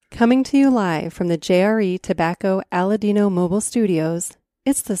Coming to you live from the JRE Tobacco Aladino Mobile Studios,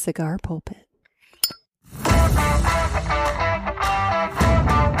 it's the Cigar Pulpit.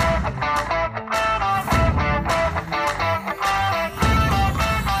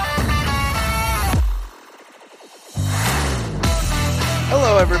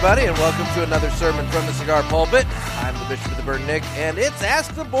 Hello, everybody, and welcome to another sermon from the Cigar Pulpit. I'm the Bishop of the Burnt Nick, and it's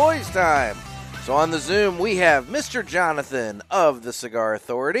Ask the Boys time. So on the Zoom, we have Mr. Jonathan of the Cigar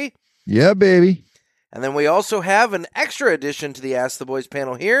Authority. Yeah, baby. And then we also have an extra addition to the Ask the Boys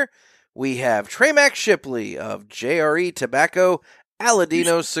panel here. We have Trey Mac Shipley of JRE Tobacco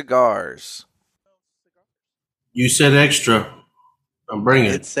Aladino Cigars. You said extra. I'm bringing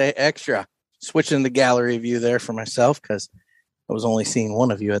it. I'd say extra. Switching the gallery view there for myself because I was only seeing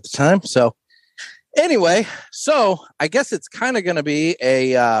one of you at the time. So anyway, I guess it's kind of going to be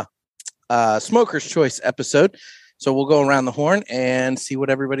a Smoker's Choice episode. So we'll go around the horn and see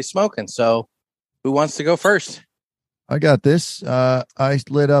what everybody's smoking. So who wants to go first? I got this. I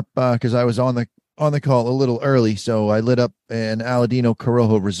lit up because I was on the call a little early, so I lit up an Aladino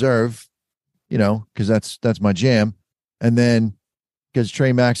Corojo Reserve, because that's my jam. And then because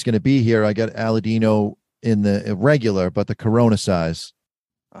Trey Mac's going to be here, I got Aladino in the regular, but the Corona size.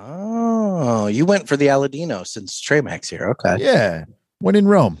 Oh, you went for the Aladino since Trey Mac's here. Okay. Yeah. When in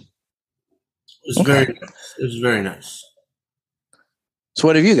Rome. It was very nice. So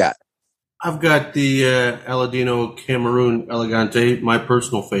what have you got? I've got the Aladino Cameroon Elegante, my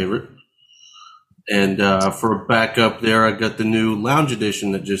personal favorite. And for a backup there, I got the new Lounge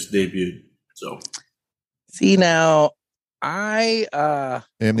Edition that just debuted. So, see, now I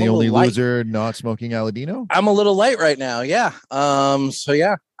am the only loser not smoking Aladino. I'm a little light right now. Yeah. So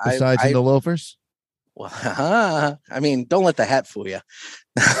yeah. Besides in the loafers. Well, I mean, don't let the hat fool you.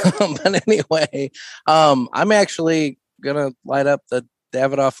 But anyway, I'm actually gonna light up the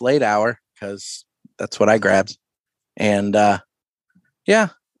Davidoff Late Hour because that's what I grabbed, and yeah,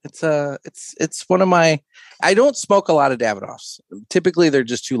 it's one of my. I don't smoke a lot of Davidoffs. Typically, they're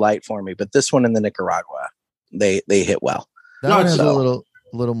just too light for me. But this one in the Nicaragua, they hit well. That one has a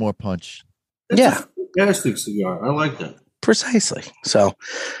little more punch. It's a fantastic cigar. I like that. Precisely. So,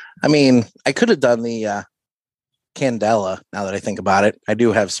 I mean, I could have done the Candela. Now that I think about it, I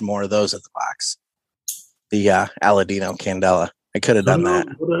do have some more of those at the box. The Aladino Candela. I could have done that.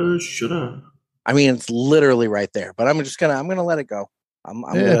 Shoulda. I mean, it's literally right there. But I'm gonna let it go.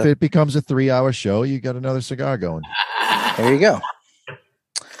 If it becomes a 3-hour show, you got another cigar going. There you go.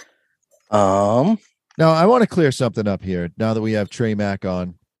 Now I want to clear something up here. Now that we have Trey Mac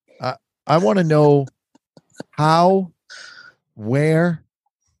on, I want to know where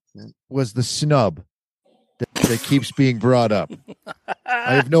was the snub that keeps being brought up?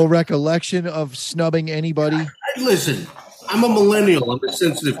 I have no recollection of snubbing anybody. Listen, I'm a millennial. I'm a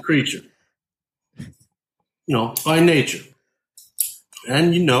sensitive creature, by nature.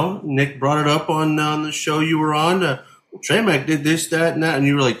 And Nick brought it up on the show you were on. Trey Mac did this, that, and that, and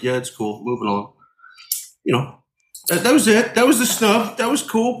you were like, "Yeah, it's cool. Moving on." That was it. That was the snub. That was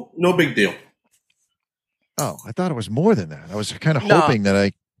cool. No big deal. Oh, I thought it was more than that. I was kind of hoping that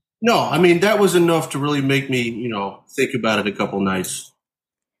I... No, I mean, that was enough to really make me, think about it a couple nights.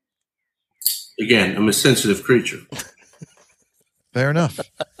 Again, I'm a sensitive creature. Fair enough.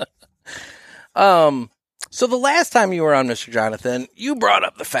 So the last time you were on, Mr. Jonathan, you brought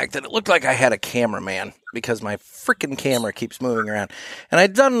up the fact that it looked like I had a cameraman because my freaking camera keeps moving around. And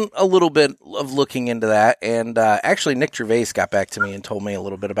I'd done a little bit of looking into that. And actually, Nick Gervais got back to me and told me a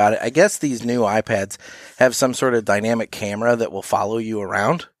little bit about it. I guess these new iPads have some sort of dynamic camera that will follow you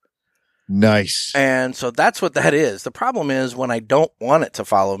around. Nice. And so that's what that is. The problem is when I don't want it to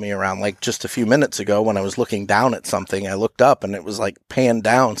follow me around, like just a few minutes ago when I was looking down at something, I looked up and it was like panned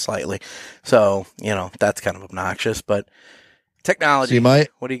down slightly. So, that's kind of obnoxious, but technology, what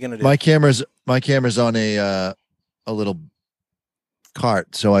are you going to do? My camera's on a little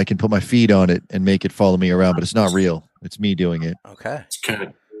cart so I can put my feet on it and make it follow me around, but it's not real. It's me doing it. Okay. It's kind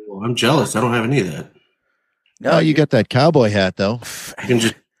of cool. I'm jealous. I don't have any of that. No, you got that cowboy hat though.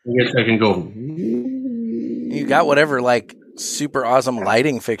 I guess I can go. You got whatever super awesome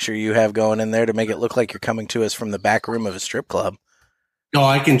lighting fixture you have going in there to make it look like you're coming to us from the back room of a strip club. No,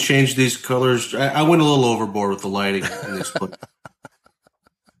 I can change these colors. I went a little overboard with the lighting in this clip.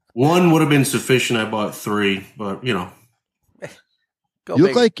 One would have been sufficient. I bought 3, but you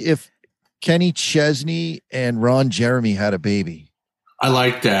look like if Kenny Chesney and Ron Jeremy had a baby. I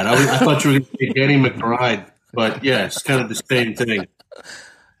like that. I thought you were going to say Danny McBride, but yeah, it's kind of the same thing.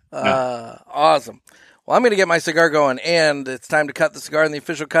 Awesome. Well, I'm going to get my cigar going, and it's time to cut the cigar, and the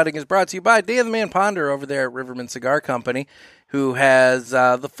official cutting is brought to you by Dan the Man Ponder over there at Riverman Cigar Company, who has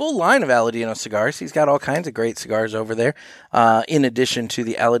the full line of Aladino cigars. He's got all kinds of great cigars over there, in addition to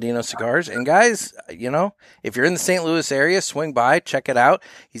the Aladino cigars. And guys, if you're in the St. Louis area, swing by, check it out.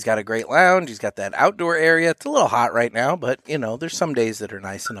 He's got a great lounge. He's got that outdoor area. It's a little hot right now, but, there's some days that are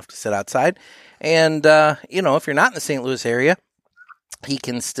nice enough to sit outside. And, if you're not in the St. Louis area, he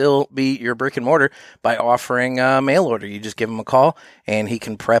can still be your brick and mortar by offering a mail order. You just give him a call, and he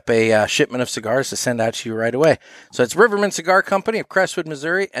can prep a shipment of cigars to send out to you right away. So it's Riverman Cigar Company of Crestwood,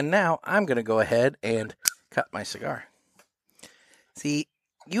 Missouri, and now I'm going to go ahead and cut my cigar. See,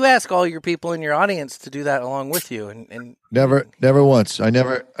 you ask all your people in your audience to do that along with you, and never once. I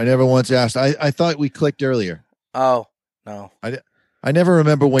never once asked. I thought we clicked earlier. Oh no, I never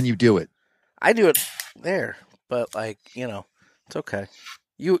remember when you do it. I do it there, but it's okay.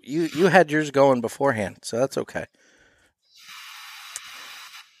 You had yours going beforehand, so that's okay.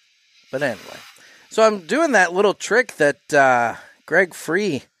 But anyway, so I'm doing that little trick that Greg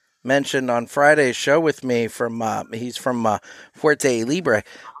Free mentioned on Friday's show with me. He's from Fuerte Libre,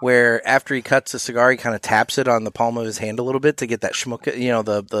 where after he cuts the cigar, he kind of taps it on the palm of his hand a little bit to get that schmuck,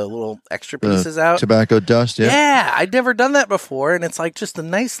 the little extra pieces out. Tobacco dust, yeah. Yeah, I'd never done that before, and it's like just a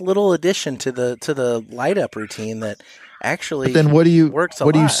nice little addition to the light up routine that actually. But then what do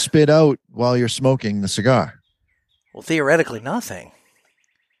you spit out while you're smoking the cigar? Well, theoretically, nothing.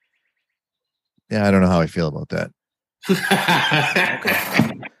 Yeah, I don't know how I feel about that.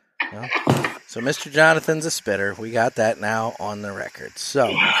 Okay. Well, so Mr. Jonathan's a spitter. We got that now on the record.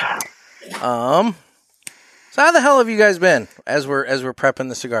 So how the hell have you guys been as we're prepping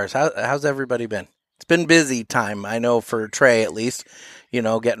the cigars? How's everybody been? It's been busy time, I know, for Trey at least.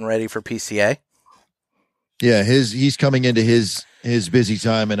 Getting ready for PCA. Yeah, he's coming into his busy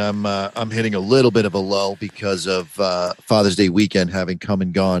time, and I'm hitting a little bit of a lull because of Father's Day weekend having come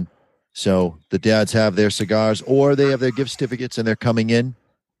and gone. So the dads have their cigars, or they have their gift certificates, and they're coming in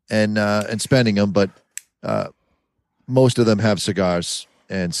and spending them. But most of them have cigars,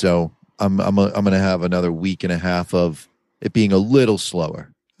 and so I'm going to have another week and a half of it being a little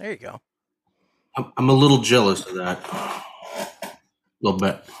slower. There you go. I'm a little jealous of that. A little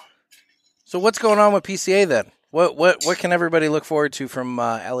bit. So what's going on with PCA then? What can everybody look forward to from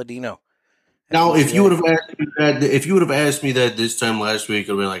Aladino? Now, if you would have asked me that this time last week,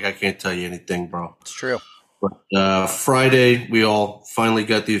 I'd be like, I can't tell you anything, bro. It's true. But Friday, we all finally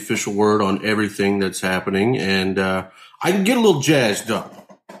got the official word on everything that's happening, and I can get a little jazzed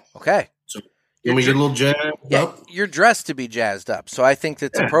up. Okay. So let me get a little jazzed up. You're dressed to be jazzed up, so I think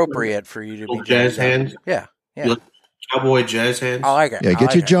that's appropriate for you to be jazz jazzed hands. Up. Yeah. You like cowboy jazz hands. I like it. Yeah,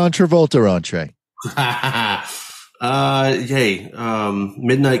 get your John Travolta on, Trey.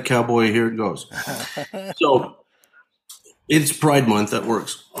 Midnight Cowboy, here it goes. So it's Pride Month, that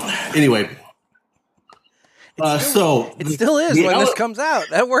works. Anyway, it still is when this comes out.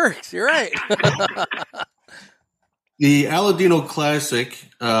 That works. You're right. The Aladino Classic,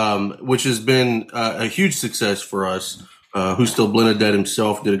 which has been a huge success for us, Justo Blenadette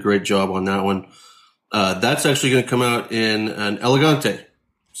himself did a great job on that one. That's actually going to come out in an Elegante.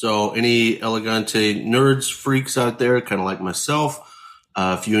 So any Elegante nerds, freaks out there, kind of like myself,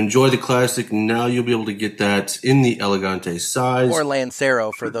 if you enjoy the Classic, now you'll be able to get that in the Elegante size. Or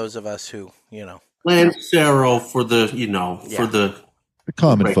Lancero for those of us who, Lancero for the, for the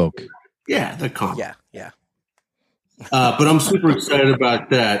common folk. Yeah, the common. Yeah. But I'm super excited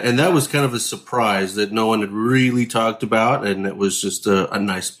about that. And that was kind of a surprise that no one had really talked about. And it was just a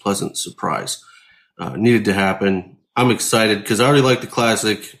nice, pleasant surprise. Needed to happen. I'm excited because I already like the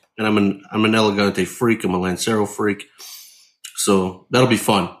Classic, and I'm an Elegante freak. I'm a Lancero freak. So that'll be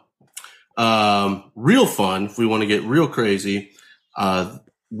fun. Real fun, if we want to get real crazy,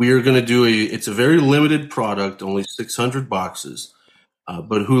 we're going to do it's a very limited product, only 600 boxes.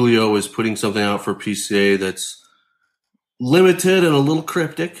 But Julio is putting something out for PCA that's limited and a little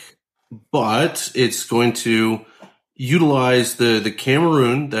cryptic, but it's going to utilize the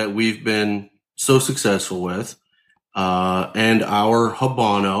Cameroon that we've been so successful with, and our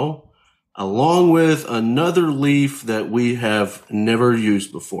Habano, along with another leaf that we have never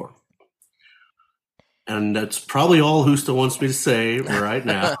used before. And that's probably all Justo wants me to say right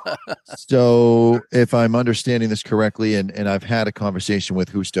now. So if I'm understanding this correctly, and I've had a conversation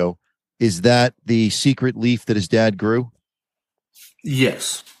with Justo, is that the secret leaf that his dad grew?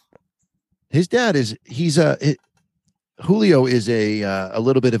 Yes. His dad Julio is a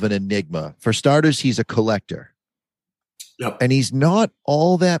little bit of an enigma. For starters, he's a collector. Yep. And he's not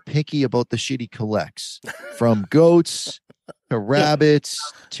all that picky about the shit he collects, from goats to rabbits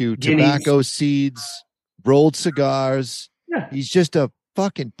to tobacco seeds. rolled cigars. Yeah. He's just a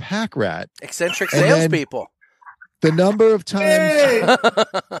fucking pack rat. Eccentric And then salespeople. The number of times Hey!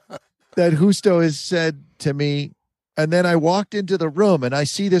 that Justo has said to me, and then I walked into the room and I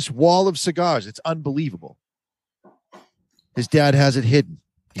see this wall of cigars. It's unbelievable. His dad has it hidden.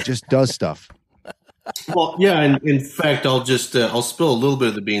 He just does stuff. Well, yeah, and in fact, I'll spill a little bit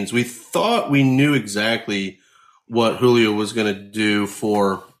of the beans. We thought we knew exactly what Julio was going to do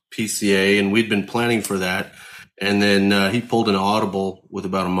for PCA, and we'd been planning for that. And then he pulled an audible with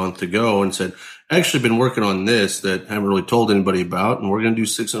about a month to go and said, actually been working on this that I haven't really told anybody about, and we're going to do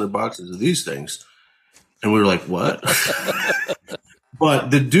 600 boxes of these things. And we were like, what?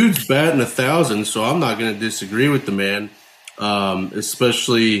 But the dude's batting 1,000, so I'm not going to disagree with the man.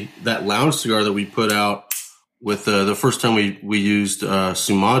 Especially that lounge cigar that we put out with the first time we used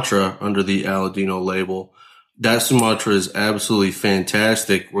Sumatra under the Aladino label. That Sumatra is absolutely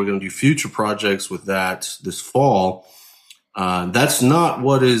fantastic. We're going to do future projects with that this fall. That's not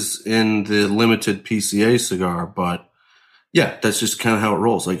what is in the limited PCA cigar, but yeah, that's just kind of how it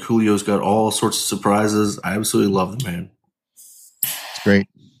rolls. Like Julio's got all sorts of surprises. I absolutely love the man. It's great.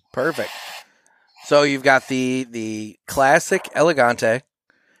 Perfect. So you've got the classic Elegante.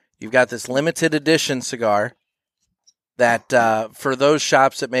 You've got this limited edition cigar that for those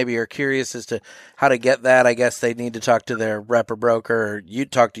shops that maybe are curious as to how to get that, I guess they need to talk to their rep or broker, or you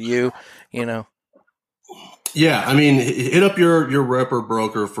talk to you, you know. Yeah, I mean, hit up your rep or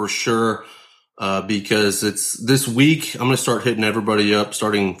broker for sure, because it's this week. I'm going to start hitting everybody up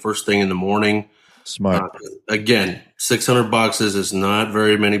starting first thing in the morning. Smart. Again, 600 boxes is not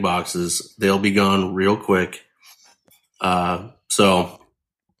very many boxes. They'll be gone real quick. So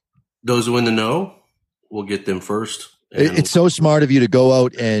those who in the know, we'll get them first. It's so smart of you to go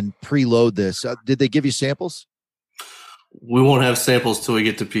out and preload this. Did they give you samples? We won't have samples till we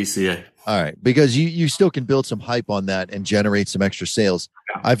get to PCA. All right, because you still can build some hype on that and generate some extra sales.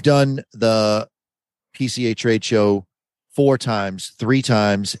 Yeah. I've done the PCA trade show 4 times, 3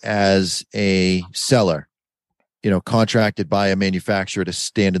 times as a seller, contracted by a manufacturer to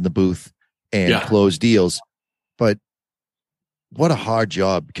stand in the booth and close deals. But what a hard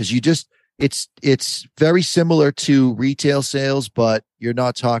job, because it's very similar to retail sales, but you're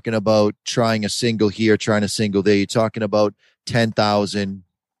not talking about trying a single here, trying a single there. You're talking about $10,000,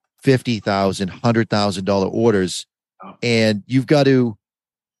 $50,000, $100,000 orders. And you've got to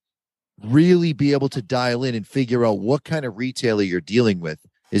really be able to dial in and figure out what kind of retailer you're dealing with.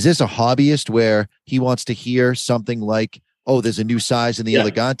 Is this a hobbyist where he wants to hear something like, oh, there's a new size in the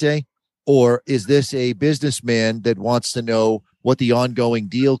Elegante? Or is this a businessman that wants to know what the ongoing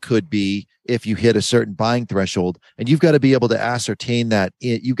deal could be if you hit a certain buying threshold? And you've got to be able to ascertain that.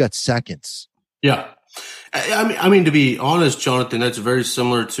 You've got seconds. Yeah. I mean, to be honest, Jonathan, that's very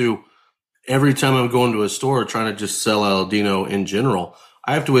similar to every time I'm going to a store trying to just sell Aladino in general.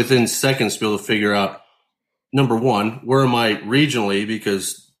 I have to, within seconds, be able to figure out, number one, where am I regionally?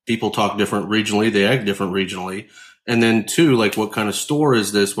 Because people talk different regionally. They act different regionally. And then 2, like, what kind of store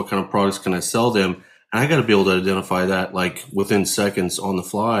is this? What kind of products can I sell them? And I got to be able to identify that, like, within seconds on the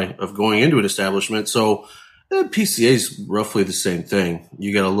fly of going into an establishment. So PCA is roughly the same thing.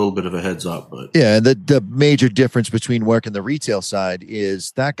 You got a little bit of a heads up. But yeah, the major difference between working the retail side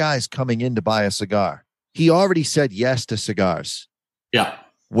is that guy's coming in to buy a cigar. He already said yes to cigars. Yeah.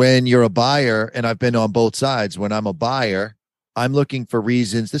 When you're a buyer, and I've been on both sides, when I'm a buyer, I'm looking for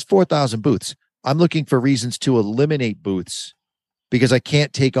reasons. There's 4,000 booths. I'm looking for reasons to eliminate booths because I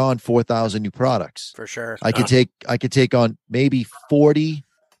can't take on 4,000 new products. For sure. I could take on maybe 40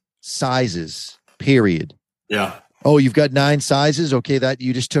 sizes, period. Yeah. Oh, you've got 9 sizes? Okay, that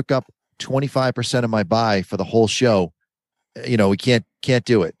you just took up 25% of my buy for the whole show. We can't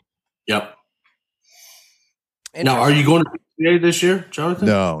do it. Yep. Now, are you going to PCA this year, Jonathan?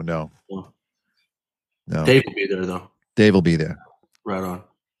 No. Dave will be there, though. Dave will be there. Right on.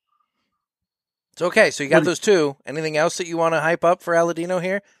 It's okay. So you got those 2. Anything else that you want to hype up for Aladino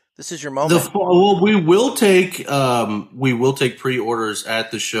here? This is your moment. We will take pre-orders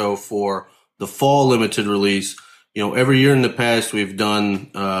at the show for the fall limited release. Every year in the past we've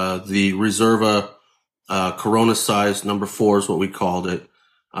done the Reserva Corona size number 4 is what we called it.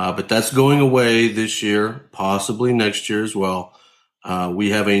 But that's going away this year, possibly next year as well.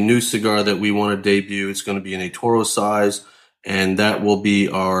 We have a new cigar that we want to debut. It's going to be in a Toro size, and that will be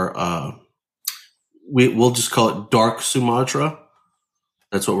our we'll just call it Dark Sumatra.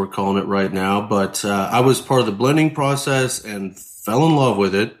 That's what we're calling it right now. But I was part of the blending process and fell in love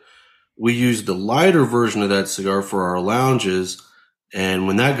with it. We used the lighter version of that cigar for our lounges, and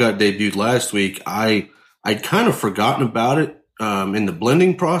when that got debuted last week, I'd kind of forgotten about it in the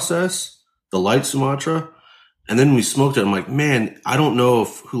blending process. the light Sumatra. And then we smoked it. I'm like, man, I don't know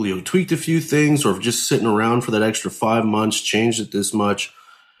if Julio tweaked a few things or if just sitting around for that extra 5 months changed it this much.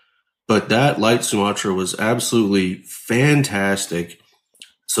 But that light Sumatra was absolutely fantastic.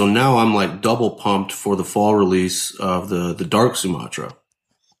 So now I'm like double pumped for the fall release of the dark Sumatra.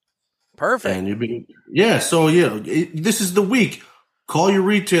 Perfect. And this is the week. Call your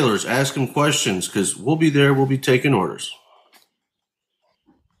retailers, ask them questions because we'll be there. We'll be taking orders.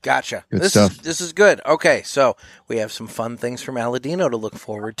 Gotcha. Good This stuff. this is good. Okay, so we have some fun things from Aladino to look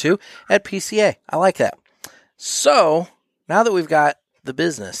forward to at PCA. I like that. So now that we've got the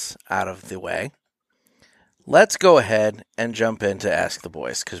business out of the way, let's go ahead and jump into Ask the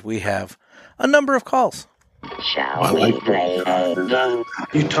Boys because we have a number of calls. Shall we play a game?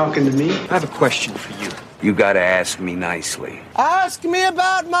 You talking to me? I have a question for you. You gotta ask me nicely. Ask me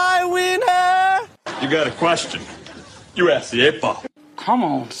about my winner. You got a question? You ask the 8-ball. Come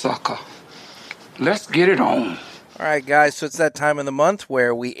on, sucker. Let's get it on. All right, guys, so it's that time of the month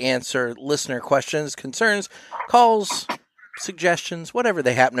where we answer listener questions, concerns, calls, suggestions, whatever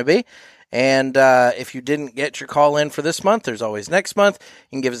they happen to be. And if you didn't get your call in for this month, there's always next month.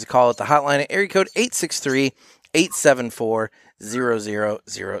 You can give us a call at the hotline at area code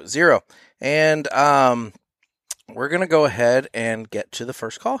 863-874-0000. And we're going to go ahead and get to the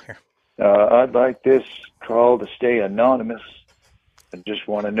first call here. I'd like this call to stay anonymous. I just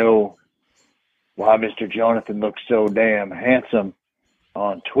want to know why Mr. Jonathan looks so damn handsome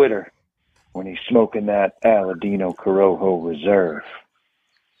on Twitter when he's smoking that Aladino Corojo Reserve.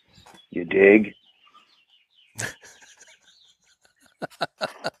 You dig?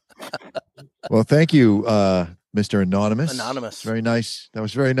 Well, thank you, Mr. Anonymous. Anonymous. Very nice. That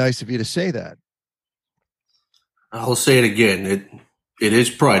was very nice of you to say that. I'll say it again. It is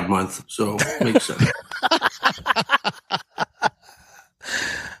Pride Month, so it makes sense.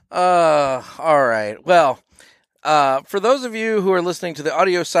 All right. Well, for those of you who are listening to the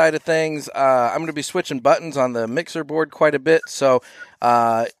audio side of things, I'm going to be switching buttons on the mixer board quite a bit. So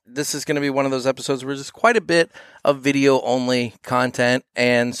this is going to be one of those episodes where there's quite a bit of video-only content.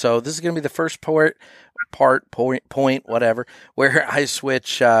 And so this is going to be the first point, whatever, where I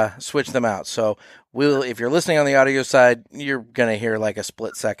switch them out. So if you're listening on the audio side, you're going to hear like a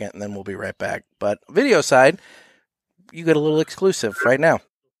split second, and then we'll be right back. But video side, you get a little exclusive right now.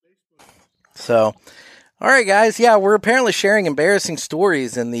 So, all right, guys. Yeah, we're apparently sharing embarrassing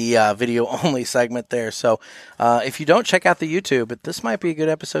stories in the video-only segment there. So, if you don't check out the YouTube, this might be a good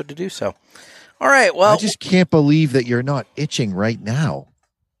episode to do so. All right, well. I just can't believe that you're not itching right now.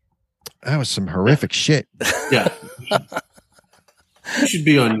 That was some horrific shit. Yeah. You should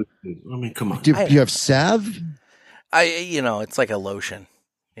be on YouTube. I mean, come on. Do you have salve? It's like a lotion,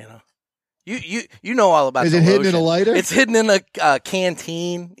 You know all about Is the it hidden lotion. in a lighter? It's hidden in a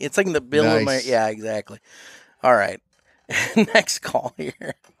canteen. It's like in the bill of my... Yeah, exactly. All right. Next call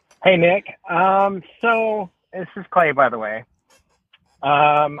here. Hey, Nick. So this is Clay, by the way.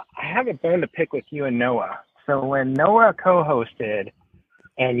 I have a bone to pick with you and Noah. So when Noah co-hosted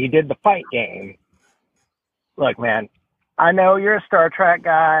and you did the fight game, look, man, I know you're a Star Trek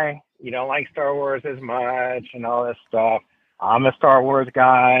guy. You don't like Star Wars as much and all this stuff. I'm a Star Wars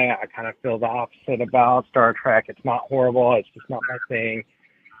guy. I kind of feel the opposite about Star Trek. It's not horrible. It's just not my thing.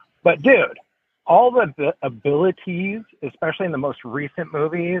 But, dude, all the abilities, especially in the most recent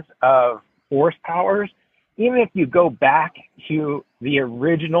movies of force powers, even if you go back to the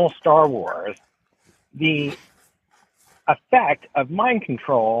original Star Wars, the effect of mind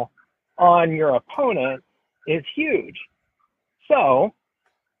control on your opponent is huge. So,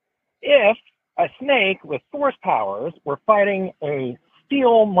 if a snake with force powers were fighting a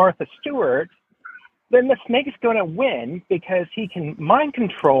steel Martha Stewart, then the snake's going to win because he can mind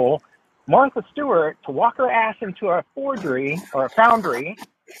control Martha Stewart to walk her ass into a forgery or a foundry,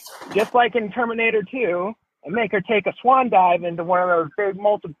 just like in Terminator 2, and make her take a swan dive into one of those big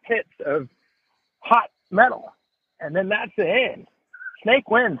molten pits of hot metal. And then that's the end. Snake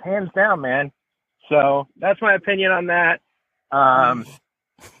wins, hands down, man. So that's my opinion on that.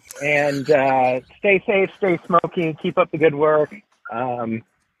 And stay safe, stay smoky, keep up the good work, and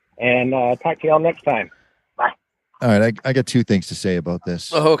talk to y'all next time. Bye. All right, I got two things to say about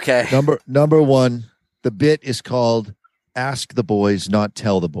this. Okay. Number one, the bit is called "Ask the Boys, Not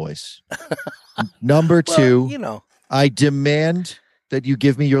Tell the Boys." Number two, I demand that you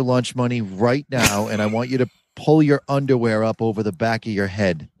give me your lunch money right now, and I want you to pull your underwear up over the back of your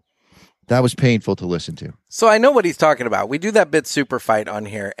head. That was painful to listen to. So I know what he's talking about. We do that bit super fight on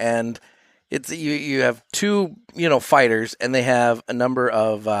here, and it's you have two fighters, and they have a number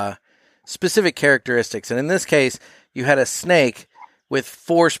of specific characteristics. And in this case, you had a snake with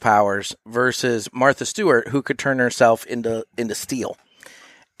force powers versus Martha Stewart, who could turn herself into steel.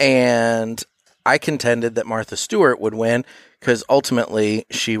 And I contended that Martha Stewart would win because ultimately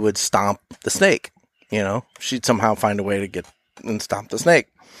she would stomp the snake. You know, she'd somehow find a way to get and stomp the snake.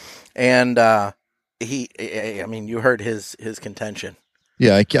 And you heard his contention.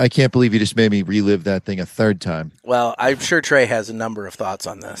 Yeah, I can't believe you just made me relive that thing a third time. Well, I'm sure Trey has a number of thoughts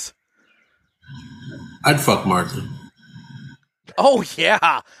on this. I'd fuck Martha. Oh,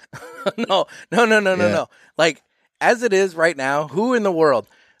 yeah. No. Like, as it is right now, who in the world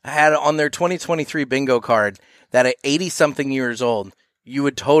had on their 2023 bingo card that at 80-something years old, you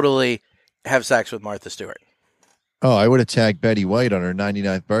would totally have sex with Martha Stewart? Oh, I would have tagged Betty White on her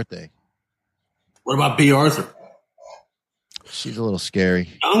 99th birthday. What about B. Arthur? She's a little scary.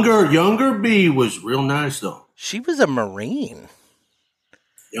 Younger B was real nice, though. She was a Marine.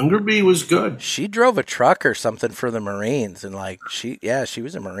 Younger B was good. She drove a truck or something for the Marines, and she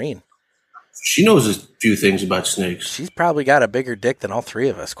was a Marine. She knows a few things about snakes. She's probably got a bigger dick than all three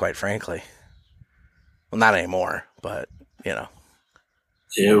of us, quite frankly. Well, not anymore, but, you know.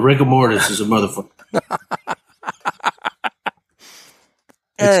 Yeah, rigor mortis is a motherfucker.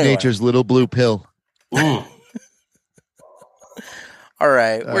 It's nature's little blue pill. All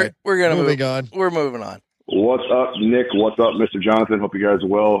right, we're gonna moving on. We're moving on. What's up, Nick? What's up, Mr. Jonathan? Hope you guys are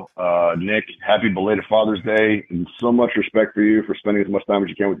well. Nick, happy belated Father's Day, and so much respect for you for spending as much time as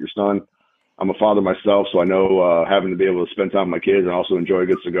you can with your son. I'm a father myself, so I know having to be able to spend time with my kids and also enjoy a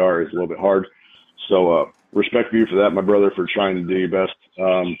good cigar is a little bit hard. So respect for you for that, my brother, for trying to do your best.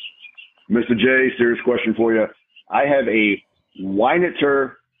 Mr. J, serious question for you. I have a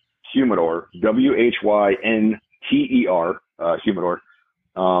Wynter humidor, WHYNTER humidor.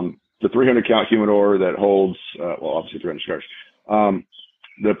 The 300 count humidor that holds, obviously 300 cigars.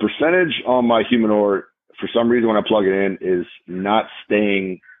 The percentage on my humidor, for some reason, when I plug it in, is not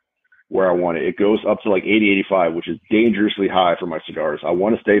staying where I want it. It goes up to like 80, 85, which is dangerously high for my cigars. I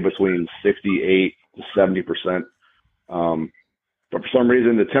want to stay between 68 to 70%. But for some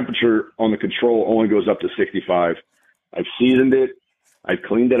reason, the temperature on the control only goes up to 65. I've seasoned it. I've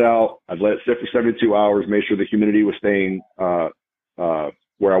cleaned it out. I've let it sit for 72 hours, made sure the humidity was staying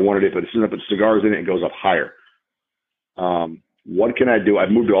where I wanted it. But as soon as I put cigars in it, it goes up higher. What can I do?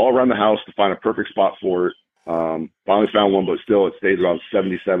 I've moved it all around the house to find a perfect spot for it. Finally found one, but still it stays around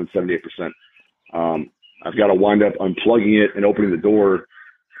 77, 78%. I've got to wind up unplugging it and opening the door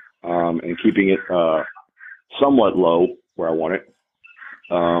and keeping it somewhat low where I want it.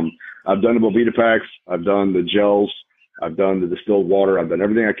 I've done the Bovita packs. I've done the gels. I've done the distilled water. I've done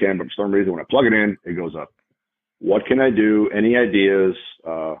everything I can, but for some reason, when I plug it in, it goes up. What can I do? Any ideas?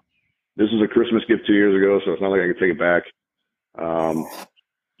 This was a Christmas gift 2 years ago, so it's not like I can take it back.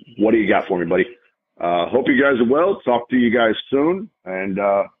 What do you got for me, buddy? Hope you guys are well. Talk to you guys soon, and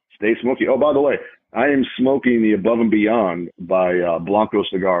stay smoky. Oh, by the way, I am smoking the Above and Beyond by Blanco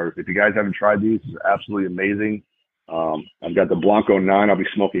Cigars. If you guys haven't tried these, it's absolutely amazing. I've got the Blanco 9 I'll be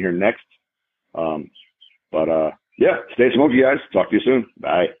smoking here next. Yeah, stay smoky, guys. Talk to you soon.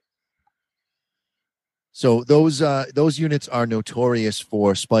 Bye. So those units are notorious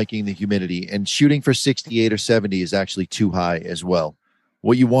for spiking the humidity, and shooting for 68 or 70 is actually too high as well.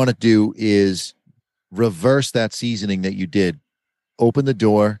 What you want to do is reverse that seasoning that you did. Open the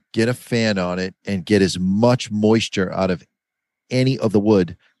door, get a fan on it, and get as much moisture out of any of the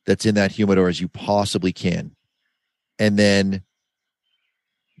wood that's in that humidor as you possibly can. And then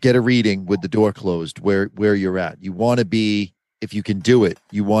get a reading with the door closed where you're at. You want to be, if you can do it,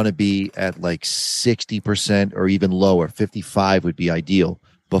 you want to be at like 60% or even lower. 55 would be ideal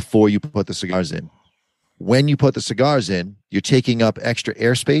before you put the cigars in. When you put the cigars in, you're taking up extra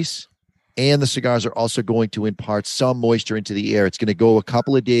airspace, and the cigars are also going to impart some moisture into the air. It's going to go a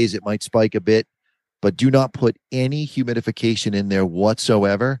couple of days. It might spike a bit, but do not put any humidification in there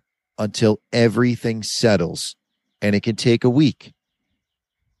whatsoever until everything settles. And it can take a week.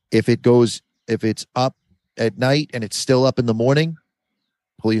 If it's up at night and it's still up in the morning,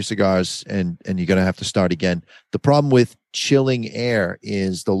 pull your cigars and you're going to have to start again. The problem with chilling air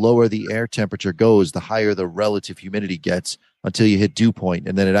is the lower the air temperature goes, the higher the relative humidity gets until you hit dew point,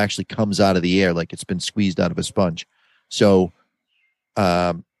 and then it actually comes out of the air like it's been squeezed out of a sponge. So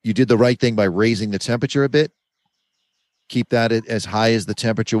you did the right thing by raising the temperature a bit. Keep that as high as the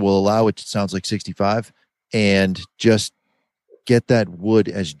temperature will allow. It sounds like 65. And just get that wood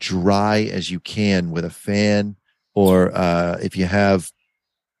as dry as you can with a fan, or if you have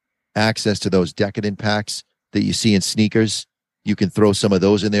access to those decadent packs that you see in sneakers, you can throw some of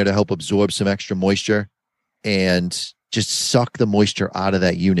those in there to help absorb some extra moisture and just suck the moisture out of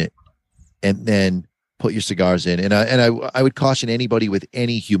that unit. And then put your cigars in. And I would caution anybody with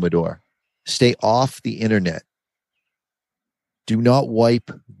any humidor, stay off the internet. Do not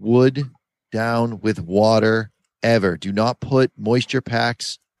wipe wood down with water ever. Do not put moisture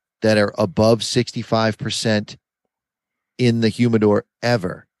packs that are above 65% in the humidor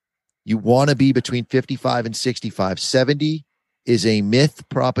ever. You want to be between 55 and 65. 70 is a myth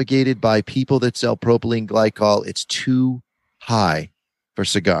propagated by people that sell propylene glycol. It's too high for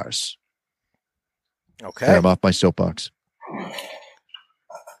cigars. Okay. And I'm off my soapbox.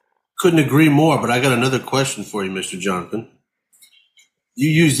 Couldn't agree more, but I got another question for you, Mr. Jonathan. You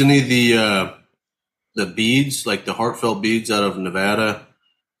used any of the beads, like the heartfelt beads out of Nevada?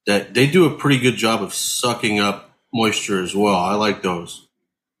 That they do a pretty good job of sucking up moisture as well. I like those.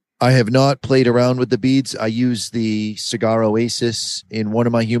 I have not played around with the beads. I use the Cigar Oasis in one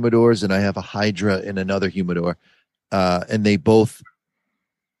of my humidors, and I have a Hydra in another humidor. And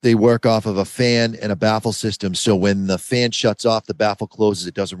they work off of a fan and a baffle system. So when the fan shuts off, the baffle closes.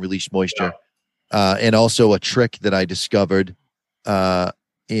 It doesn't release moisture. And also a trick that I discovered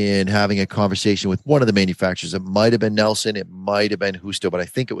in having a conversation with one of the manufacturers. It might have been Nelson. It might have been Justo, but I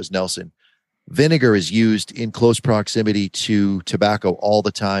think it was Nelson. Vinegar is used in close proximity to tobacco all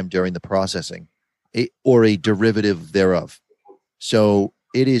the time during the processing, or a derivative thereof. So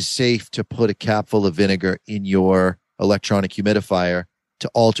it is safe to put a capful of vinegar in your electronic humidifier to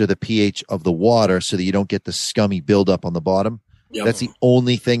alter the pH of the water so that you don't get the scummy buildup on the bottom. Yep. That's the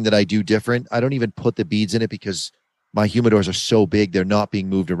only thing that I do different. I don't even put the beads in it because my humidors are so big, they're not being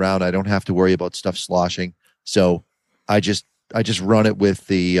moved around. I don't have to worry about stuff sloshing. So I just run it with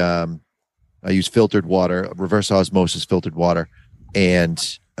the I use filtered water, reverse osmosis filtered water,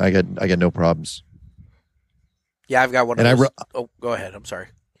 and I got no problems. Yeah, I've got one of those. Go ahead. I'm sorry.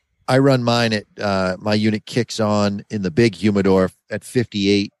 I run mine at my unit kicks on in the big humidor at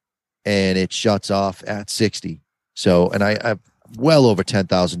 58, and it shuts off at 60. So, and I have well over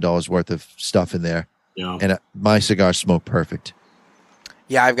 $10,000 worth of stuff in there. Yeah. And my cigars smoke perfect.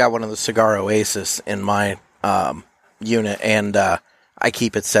 Yeah, I've got one of the Cigar Oasis in my unit, and I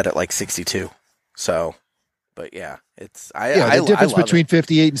keep it set at like 62. So, but yeah, the difference between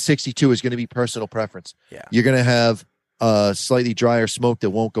 58 and 62 is going to be personal preference. Yeah. You're going to have a slightly drier smoke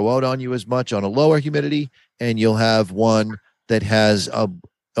that won't go out on you as much on a lower humidity, and you'll have one that has a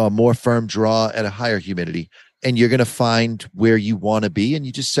more firm draw at a higher humidity. And you're going to find where you want to be, and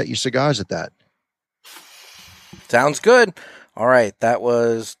you just set your cigars at that. Sounds good. All right, that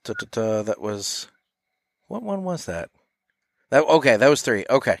was what one was that? That was 3.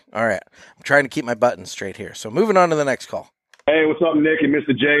 Okay, all right. I'm trying to keep my buttons straight here. So moving on to the next call. Hey, what's up, Nick and Mr.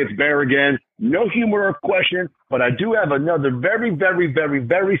 J? It's Bear again. No humor question, but I do have another very, very, very,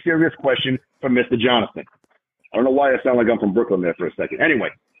 very serious question from Mr. Jonathan. I don't know why I sound like I'm from Brooklyn there for a second. Anyway,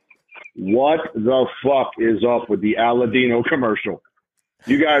 what the fuck is up with the Aladino commercial?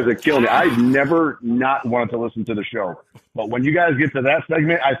 You guys are killing me. I've never not wanted to listen to the show. But when you guys get to that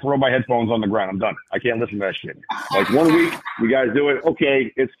segment, I throw my headphones on the ground. I'm done. I can't listen to that shit. Like 1 week, you guys do it.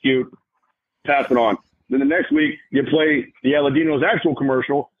 Okay, it's cute. Pass it on. Then the next week, you play the Aladino's actual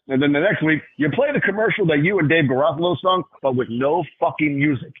commercial. And then the next week, you play the commercial that you and Dave Garofalo sung, but with no fucking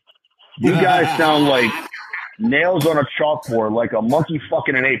music. You guys sound like nails on a chalkboard, like a monkey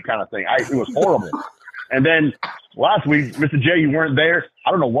fucking an ape kind of thing. It was horrible. And then last week, Mr. J, you weren't there.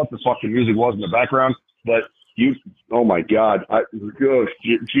 I don't know what the fucking music was in the background, but oh my God.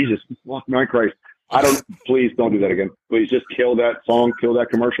 Jesus, fuck my Christ. Please don't do that again. Please just kill that song, kill that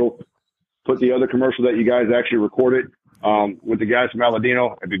commercial. Put the other commercial that you guys actually recorded with the guys from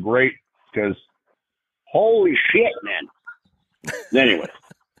Aladino. It'd be great because holy shit, man. Anyway,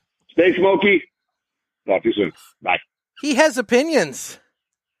 stay smoky. Talk to you soon. Bye. He has opinions.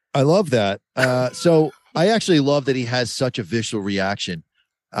 I love that. So I actually love that he has such a visceral reaction.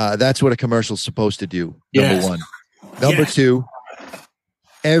 That's what a commercial is supposed to do. Number one. Number two,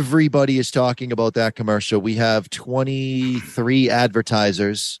 everybody is talking about that commercial. We have 23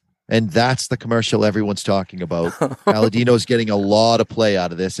 advertisers, and that's the commercial everyone's talking about. Aladino's getting a lot of play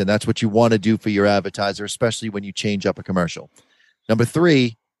out of this, and that's what you want to do for your advertiser, especially when you change up a commercial. Number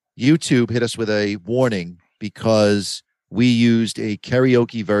three, YouTube hit us with a warning because we used a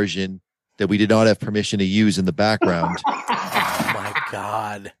karaoke version that we did not have permission to use in the background. Oh, my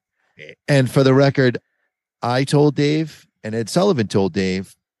God. And for the record, I told Dave, and Ed Sullivan told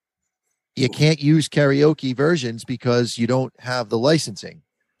Dave, you can't use karaoke versions because you don't have the licensing.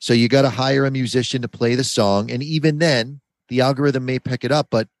 So you got to hire a musician to play the song. And even then, the algorithm may pick it up,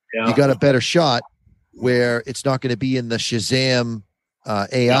 but you got a better shot where it's not going to be in the Shazam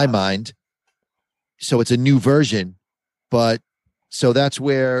AI mind. So it's a new version. But so that's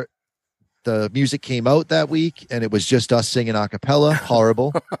where the music came out that week and it was just us singing a cappella.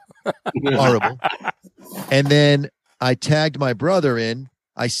 Horrible. Horrible. And then I tagged my brother in.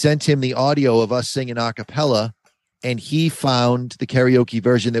 I sent him the audio of us singing a cappella, and he found the karaoke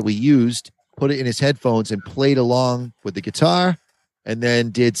version that we used, put it in his headphones, and played along with the guitar, and then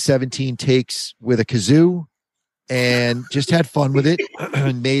did 17 takes with a kazoo and just had fun with it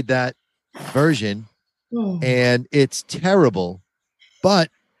and made that version. And it's terrible, but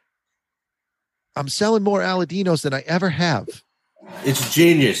I'm selling more Aladinos than I ever have. It's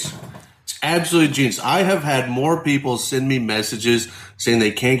genius. It's absolutely genius. I have had more people send me messages saying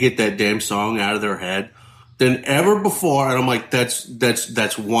they can't get that damn song out of their head than ever before, and I'm like, that's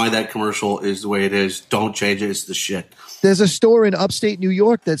why that commercial is the way it is. Don't change it. It's the shit. There's a store in upstate New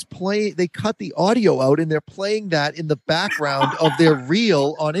York that's playing. They cut the audio out and they're playing that in the background of their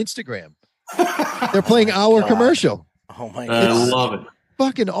reel on Instagram. They're playing our commercial. Oh my god, I love it.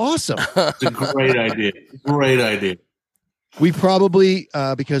 Fucking awesome. It's a great idea. Great idea. We probably,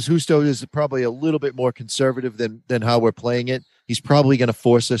 because Husto is probably a little bit more conservative than how we're playing it, he's probably going to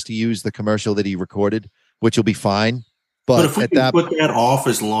force us to use the commercial that he recorded, which will be fine. But if we can put that off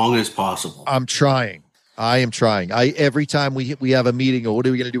as long as possible. I'm trying. I am trying. Every time we have a meeting or what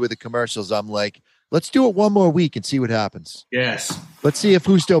are we going to do with the commercials, I'm like, let's do it one more week and see what happens. Yes. Let's see if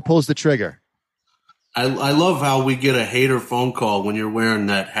Husto pulls the trigger. I love how we get a hater phone call when you're wearing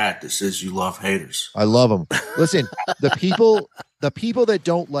that hat that says you love haters. I love them. Listen, the people that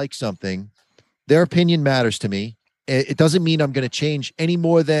don't like something, their opinion matters to me. It doesn't mean I'm going to change any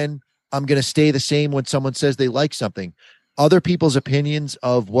more than I'm going to stay the same when someone says they like something. Other people's opinions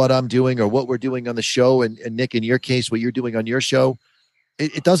of what I'm doing or what we're doing on the show, and Nick, in your case, what you're doing on your show,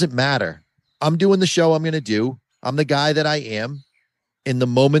 it doesn't matter. I'm doing the show I'm going to do. I'm the guy that I am in the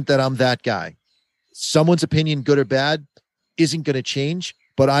moment that I'm that guy. Someone's opinion, good or bad, isn't going to change,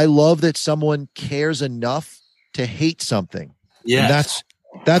 but I love that someone cares enough to hate something. Yeah,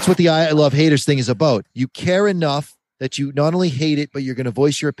 that's what the I love haters thing is about. You care enough that you not only hate it, but you're going to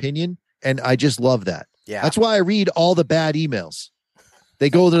voice your opinion, and I just love that. Yeah, that's why I read all the bad emails. They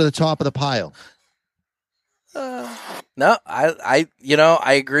go to the top of the pile. No, I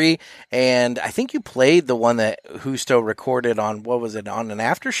agree, and I think you played the one that Husto recorded on. What was it, on an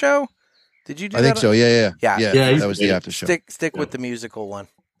after show? Did you do that? I think so. Yeah. That was the after show. Stick with the musical one.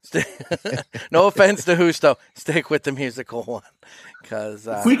 No offense to Husto. Stick with the musical one. Because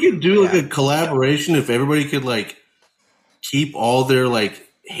if we could do like a collaboration, if everybody could like keep all their like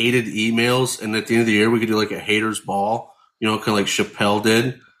hated emails, and at the end of the year we could do like a haters ball, kind of like Chappelle did,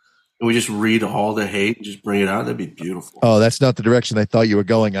 and we just read all the hate and just bring it out. That'd be beautiful. Oh, that's not the direction I thought you were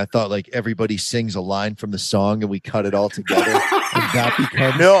going. I thought like everybody sings a line from the song and we cut it all together, and that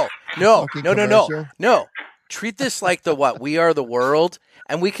becomes No. Treat this like We Are the World,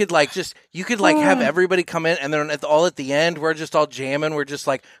 and we could you could have everybody come in, and then at the end, we're just all jamming. We're just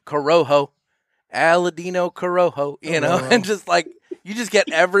like Corojo, Aladino Corojo, and just like you just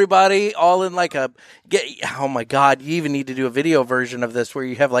get everybody all in oh my God, you even need to do a video version of this where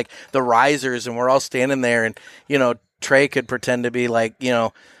you have like the risers, and we're all standing there, and Trey could pretend to be like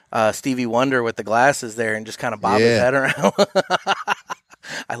Stevie Wonder with the glasses there, and just kind of bob his head around.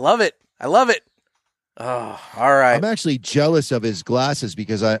 I love it. Oh, all right. I'm actually jealous of his glasses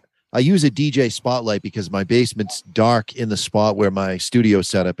because I use a DJ spotlight because my basement's dark in the spot where my studio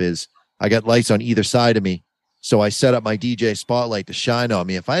setup is. I got lights on either side of me. So I set up my DJ spotlight to shine on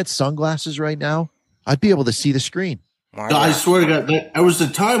me. If I had sunglasses right now, I'd be able to see the screen. I swear to God, there was a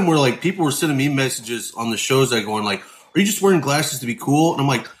time where like people were sending me messages on the shows that going like, are you just wearing glasses to be cool? And I'm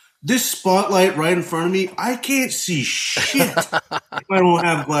like, this spotlight right in front of me, I can't see shit if I don't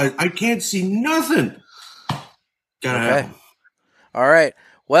have glasses. I can't see nothing. Gotta have them. All right.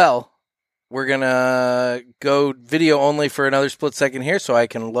 Well, we're going to go video only for another split second here so I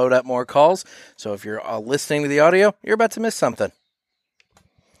can load up more calls. So if you're listening to the audio, you're about to miss something.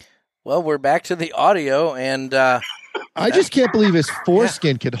 Well, we're back to the audio, and I just can't believe his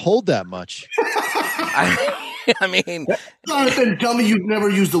foreskin could hold that much. I mean, Jonathan, tell me you've never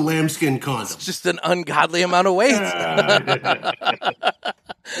used a lambskin condom. It's just an ungodly amount of weight.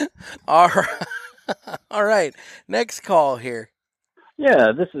 All right. Next call here.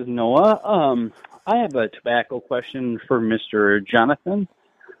 Yeah, this is Noah. I have a tobacco question for Mr. Jonathan.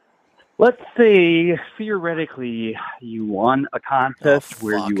 Let's say, theoretically, you won a contest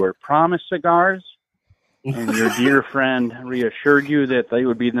where you were promised cigars, and your dear friend reassured you that they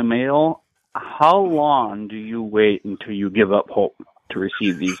would be in the mail. How long do you wait until you give up hope to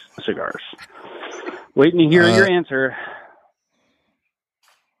receive these cigars? Waiting to hear your answer.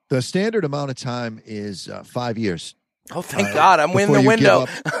 The standard amount of time is 5 years. Oh, thank God. I'm in the window.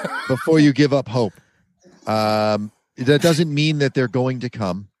 before you give up hope. That doesn't mean that they're going to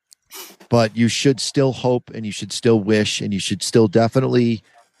come, but you should still hope, and you should still wish, and you should still definitely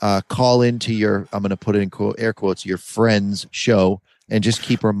call into your, I'm going to put it in air quotes, your friend's show, and just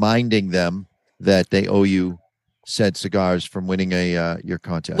keep reminding them that they owe you said cigars from winning your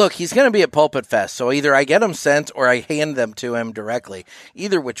contest. Look, he's going to be at Pulpit Fest, so either I get them sent or I hand them to him directly.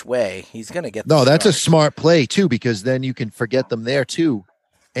 Either which way, he's going to get them. No, that's a smart play, too, because then you can forget them there, too,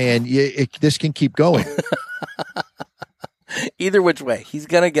 and this can keep going. Either which way, he's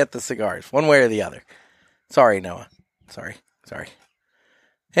going to get the cigars, one way or the other. Sorry, Noah. Sorry.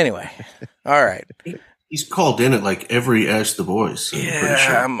 Anyway, all right. He's called in at like every Ask the Boys. So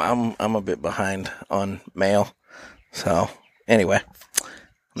Yeah, I'm a bit behind on mail. So anyway,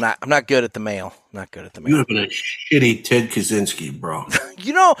 I'm not good at the mail. Not good at the mail. You have been a shitty Ted Kaczynski, bro.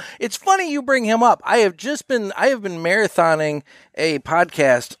 You know, it's funny you bring him up. I have been marathoning a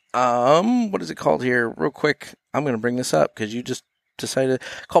podcast. What is it called here? Real quick, I'm going to bring this up because you just decided,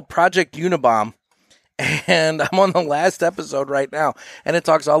 called Project Unabomb. And I'm on the last episode right now, and it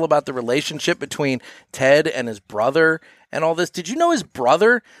talks all about the relationship between Ted and his brother and all this. Did you know his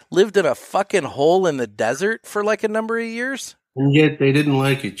brother lived in a fucking hole in the desert for like a number of years? And yet they didn't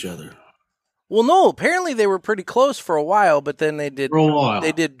like each other. Well, no, apparently they were pretty close for a while, but then they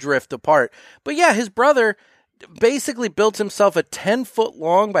did drift apart. But yeah, his brother basically built himself a 10-foot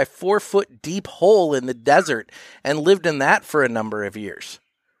long by 4-foot deep hole in the desert and lived in that for a number of years.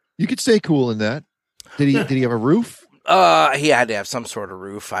 You could stay cool in that. Did he have a roof? He had to have some sort of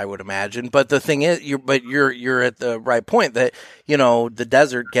roof, I would imagine. But the thing is, you're at the right point that, you know, the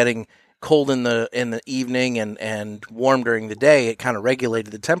desert getting cold in the evening and warm during the day, it kind of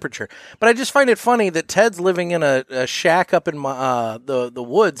regulated the temperature. But I just find it funny that Ted's living in a shack up in the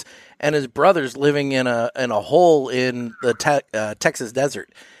woods, and his brother's living in a hole in the Texas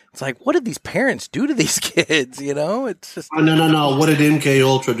desert. It's like, what did these parents do to these kids? You know, it's just no. What did MK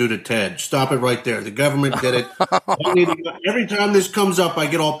Ultra do to Ted? Stop it right there. The government did it. Every time this comes up, I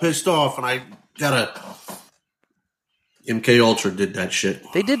get all pissed off, and I gotta. MK Ultra did that shit.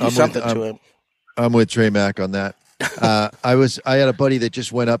 They did do something to him. I'm with Trey Mac on that. I had a buddy that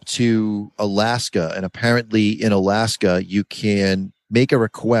just went up to Alaska, and apparently in Alaska you can make a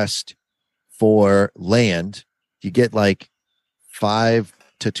request for land. You get like 5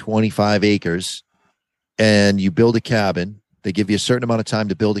 to 25 acres, and you build a cabin. They give you a certain amount of time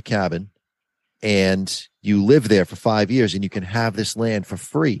to build a cabin, and you live there for 5 years, and you can have this land for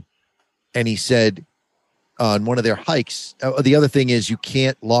free. And he said on one of their hikes, the other thing is you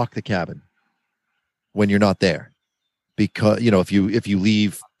can't lock the cabin when you're not there, because, you know, if you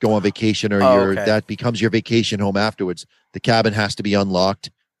leave, go on vacation, or that becomes your vacation home afterwards, the cabin has to be unlocked.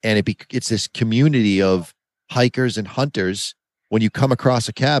 And it's this community of hikers and hunters. When you come across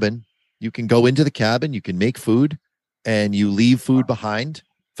a cabin, you can go into the cabin, you can make food, and you leave food behind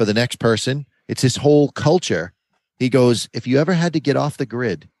for the next person. It's this whole culture. He goes, if you ever had to get off the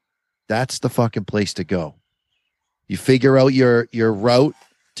grid, that's the fucking place to go. You figure out your route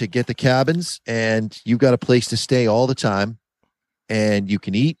to get the cabins, and you've got a place to stay all the time, and you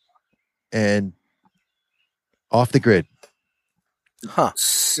can eat and off the grid. Huh.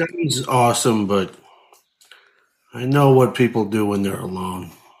 Sounds awesome, but I know what people do when they're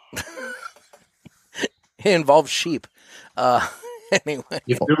alone. It involves sheep. Anyway.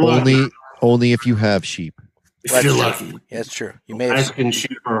 Only if you have sheep. If you're lucky. Yeah, that's true. You may Alaskan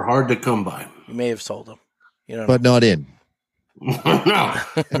sheep are hard to come by. You may have sold them. You don't but know. Not in. No.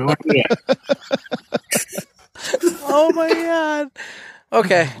 Oh my God.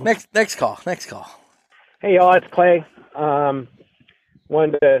 Okay. Next call. Hey y'all, it's Clay.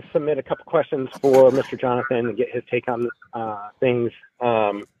 Wanted to submit a couple questions for Mr. Jonathan and get his take on things.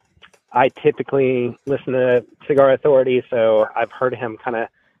 I typically listen to Cigar Authority, so I've heard him kind of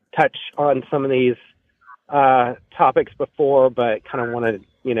touch on some of these topics before, but kind of wanted,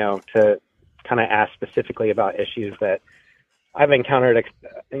 to kind of ask specifically about issues that I've encountered,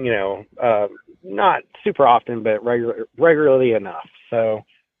 not super often, but regularly enough. So,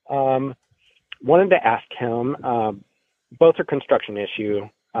 wanted to ask him, both are construction issue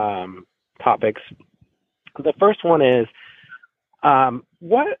topics. The first one is,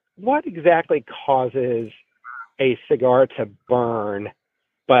 what exactly causes a cigar to burn,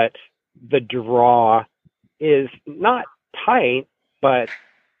 but the draw is not tight, but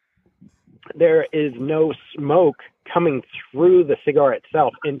there is no smoke coming through the cigar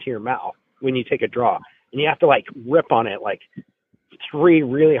itself into your mouth when you take a draw, and you have to rip on it 3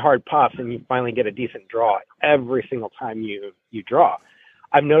 really hard puffs, and you finally get a decent draw every single time you draw.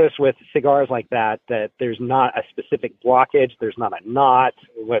 I've noticed with cigars like that there's not a specific blockage. There's not a knot,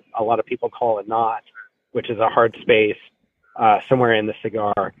 what a lot of people call a knot, which is a hard space somewhere in the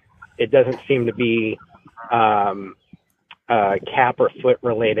cigar. It doesn't seem to be cap or foot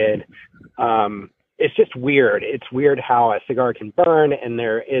related. It's just weird. It's weird how a cigar can burn and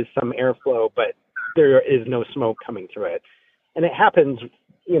there is some airflow, but there is no smoke coming through it. And it happens,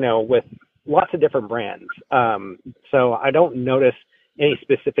 with lots of different brands. So I don't notice any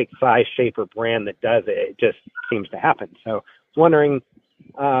specific size, shape, or brand that does it. It just seems to happen. So I was wondering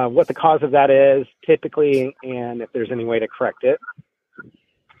what the cause of that is typically, and if there's any way to correct it.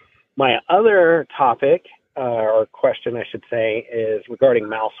 My other topic, or question I should say, is regarding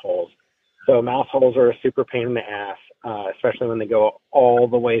mouse holes. So mouse holes are a super pain in the ass, especially when they go all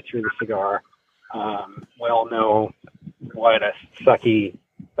the way through the cigar. We all know what a sucky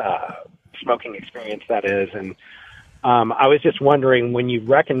smoking experience that is. And I was just wondering, when you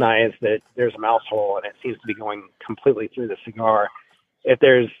recognize that there's a mouse hole and it seems to be going completely through the cigar, if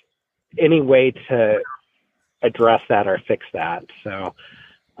there's any way to address that or fix that. So,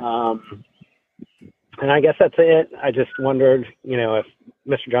 and I guess that's it. I just wondered, if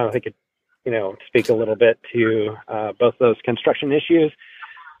Mr. Jonathan could, speak a little bit to both those construction issues.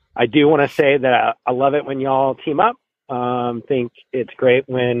 I do want to say that I love it when y'all team up. Think it's great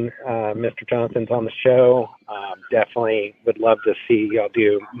when Mr. Jonathan's on the show. Definitely would love to see y'all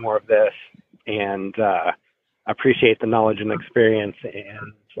do more of this, and appreciate the knowledge and experience.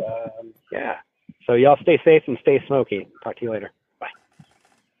 And yeah, so y'all stay safe and stay smoky. Talk to you later. Bye.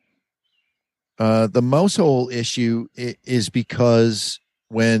 The mouse hole issue is because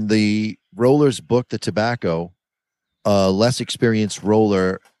when the rollers book the tobacco, a less experienced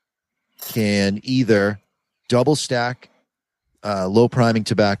roller can either double stack low priming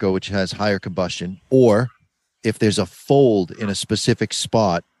tobacco, which has higher combustion, or if there's a fold in a specific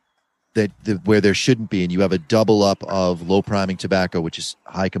spot where there shouldn't be, and you have a double up of low priming tobacco, which is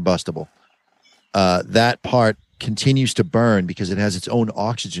high combustible, that part continues to burn because it has its own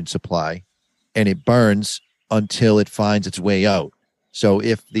oxygen supply, and it burns until it finds its way out. So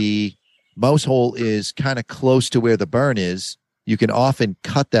if the mouse hole is kind of close to where the burn is, you can often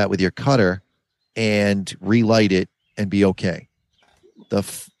cut that with your cutter and relight it and be okay.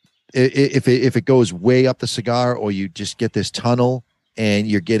 If it goes way up the cigar, or you just get this tunnel and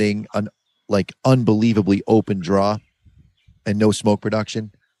you're getting an unbelievably open draw and no smoke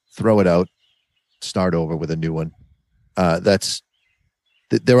production, throw it out, start over with a new one.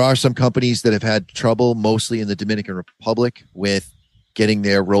 There are some companies that have had trouble, mostly in the Dominican Republic, with getting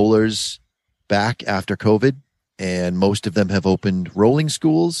their rollers back after COVID, and most of them have opened rolling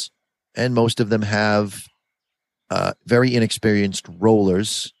schools, and most of them have very inexperienced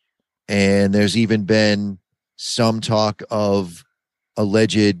rollers. And there's even been some talk of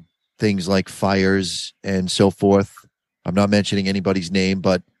alleged things like fires and so forth. I'm not mentioning anybody's name,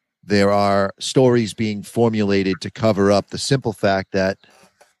 but there are stories being formulated to cover up the simple fact that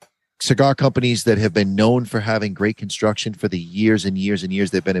cigar companies that have been known for having great construction for the years and years and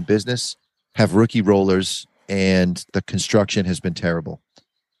years they've been in business have rookie rollers, and the construction has been terrible.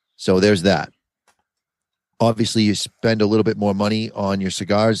 So there's that. Obviously, you spend a little bit more money on your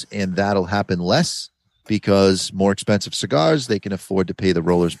cigars, and that'll happen less because more expensive cigars, they can afford to pay the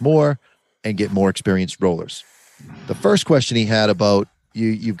rollers more and get more experienced rollers. The first question he had about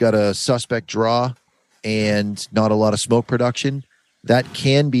you've got a suspect draw and not a lot of smoke production, that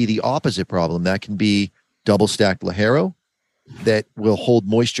can be the opposite problem. That can be double stacked Ligero that will hold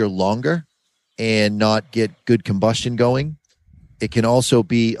moisture longer and not get good combustion going. It can also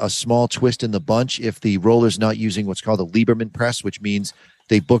be a small twist in the bunch if the roller's not using what's called a Lieberman press, which means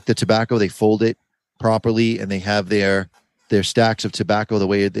they book the tobacco, they fold it properly, and they have their stacks of tobacco the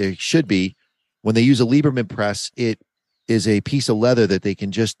way they should be. When they use a Lieberman press, it is a piece of leather that they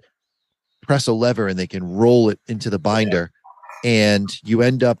can just press a lever and they can roll it into the binder. And you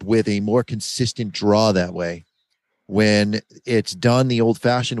end up with a more consistent draw that way. When it's done the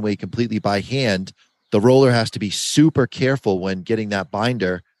old-fashioned way, completely by hand, the roller has to be super careful when getting that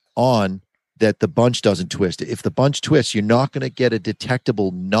binder on that the bunch doesn't twist. If the bunch twists, you're not going to get a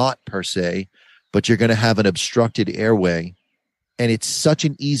detectable knot per se, but you're going to have an obstructed airway. And it's such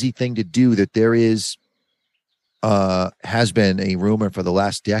an easy thing to do that there has been a rumor for the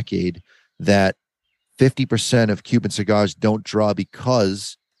last decade that 50% of Cuban cigars don't draw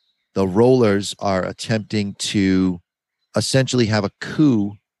because the rollers are attempting to essentially have a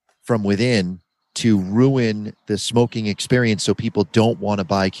coup from within to ruin the smoking experience, so people don't want to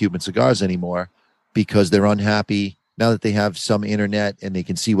buy Cuban cigars anymore because they're unhappy. Now that they have some internet and they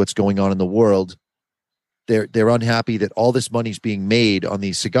can see what's going on in the world, they're unhappy that all this money's being made on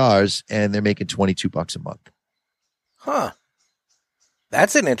these cigars, and they're making $22 a month. Huh.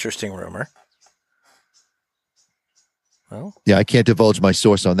 That's an interesting rumor. Well, yeah, I can't divulge my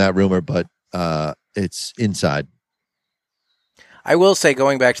source on that rumor, but it's inside. I will say,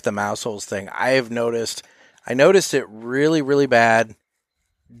 going back to the mouse holes thing, I noticed it really, really bad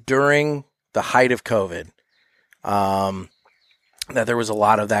during the height of COVID. That there was a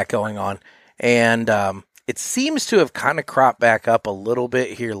lot of that going on. And it seems to have kind of cropped back up a little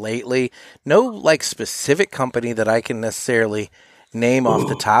bit here lately. No like specific company that I can necessarily name off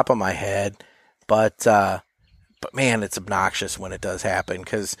the top of my head, but man, it's obnoxious when it does happen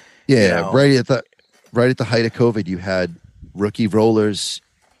because right at the height of COVID, you had rookie rollers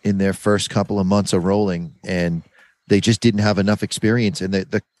in their first couple of months of rolling, and they just didn't have enough experience, and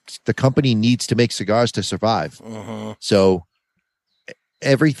the company needs to make cigars to survive. Mm-hmm. So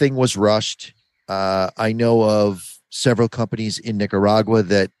everything was rushed. I know of several companies in Nicaragua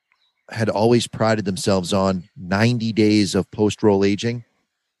that had always prided themselves on 90 days of post-roll aging.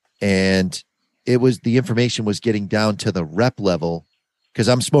 And the information was getting down to the rep level, because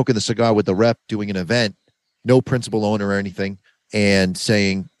I'm smoking the cigar with the rep doing an event, no principal owner or anything, and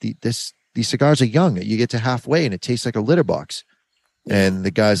saying these cigars are young. You get to halfway and it tastes like a litter box. And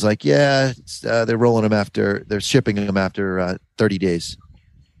the guy's like, they're rolling them they're shipping them after 30 days.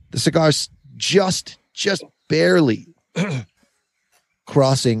 The cigar's just barely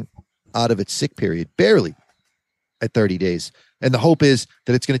crossing out of its sick period, barely at 30 days. And the hope is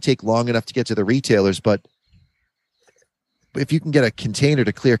that it's going to take long enough to get to the retailers. But if you can get a container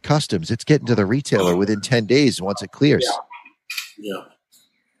to clear customs, it's getting to the retailer within 10 days once it clears. Yeah.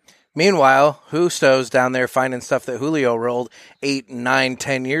 Meanwhile, Justo's down there finding stuff that Julio rolled 8, 9,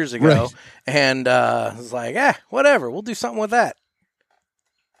 10 years ago. Right. And it's like, whatever. We'll do something with that.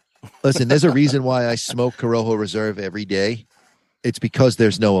 Listen, there's a reason why I smoke Corojo Reserve every day. It's because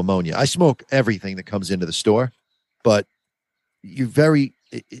there's no ammonia. I smoke everything that comes into the store, but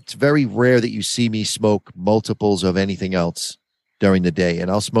it's very rare that you see me smoke multiples of anything else during the day. And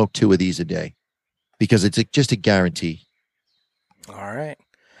I'll smoke 2 of these a day because it's just a guarantee. All right.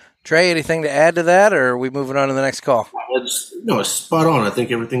 Trey, anything to add to that, or are we moving on to the next call? It's spot on. I think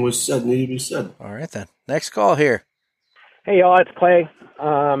everything was said needed to be said. All right, then. Next call here. Hey, y'all, it's Clay.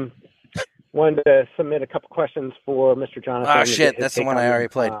 Wanted to submit a couple questions for Mr. Jonathan. Oh, shit, that's the one I already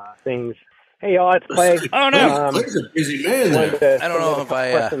played. Things. Hey, y'all, it's Clay. Oh, no. Clay's a busy man there. I don't know if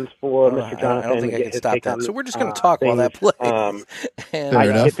questions for Mr. Jonathan. I don't think I can stop that. So we're just going to talk while that plays. And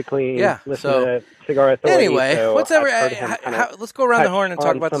I typically listen to Cigar Authority. Anyway, so let's go around the horn and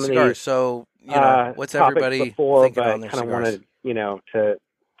talk about the cigars. So, what's everybody thinking on their cigars?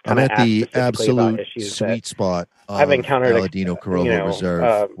 I'm at the absolute sweet spot of Aladino Corojo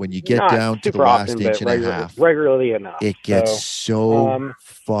Reserve. When you get down to the last inch and a half, regularly enough, it gets so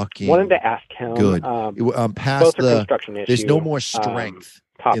fucking wanted to ask him, good. Past there's no more strength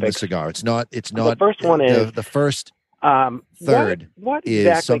in the topics. cigar. It's not. The first one is the first third. What is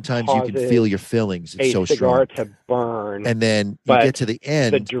exactly sometimes you can feel your fillings. It's so cigar strong. To burn, and then you get to the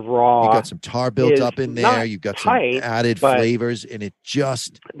end. The draw. You got some tar built up in there. You got some added flavors, and it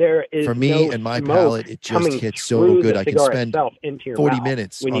just for me and my palate, it just hits so good. I can spend 40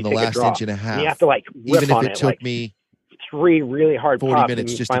 minutes on the last inch and a half. And you have to even if it took me 3 really hard 40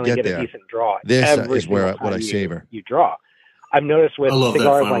 minutes just to get there. A decent draw. This is what I savor. You draw. I've noticed with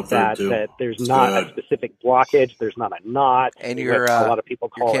cigars like that there's not a specific blockage. There's not a knot. And a lot of people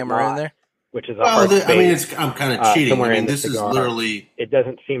call it knot, there, which is a hard space. I mean, I'm kind of cheating. I mean, this is cigar. literally it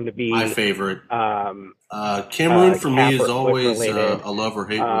doesn't seem to be my favorite. Cameroon for me is always a love or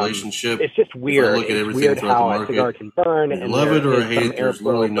hate relationship. It's just weird. If I look at everything weird throughout how the market, a cigar can burn, you and love it or is hate it. some There's airflow,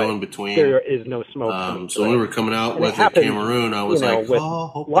 literally no but in between. There is no smoke. So when we were coming out with happens, Cameroon, I was like, with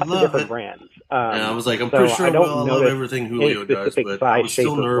hope lots I of love different it. brands. And I was like, I'm pretty sure I love everything Julio does, but I was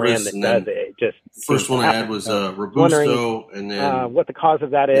still nervous. And then the first one I had was Robusto, and then what the cause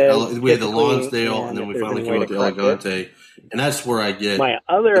of that is. We had the Lonsdale, and then we finally came with the Elegante. And that's where I get my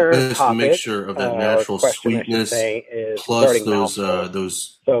other the best mixture of that natural sweetness plus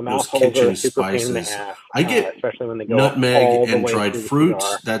those kitchen spices. I get especially when they go nutmeg and dried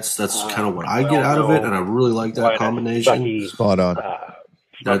fruits. That's kind of what I get out of it, and I really like that combination. Spot on.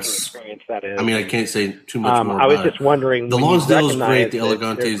 That's I mean, I can't say too much more. I was just wondering. The Lonsdale is great. The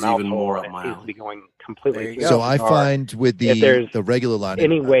Elegante is even more up my alley. So I find with the regular line,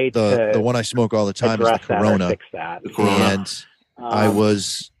 the one I smoke all the time is the Corona. And I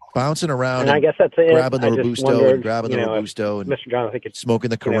was bouncing around and I guess that's it. grabbing the Robusto and grabbing the Robusto and Mr. Jonathan could,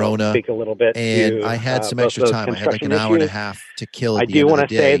 smoking the Corona. Speak a little bit and I had some extra time. I had like an hour and a half to kill at I the do end of want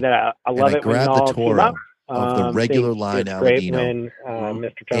the to day. say that I love it when grabbed y'all the team Toro. up. of the regular Think line it's great Aladino. when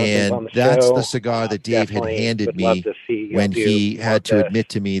Mr. Jonathan's on And the that's show. the cigar that Dave had Definitely handed would love me to see y'all when do he more had of to this. admit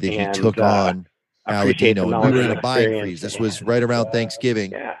to me that he And, took on appreciate the Aladino, and we knowledge were in and a buying experience. freeze. This was right around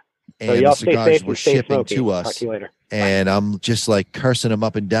Thanksgiving. Yeah. So And y'all the stay cigars safe were and stay shipping smoky. to Talk us. to you later. And I'm just like cursing him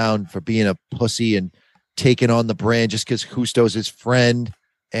up and down for being a pussy and taking on the brand just because Justo's his friend.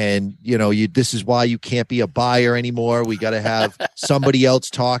 And, you know, this is why you can't be a buyer anymore. We got to have somebody else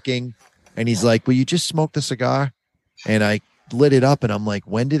talking. And he's like, will you just smoke the cigar? And I lit it up and I'm like,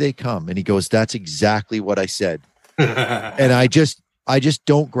 when do they come? And he goes, that's exactly what I said. And I just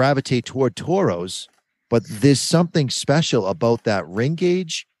don't gravitate toward Toros, but there's something special about that ring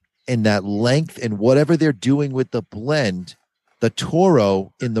gauge and that length and whatever they're doing with the blend. The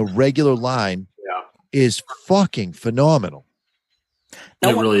Toro in the regular line is fucking phenomenal.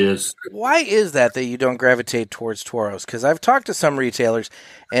 It really is. Why is that you don't gravitate towards Toros? Because I've talked to some retailers,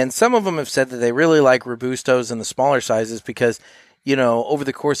 and some of them have said that they really like Robustos in the smaller sizes because, you know, over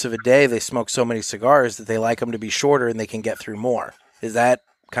the course of a day, they smoke so many cigars that they like them to be shorter and they can get through more. Is that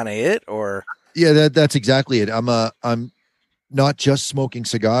kind of it, or? Yeah, that's exactly it. I'm not just smoking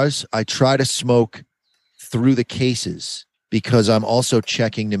cigars. I try to smoke through the cases because I'm also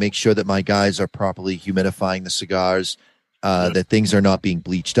checking to make sure that my guys are properly humidifying the cigars, that things are not being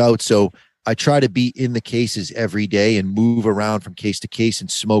bleached out. So I try to be in the cases every day and move around from case to case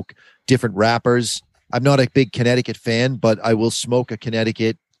and smoke different wrappers. I'm not a big Connecticut fan, but I will smoke a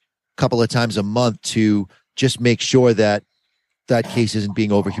Connecticut a couple of times a month to just make sure that that case isn't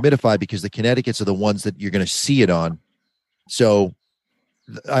being over humidified, because the Connecticut's are the ones that you're going to see it on. So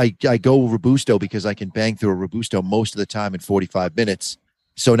I go Robusto because I can bang through a Robusto most of the time in 45 minutes.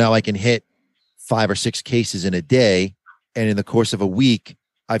 So now I can hit 5 or 6 cases in a day. And in the course of a week,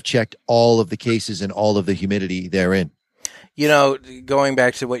 I've checked all of the cases and all of the humidity therein. You know, going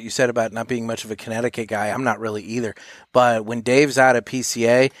back to what you said about not being much of a Connecticut guy, I'm not really either. But when Dave's out at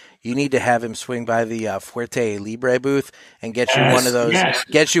PCA, you need to have him swing by the Fuerte Libre booth and get you one of those. Yes.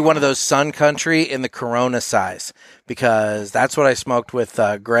 Get you one of those Sun Country in the Corona size, because that's what I smoked with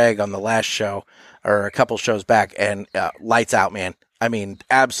Greg on the last show or a couple shows back, and lights out, man. I mean,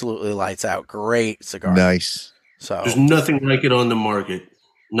 absolutely lights out. Great cigar. Nice. So there's nothing like it on the market.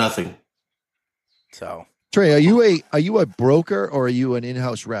 Nothing. So. Trey, are you a broker or are you an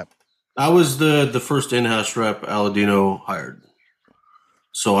in-house rep? I was the first in-house rep Aladino hired.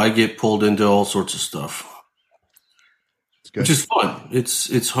 So I get pulled into all sorts of stuff. Which is fun.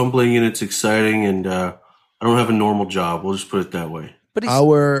 It's humbling and it's exciting, and I don't have a normal job. We'll just put it that way. But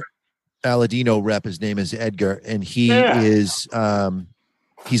our Aladino rep, his name is Edgar, and he is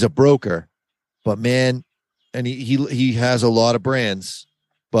he's a broker, but man, and he has a lot of brands.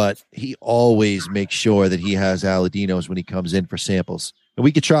 But he always makes sure that he has Aladinos when he comes in for samples. And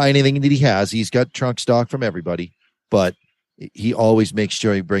we could try anything that he has. He's got trunk stock from everybody, but he always makes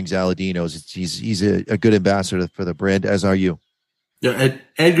sure he brings Aladinos. He's a good ambassador for the brand, as are you. Yeah,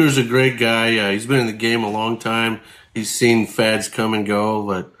 Edgar's a great guy. He's been in the game a long time. He's seen fads come and go,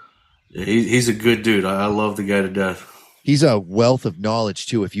 but he's a good dude. I love the guy to death. He's a wealth of knowledge,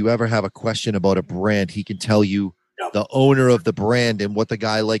 too. If you ever have a question about a brand, he can tell you the owner of the brand and what the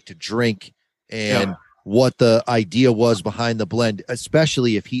guy liked to drink and what the idea was behind the blend,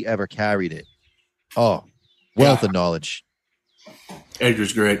 especially if he ever carried it. Oh, wealth of knowledge.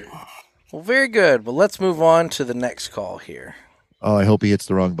 Edgar's great. Well, very good. Well, let's move on to the next call here. Oh, I hope he hits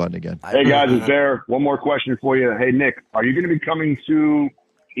the wrong button again. Hey, guys, it's Bear. One more question for you. Hey, Nick, are you going to be coming to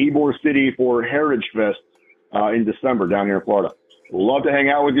Ybor City for Heritage Fest in December down here in Florida? Love to hang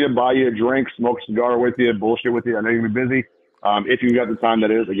out with you, buy you a drink, smoke a cigar with you, bullshit with you. I know you're going to be busy. If you got the time,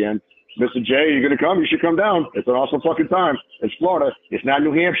 that is. Again, Mr. J, you're going to come? You should come down. It's an awesome fucking time. It's Florida. It's not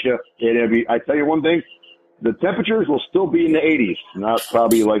New Hampshire. I tell you one thing, the temperatures will still be in the 80s, not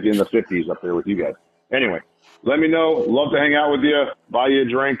probably like in the 50s up there with you guys. Anyway, let me know. Love to hang out with you, buy you a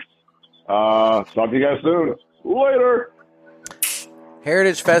drink. Talk to you guys soon. Later.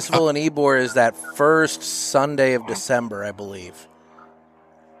 Heritage Festival in Ybor is that first Sunday of December, I believe.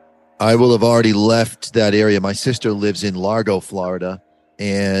 I will have already left that area. My sister lives in Largo, Florida,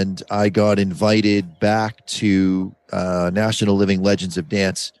 and I got invited back to National Living Legends of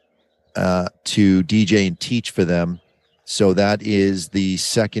Dance to DJ and teach for them. So that is the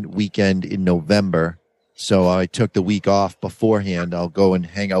second weekend in November. So I took the week off beforehand. I'll go and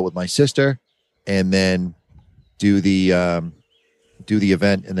hang out with my sister and then do the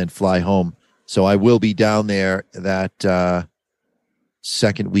event and then fly home. So I will be down there that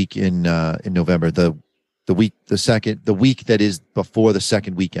second week in November, the week that is before the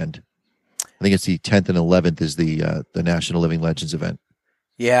second weekend. I think it's the 10th and 11th is the National Living Legends event.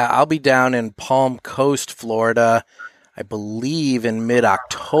 Yeah, I'll be down in Palm Coast, Florida, I believe in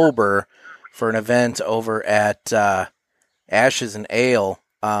mid-October for an event over at Ashes and Ale.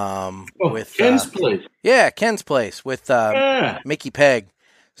 With Ken's place. Yeah, Ken's place with Mickey Pegg.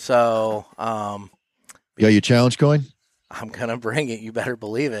 So, you got your challenge coin? I'm gonna bring it. You better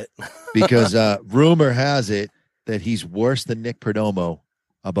believe it. Because rumor has it that he's worse than Nick Perdomo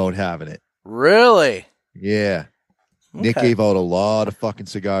about having it. Really? Yeah. Okay. Nick gave out a lot of fucking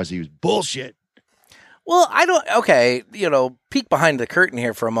cigars. He was bullshit. Well, peek behind the curtain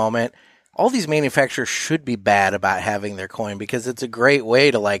here for a moment. All these manufacturers should be bad about having their coin because it's a great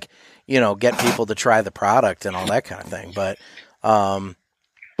way to get people to try the product and all that kind of thing. But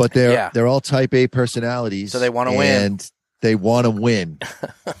they're all type A personalities. So they want to win. And they want to win.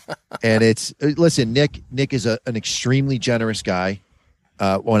 And listen, Nick is an extremely generous guy.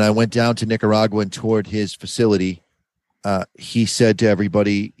 When I went down to Nicaragua and toured his facility, he said to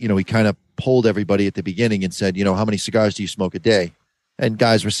everybody, he kind of polled everybody at the beginning and said, how many cigars do you smoke a day? And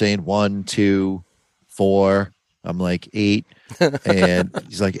guys were saying 1, 2, 4. I'm like 8. And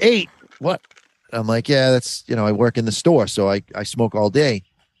he's like, 8? What? I'm like, yeah, that's, I work in the store, so I smoke all day.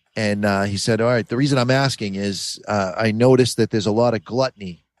 And he said, all right, the reason I'm asking is I noticed that there's a lot of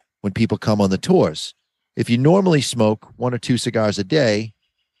gluttony when people come on the tours. If you normally smoke 1 or 2 cigars a day,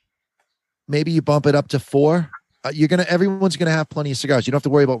 maybe you bump it up to 4. Everyone's gonna have plenty of cigars. You don't have to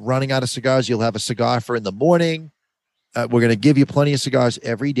worry about running out of cigars. You'll have a cigar for in the morning. We're gonna give you plenty of cigars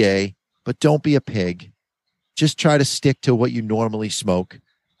every day, but don't be a pig. Just try to stick to what you normally smoke.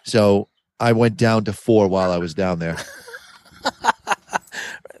 So I went down to 4 while I was down there.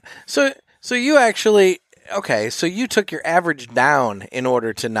 So you actually so you took your average down in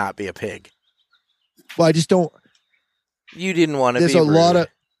order to not be a pig. Well, I just don't. You didn't want to.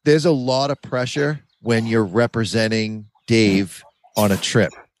 There's a lot of pressure when you're representing Dave on a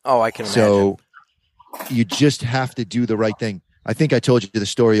trip. Oh, I can imagine. So you just have to do the right thing. I think I told you the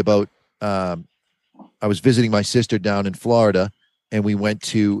story about I was visiting my sister down in Florida, and we went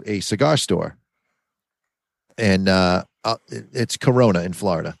to a cigar store, and it's Corona in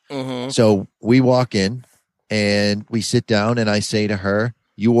Florida. Mm-hmm. So we walk in, and we sit down, and I say to her,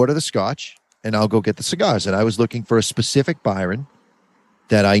 "You order the scotch, and I'll go get the cigars." And I was looking for a specific Byron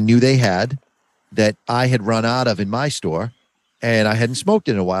that I knew they had, that I had run out of in my store, and I hadn't smoked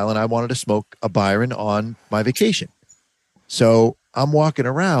in a while, and I wanted to smoke a Byron on my vacation. So I'm walking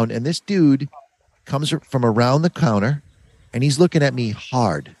around, and this dude comes from around the counter, and he's looking at me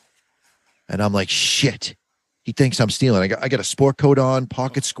hard. And I'm like, shit. He thinks I'm stealing. I got a sport coat on,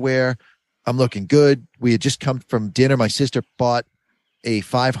 pocket square. I'm looking good. We had just come from dinner. My sister bought a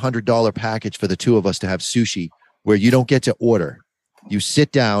 $500 package for the two of us to have sushi, where you don't get to order. You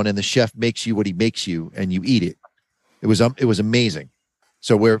sit down and the chef makes you what he makes you, and you eat it. It was amazing.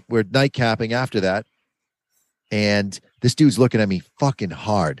 So we're night capping after that, and this dude's looking at me fucking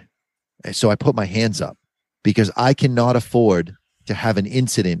hard. And so I put my hands up because I cannot afford to have an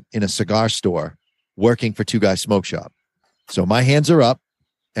incident in a cigar store working for Two Guys Smoke Shop. So my hands are up,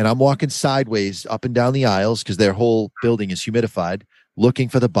 and I'm walking sideways up and down the aisles because their whole building is humidified, looking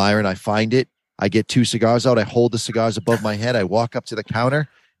for the Byron. I find it. I get 2 cigars out. I hold the cigars above my head. I walk up to the counter.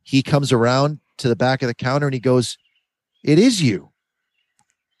 He comes around to the back of the counter, and he goes, "It is you."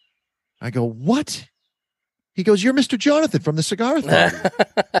 I go, "What?" He goes, "You're Mr. Jonathan from the Cigar Authority."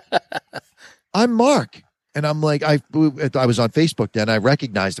 I'm Mark. And I'm like, I was on Facebook then. I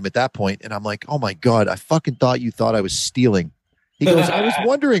recognized him at that point, and I'm like, oh my God, I fucking thought you thought I was stealing. He goes, "I was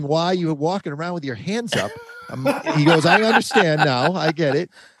wondering why you were walking around with your hands up." He goes, "I understand now. I get it."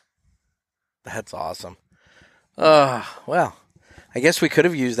 That's awesome. Well, I guess we could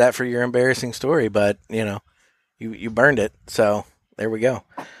have used that for your embarrassing story, but you burned it. So there we go.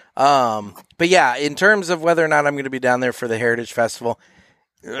 But yeah, in terms of whether or not I'm going to be down there for the Heritage Festival,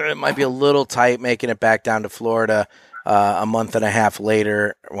 it might be a little tight making it back down to Florida a month and a half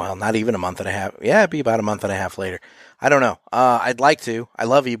later. Well, not even a month and a half. Yeah, it'd be about a month and a half later. I don't know. I'd like to. I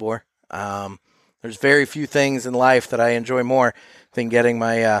love Ybor. There's very few things in life that I enjoy more than getting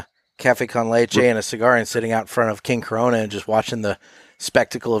my cafe con leche and a cigar and sitting out in front of King Corona and just watching the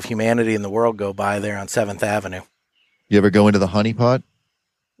spectacle of humanity in the world go by there on 7th Avenue. You ever go into the Honey Pot?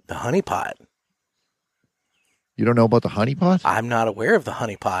 The Honey Pot? You don't know about the Honey Pot? I'm not aware of the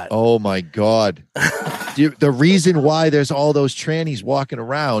Honey Pot. Oh my God. The reason why there's all those trannies walking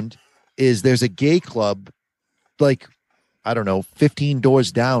around is there's a gay club, like, I don't know, 15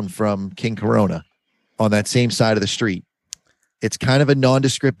 doors down from King Corona on that same side of the street. It's kind of a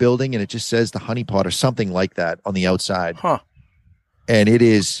nondescript building, and it just says the Honey Pot or something like that on the outside. Huh. And it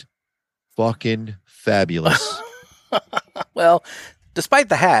is fucking fabulous. Well, despite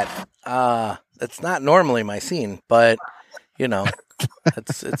the hat, that's not normally my scene, but you know,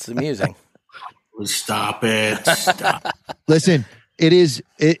 it's amusing. Stop it. Stop. Listen,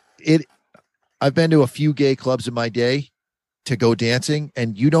 I've been to a few gay clubs in my day to go dancing,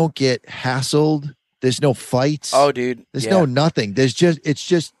 and you don't get hassled. There's no fights. Oh, dude. There's no nothing. It's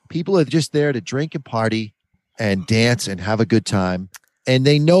just people are just there to drink and party and dance and have a good time. And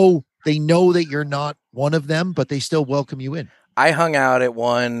they know that you're not one of them, but they still welcome you in. I hung out at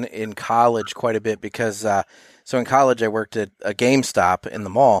one in college quite a bit because, so in college I worked at a GameStop in the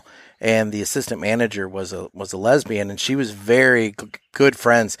mall, and the assistant manager was a lesbian, and she was very good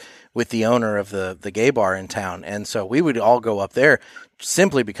friends with the owner of the gay bar in town. And so we would all go up there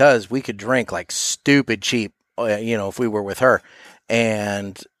simply because we could drink like stupid cheap, if we were with her.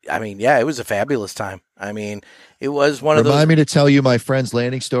 And I mean, yeah, it was a fabulous time. I mean, it was one of those. Remind me to tell you my Friends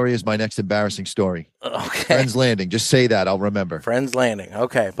Landing story is my next embarrassing story. Okay. Friends Landing. Just say that. I'll remember. Friends Landing.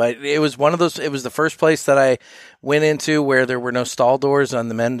 Okay. But it was one of those. It was the first place that I went into where there were no stall doors in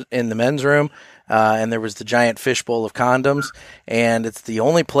the men's room. And there was the giant fishbowl of condoms. And it's the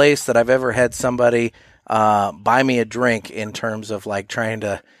only place that I've ever had somebody buy me a drink in terms of like trying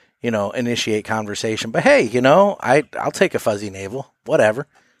to, initiate conversation. But hey, I'll take a fuzzy navel. Whatever.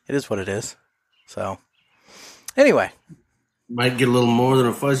 It is what it is. So anyway. Might get a little more than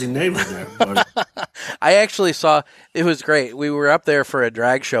a fuzzy navel there. But I actually saw, it was great. We were up there for a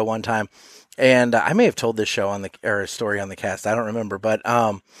drag show one time, and I may have told this show or a story on the cast. I don't remember, but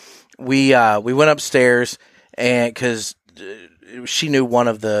we went upstairs, and because she knew one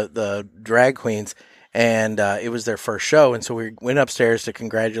of the drag queens, and it was their first show, and so we went upstairs to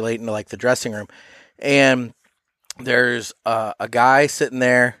congratulate into like the dressing room, and there's a guy sitting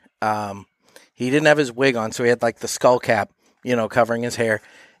there. He didn't have his wig on, so he had like the skull cap, covering his hair,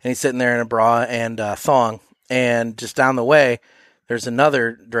 and he's sitting there in a bra and thong. And just down the way, there's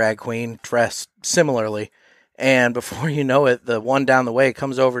another drag queen dressed similarly. And before you know it, the one down the way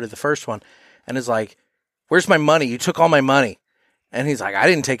comes over to the first one and is like, "Where's my money? You took all my money." And he's like, "I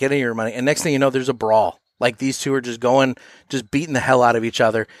didn't take any of your money." And next thing you know, there's a brawl. Like these two are just beating the hell out of each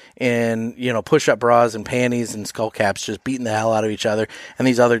other in, push-up bras and panties and skull caps, just beating the hell out of each other. And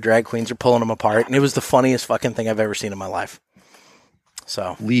these other drag queens are pulling them apart. And it was the funniest fucking thing I've ever seen in my life.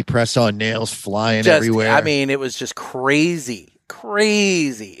 So Lee press-on nails flying everywhere. I mean, it was just crazy.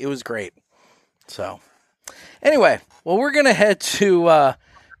 It was great. So anyway, well, we're going to head to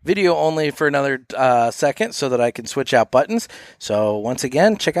video only for another second so that I can switch out buttons. So once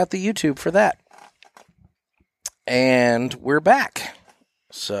again, check out the YouTube for that. And we're back.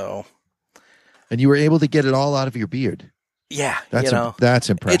 So, and you were able to get it all out of your beard. Yeah, that's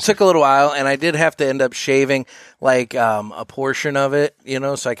impressive. It took a little while, and I did have to end up shaving like a portion of it,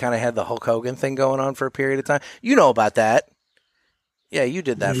 so I kind of had the Hulk Hogan thing going on for a period of time. You know about that. Yeah, you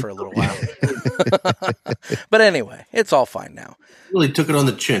did that for a little while. But anyway, it's all fine now. Really took it on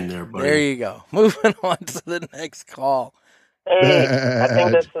the chin there, buddy. There you go. Moving on to the next call. Hey, I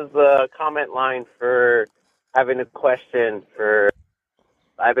think this is the comment line for having a question for.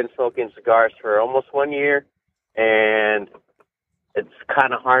 I've been smoking cigars for almost 1 year, and it's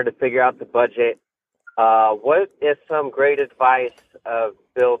kind of hard to figure out the budget. What is some great advice of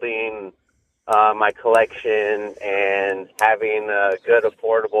building my collection and having a good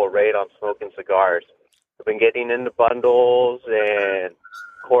affordable rate on smoking cigars? I've been getting into bundles and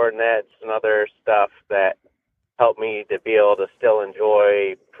coronets and other stuff that help me to be able to still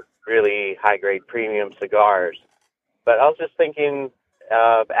enjoy really high-grade premium cigars. But I was just thinking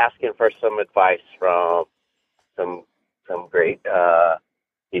of asking for some advice from some great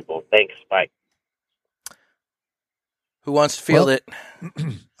people. Thanks. Bye. Who wants to field it?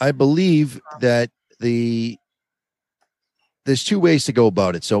 I believe that there's two ways to go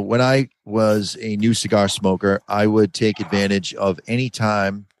about it. So when I was a new cigar smoker, I would take advantage of any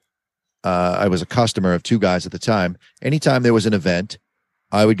time I was a customer of two guys at the time. Anytime there was an event,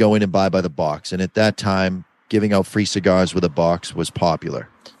 I would go in and buy by the box. And at that time, giving out free cigars with a box was popular.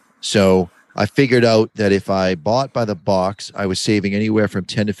 So I figured out that if I bought by the box, I was saving anywhere from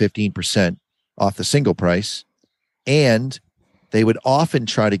 10 to 15% off the single price. And they would often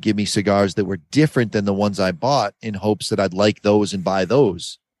try to give me cigars that were different than the ones I bought in hopes that I'd like those and buy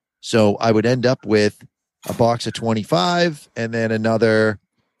those. So I would end up with a box of 25 and then another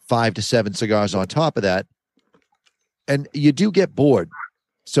 5 to 7 cigars on top of that. And you do get bored.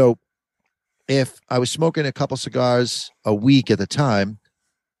 So if I was smoking a couple cigars a week at the time,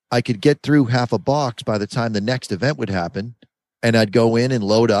 I could get through half a box by the time the next event would happen, and I'd go in and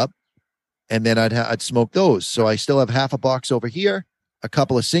load up, and then I'd smoke those. So I still have half a box over here, a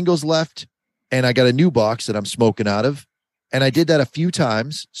couple of singles left, and I got a new box that I'm smoking out of, And I did that a few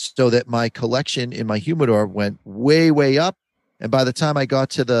times so that my collection in my humidor went way, way up. And by the time I got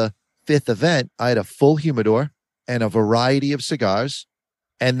to the 5th event, I had a full humidor and a variety of cigars.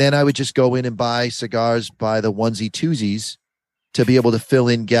 And then I would just go in and buy cigars by the onesie twosies to be able to fill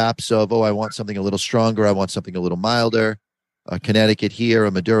in gaps of, I want something a little stronger. I want something a little milder, a Connecticut here,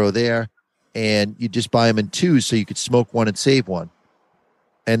 a Maduro there. And you just buy them in twos so you could smoke one and save one.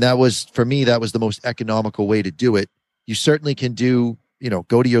 And that was, for me, that was the most economical way to do it. You certainly can do,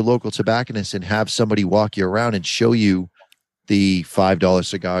 go to your local tobacconist and have somebody walk you around and show you the $5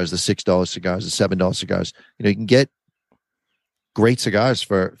 cigars, the $6 cigars, the $7 cigars. You can get great cigars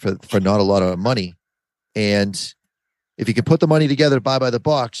for not a lot of money. And if you can put the money together to buy by the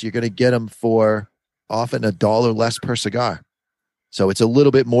box, you're going to get them for often $1 less per cigar. So it's a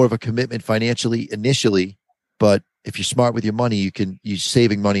little bit more of a commitment financially initially, but if you're smart with your money, you're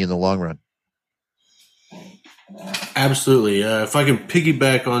saving money in the long run. Absolutely. If I can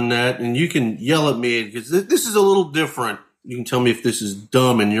piggyback on that, and you can yell at me because this is a little different. You can tell me if this is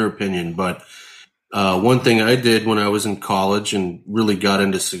dumb in your opinion, but one thing I did when I was in college and really got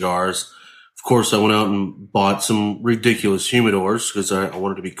into cigars, of course, I went out and bought some ridiculous humidors because I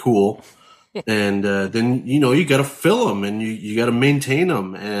wanted to be cool. And then, you got to fill them and you got to maintain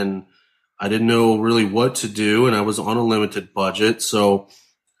them. And I didn't know really what to do, and I was on a limited budget. So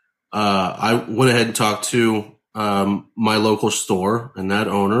I went ahead and talked to my local store and that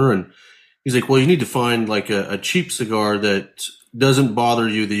owner, and he's like, well, you need to find like a cheap cigar that doesn't bother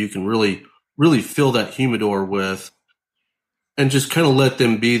you, that you can really, really fill that humidor with, and just kind of let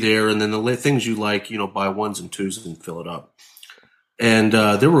them be there. And then the things you like, buy ones and twos and fill it up. And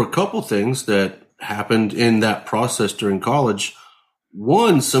there were a couple things that happened in that process during college.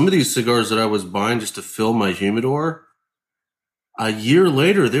 One, some of these cigars that I was buying just to fill my humidor, a year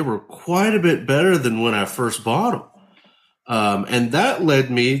later, they were quite a bit better than when I first bought them. And that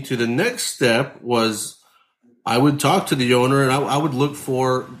led me to the next step was I would talk to the owner and I would look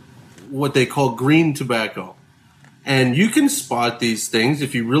for what they call green tobacco. And you can spot these things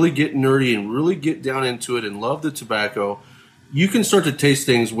if you really get nerdy and really get down into it and love the tobacco. You can start to taste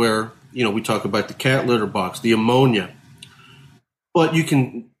things where, we talk about the cat litter box, the ammonia. But you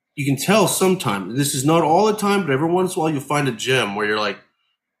can tell sometimes, this is not all the time, but every once in a while you'll find a gem where you're like,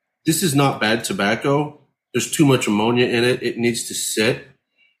 this is not bad tobacco. There's too much ammonia in it. It needs to sit.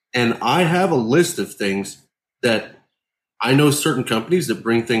 And I have a list of things that I know certain companies that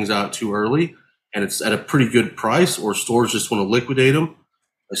bring things out too early and it's at a pretty good price, or stores just want to liquidate them.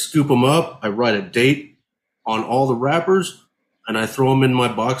 I scoop them up. I write a date on all the wrappers and I throw them in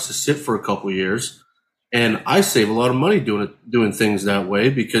my box to sit for a couple of years. And I save a lot of money doing things that way,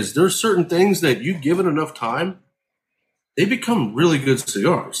 because there's certain things that you give it enough time, they become really good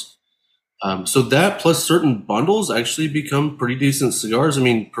cigars. So that plus certain bundles actually become pretty decent cigars. I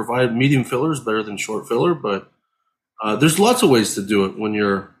mean, provide medium fillers better than short filler, but there's lots of ways to do it when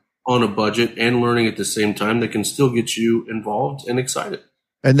you're on a budget and learning at the same time that can still get you involved and excited.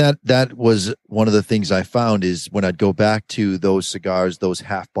 And that was one of the things I found is when I'd go back to those cigars, those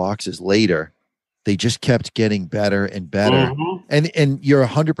half boxes later, they just kept getting better and better. Mm-hmm. And you're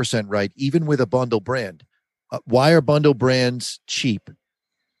 100% right. Even with a bundle brand, why are bundle brands cheap?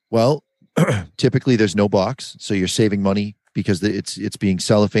 Well, typically there's no box, so you're saving money because it's being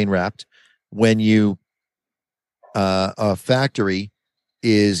cellophane wrapped. When a factory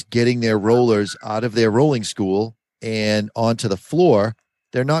is getting their rollers out of their rolling school and onto the floor,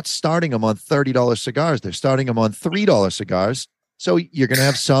 they're not starting them on $30 cigars. They're starting them on $3 cigars. So you're going to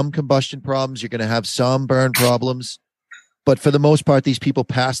have some combustion problems. You're going to have some burn problems. But for the most part, these people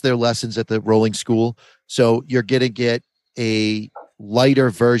pass their lessons at the rolling school. So you're going to get a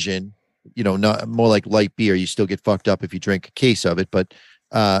lighter version, not more like light beer. You still get fucked up if you drink a case of it. But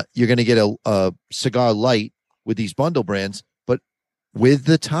you're going to get a cigar light with these bundle brands. But with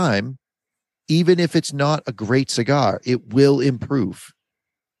the time, even if it's not a great cigar, it will improve.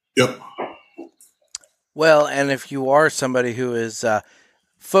 Yep. Well, and if you are somebody who is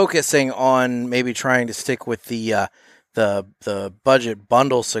focusing on maybe trying to stick with the budget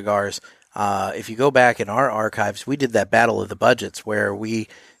bundle cigars, if you go back in our archives, we did that Battle of the Budgets where we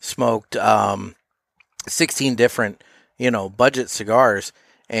smoked 16 different, budget cigars,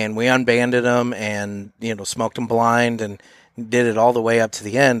 and we unbanded them and, smoked them blind and did it all the way up to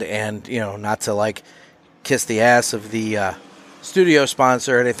the end. And, not to like kiss the ass of the studio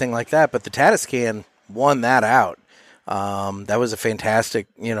sponsor or anything like that, but the Tatiscan won that out. That was a fantastic,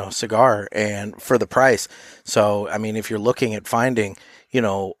 cigar, and for the price. So, I mean, if you're looking at finding,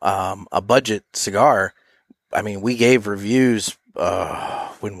 a budget cigar, I mean, we gave reviews.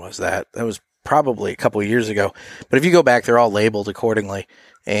 When was that? That was probably a couple of years ago. But if you go back, they're all labeled accordingly.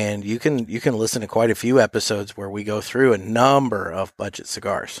 And you can listen to quite a few episodes where we go through a number of budget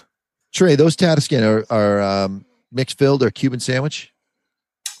cigars. Trey, those Tatiscan are mixed filled or Cuban sandwich?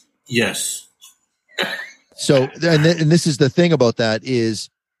 Yes. So, and this is the thing about that is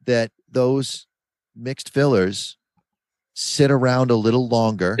that those mixed fillers sit around a little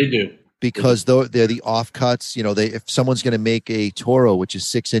longer. They do. Because they're the offcuts. You know, if someone's going to make a Toro, which is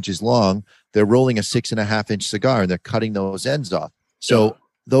 6 inches long, they're rolling a 6.5 inch cigar and they're cutting those ends off. So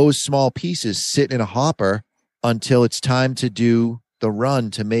those small pieces sit in a hopper until it's time to do the run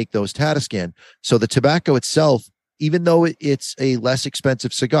to make those Tatiscan. So the tobacco itself, even though it's a less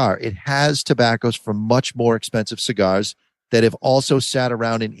expensive cigar, it has tobaccos from much more expensive cigars that have also sat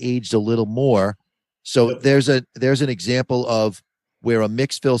around and aged a little more. So there's an example of where a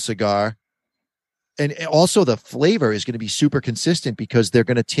mixed fill cigar, and also the flavor is going to be super consistent because they're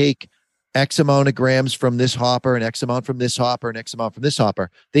going to take X amount of grams from this hopper and X amount from this hopper and X amount from this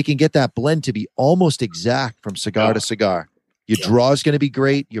hopper. They can get that blend to be almost exact from cigar to cigar. Your draw is going to be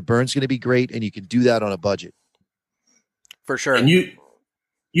great. Your burn's going to be great. And you can do that on a budget. For sure. And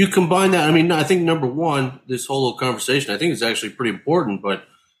you combine that. I mean, I think number one, this whole little conversation, I think is actually pretty important, but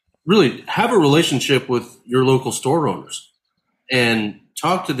really have a relationship with your local store owners and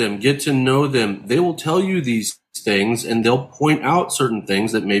talk to them, get to know them. They will tell you these things and they'll point out certain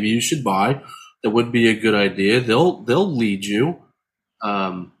things that maybe you should buy that would be a good idea. They'll lead you.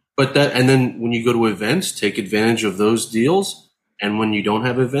 And then when you go to events, take advantage of those deals. And when you don't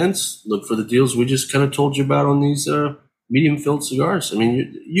have events, look for the deals we just kind of told you about on these medium filled cigars. I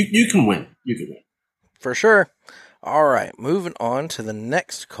mean, you can win. You can win. For sure. All right. Moving on to the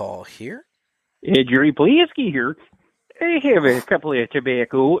next call here. Jerry Poliaski here. I have a couple of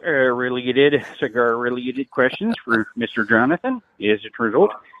tobacco-related, cigar-related questions for Mr. Jonathan, as it turns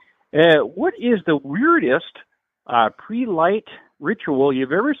out. What is the weirdest pre-light ritual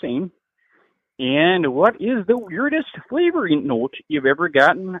you've ever seen? And what is the weirdest flavoring note you've ever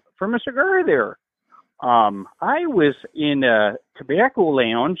gotten from a cigar there? I was in a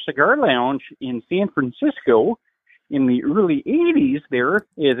cigar lounge in San Francisco in the early 80s there,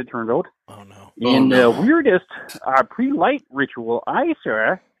 as it turned out. Oh, no. And the weirdest pre-light ritual I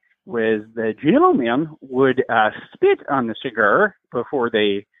saw was the gentleman would spit on the cigar before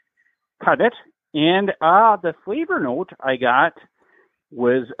they cut it. And the flavor note I got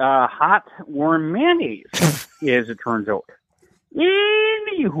was hot, warm mayonnaise, as it turns out.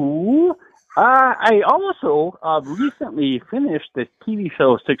 Anywho, I also recently finished the TV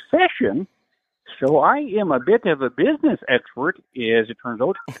show Succession, so I am a bit of a business expert, as it turns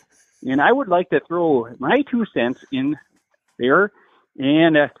out, and I would like to throw my 2 cents in there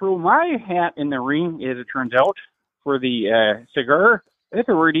and throw my hat in the ring, as it turns out, for the cigar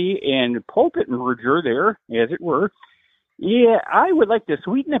authority and pulpit merger there, as it were. Yeah, I would like to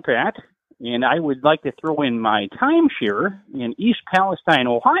sweeten the pat, and I would like to throw in my timeshare in East Palestine,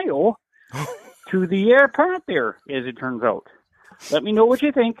 Ohio, to the pot there, as it turns out. Let me know what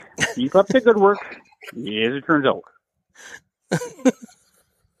you think. Keep up the good work, as it turns out.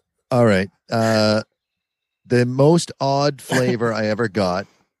 All right. The most odd flavor I ever got,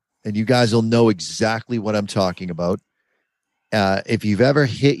 and you guys will know exactly what I'm talking about. If you've ever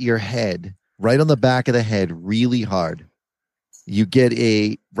hit your head right on the back of the head really hard, you get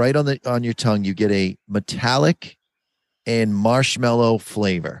right on your tongue, you get a metallic and marshmallow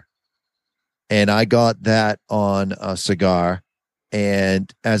flavor. And I got that on a cigar.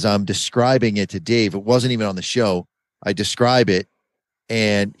 And as I'm describing it to Dave, it wasn't even on the show. I describe it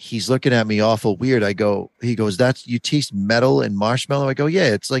and he's looking at me awful weird. He goes, you taste metal and marshmallow? I go, yeah,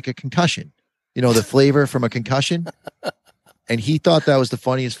 it's like a concussion. You know, the flavor from a concussion. And he thought that was the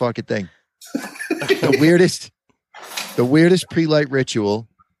funniest fucking thing. The weirdest pre-light ritual.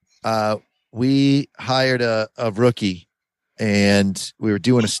 We hired a rookie and we were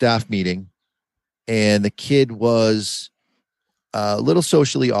doing a staff meeting and the kid was a little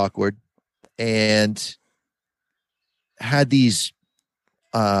socially awkward and had these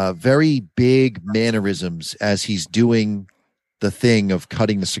very big mannerisms as he's doing the thing of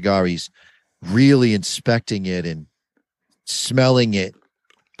cutting the cigar. He's really inspecting it and smelling it,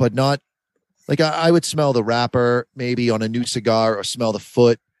 but not like I would smell the wrapper maybe on a new cigar or smell the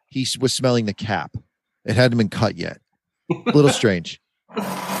foot. He was smelling the cap. It hadn't been cut yet. A little strange.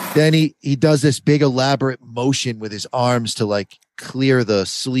 Then he does this big elaborate motion with his arms to like clear the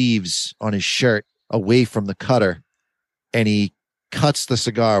sleeves on his shirt away from the cutter. And he cuts the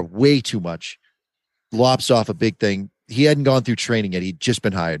cigar way too much, lops off a big thing. He hadn't gone through training yet. He'd just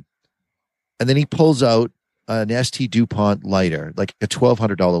been hired. And then he pulls out an ST DuPont lighter, like a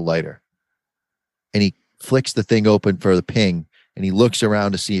 $1,200 lighter. and he flicks the thing open for the ping, and he looks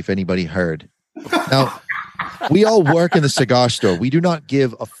around to see if anybody heard. Now, we all work in the cigar store. We do not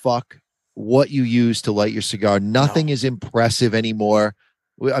give a fuck what you use to light your cigar. Nothing is impressive anymore.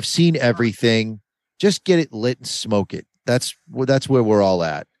 I've seen everything. Just get it lit and smoke it. That's where we're all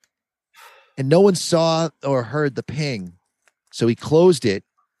at. And no one saw or heard the ping. So he closed it.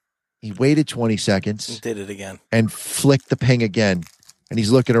 He waited 20 seconds. Did it again. And flicked the ping again. And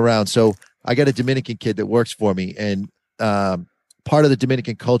he's looking around. So I got a Dominican kid that works for me. And part of the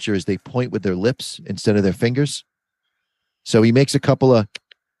Dominican culture is they point with their lips instead of their fingers. So he makes a couple of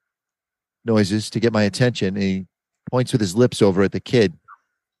noises to get my attention. And he points with his lips over at the kid.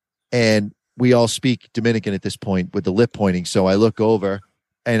 And we all speak Dominican at this point with the lip pointing. So I look over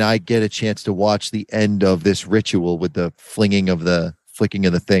and I get a chance to watch the end of this ritual with the flicking of the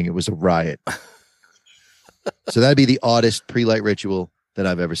thing. It was a riot. So that'd be the oddest pre-light ritual that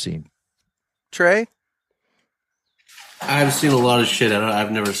I've ever seen. Trey? I've seen a lot of shit.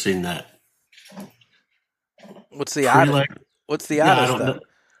 I've never seen that. What's the oddest? What's the oddest? I don't know.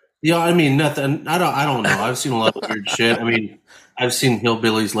 Yeah, I mean nothing. I don't know. I've seen a lot of weird shit. I mean, I've seen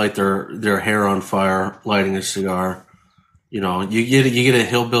hillbillies light their hair on fire lighting a cigar. You know, you get a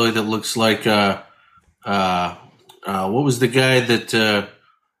hillbilly that looks like what was the guy that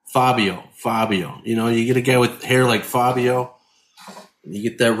Fabio? You know, you get a guy with hair like Fabio. You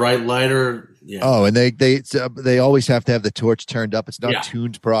get that right lighter. Yeah. Oh, and they always have to have the torch turned up. It's not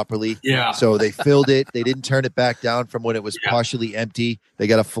tuned properly. Yeah. So they filled it. They didn't turn it back down from when it was partially empty. They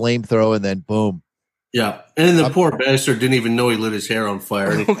got a flamethrower and then boom. Yeah. And then the poor bastard didn't even know he lit his hair on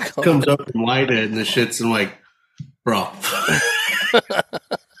fire. And he comes up and light it and the shit's and like, bro.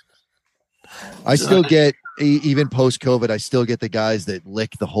 I still get, even post-COVID, I still get the guys that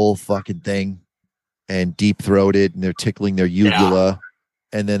lick the whole fucking thing and deep-throat it, and they're tickling their uvula,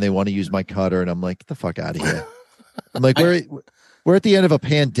 and then they want to use my cutter, and I'm like, get the fuck out of here. I'm like, we're at the end of a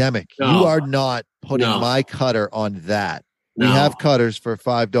pandemic. No. You are not putting my cutter on that. We have cutters for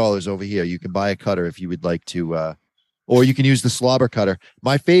 $5 over here. You can buy a cutter if you would like to, or you can use the slobber cutter.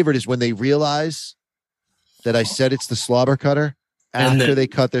 My favorite is when they realize that I said it's the slobber cutter after they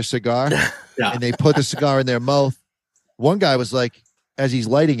cut their cigar and they put the cigar in their mouth. One guy was like, as he's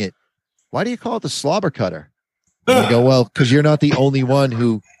lighting it, why do you call it the slobber cutter? And I go, well, because you're not the only one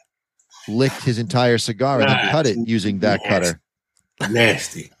who licked his entire cigar and then cut it using that cutter.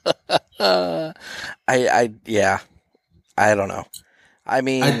 Nasty. I don't know. I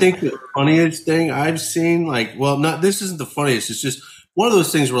mean, I think the funniest thing I've seen, this isn't the funniest. It's just one of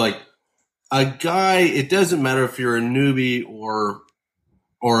those things where, like, a guy, it doesn't matter if you're a newbie or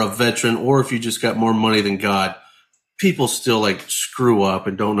a veteran or if you just got more money than God, people still, like, screw up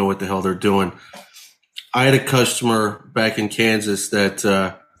and don't know what the hell they're doing. I had a customer back in Kansas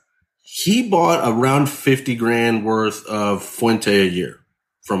that he bought around $50,000 worth of Fuente a year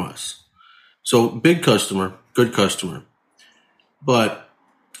from us. So big customer, good customer. But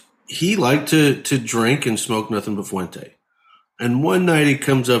he liked to drink and smoke nothing but Fuente. And one night he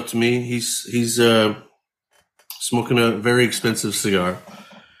comes up to me. He's smoking a very expensive cigar.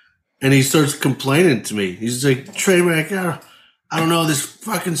 And he starts complaining to me. He's like, Trey Mac, I don't know. This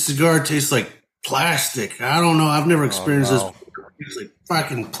fucking cigar tastes like plastic. I don't know. I've never experienced this. It's like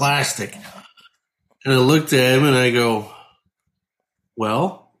fucking plastic. And I looked at him and I go,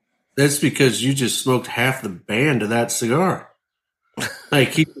 well, that's because you just smoked half the band of that cigar. Like,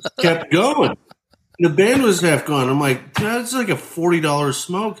 he kept going. The band was half gone. I'm like, that's like a $40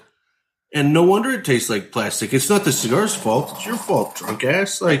 smoke. And no wonder it tastes like plastic. It's not the cigar's fault. It's your fault, drunk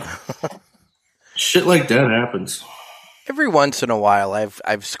ass. Like, shit like that happens. Every once in a while,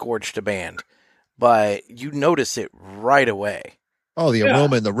 I've scorched a band, but you notice it right away. Oh, the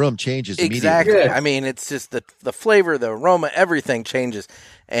aroma in the room changes immediately. Exactly. Yeah. I mean, it's just the flavor, the aroma, everything changes.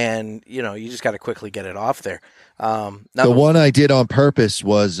 And, you just got to quickly get it off there. The one I did on purpose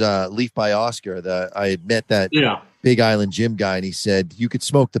was Leaf by Oscar. I had met that Big Island Jim guy, and he said, you could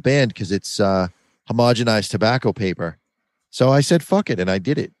smoke the band because it's homogenized tobacco paper. So I said, fuck it, and I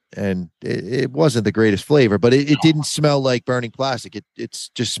did it. And it wasn't the greatest flavor, but it didn't smell like burning plastic. It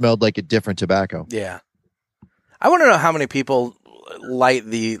just smelled like a different tobacco. Yeah. I want to know how many people light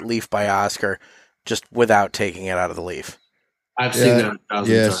the Leaf by Oscar just without taking it out of the leaf. I've seen that 1,000 times.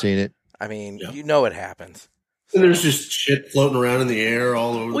 Yeah, I've seen it. I mean, it happens. And there's just shit floating around in the air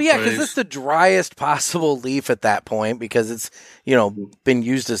all over the place. Well, yeah, because it's the driest possible leaf at that point because it's, been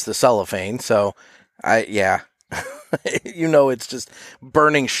used as the cellophane. So, it's just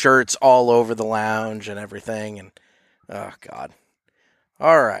burning shirts all over the lounge and everything. And, oh, God.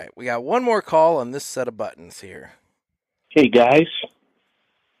 All right. We got one more call on this set of buttons here. Hey, guys.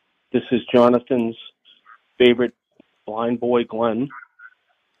 This is Jonathan's favorite blind boy, Glenn.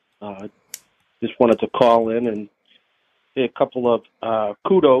 Just wanted to call in and say a couple of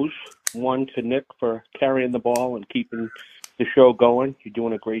kudos. One to Nick for carrying the ball and keeping the show going. You're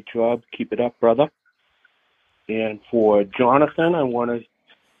doing a great job. Keep it up, brother. And for Jonathan, I want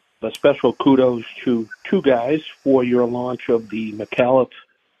a special kudos to two guys for your launch of the McAuliffe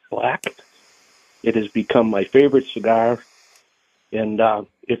Black. It has become my favorite cigar. And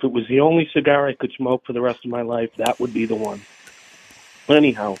if it was the only cigar I could smoke for the rest of my life, that would be the one.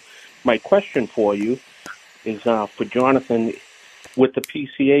 Anyhow, my question for you is for Jonathan, with the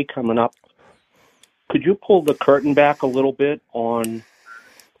PCA coming up, could you pull the curtain back a little bit on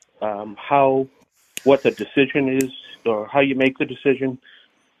what the decision is, or how you make the decision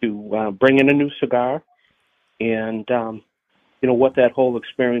to bring in a new cigar, and what that whole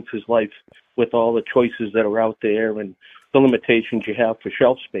experience is like with all the choices that are out there and the limitations you have for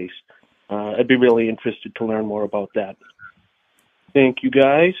shelf space? I'd be really interested to learn more about that. Thank you,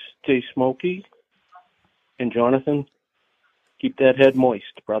 guys. Stay smoky. And Jonathan, keep that head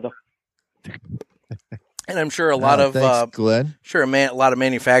moist, brother. And I'm sure a lot of thanks, Glenn. A lot of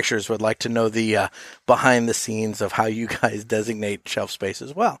manufacturers would like to know the behind the scenes of how you guys designate shelf space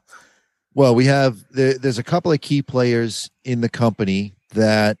as well. Well, there's a couple of key players in the company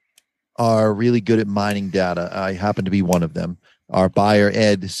that are really good at mining data. I happen to be one of them. Our buyer,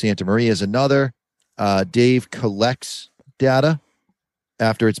 Ed Santamaria, is another. Dave collects data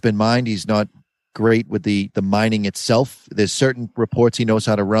after it's been mined. He's not great with the mining itself. There's certain reports he knows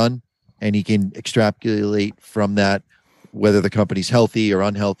how to run, and he can extrapolate from that whether the company's healthy or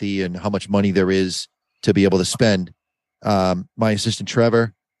unhealthy and how much money there is to be able to spend. My assistant,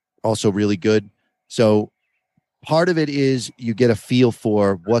 Trevor, also really good. So part of it is you get a feel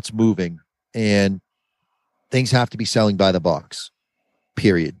for what's moving, and things have to be selling by the box,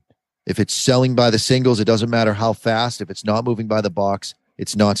 period. If it's selling by the singles, it doesn't matter how fast. If it's not moving by the box,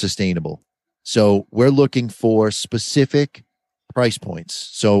 it's not sustainable. So we're looking for specific price points.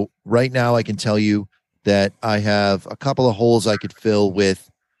 So right now I can tell you that I have a couple of holes I could fill with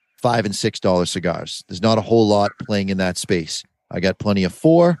 $5 and $6 cigars. There's not a whole lot playing in that space. I got plenty of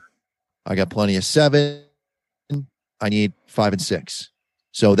 4. I got plenty of 7. I need 5 and 6.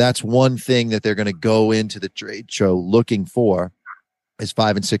 So that's one thing that they're going to go into the trade show looking for is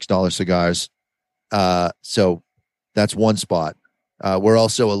 $5 and $6 cigars. So that's one spot. We're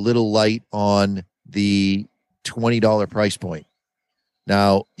also a little light on the $20 price point.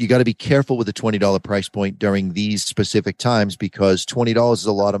 Now, you got to be careful with the $20 price point during these specific times because $20 is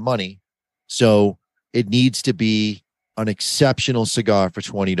a lot of money. So it needs to be an exceptional cigar for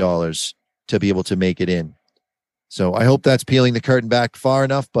 $20 to be able to make it in. So I hope that's peeling the curtain back far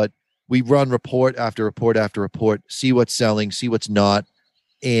enough, but we run report after report after report, see what's selling, see what's not.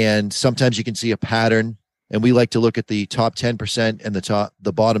 And sometimes you can see a pattern, and we like to look at the top 10% and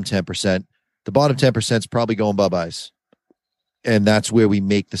the bottom 10%. The bottom 10% is probably going bye-byes. And that's where we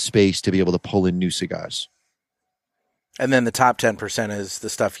make the space to be able to pull in new cigars. And then the top 10% is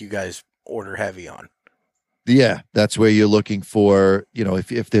the stuff you guys order heavy on. Yeah, that's where you're looking for,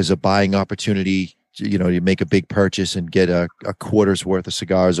 if there's a buying opportunity, you make a big purchase and get a quarter's worth of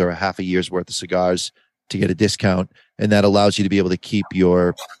cigars or a half a year's worth of cigars to get a discount. And that allows you to be able to keep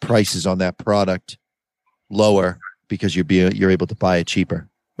your prices on that product lower because you're able to buy it cheaper.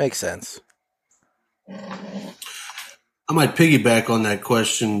 Makes sense. I might piggyback on that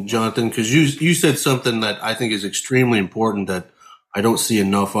question, Jonathan, because you said something that I think is extremely important that I don't see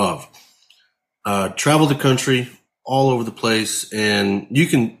enough of. Travel the country all over the place, and you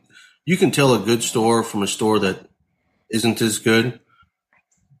can tell a good store from a store that isn't as good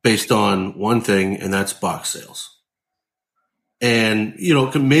based on one thing, and that's box sales. And,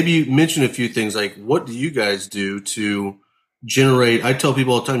 maybe you mention a few things like what do you guys do to generate? I tell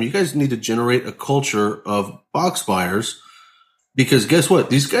people all the time, you guys need to generate a culture of box buyers because guess what?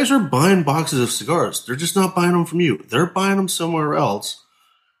 These guys are buying boxes of cigars. They're just not buying them from you. They're buying them somewhere else.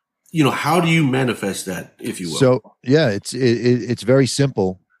 How do you manifest that, if you will? So, yeah, it's very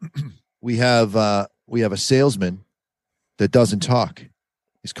simple. We have a salesman that doesn't talk.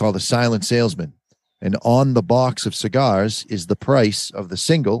 He's called a silent salesman. And on the box of cigars is the price of the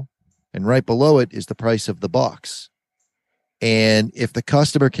single, and right below it is the price of the box. And if the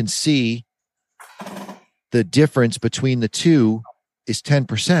customer can see the difference between the two is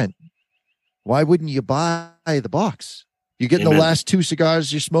 10%, why wouldn't you buy the box? You're getting the last 2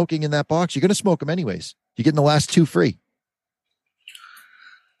 cigars you're smoking in that box. You're going to smoke them anyways. You're getting the last 2 free.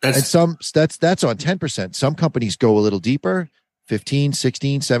 That's on 10%. Some companies go a little deeper, 15,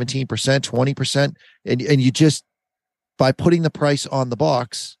 16, 17%, 20%. And you just, by putting the price on the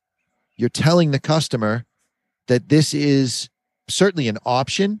box, you're telling the customer that this is certainly an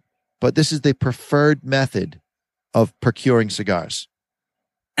option, but this is the preferred method of procuring cigars.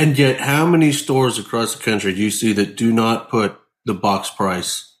 And yet, how many stores across the country do you see that do not put the box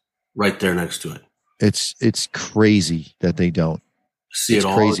price right there next to it? It's crazy that they don't. See it's it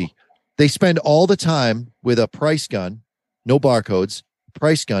all. Crazy. They spend all the time with a price gun, no barcodes,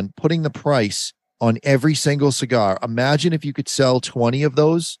 price gun, putting the price on every single cigar. Imagine if you could sell 20 of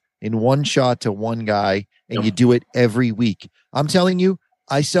those in one shot to one guy, and you do it every week. I'm telling you,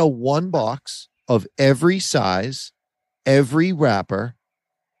 I sell one box of every size, every wrapper,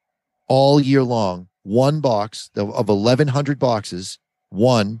 all year long. One box of 1,100 boxes,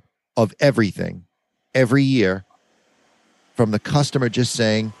 one of everything, every year, from the customer just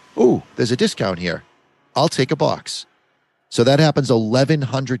saying, "Ooh, there's a discount here. I'll take a box." So that happens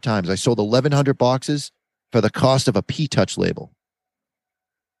 1,100 times. I sold 1,100 boxes for the cost of a P-Touch label.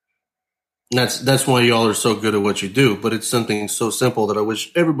 That's why y'all are so good at what you do, but it's something so simple that I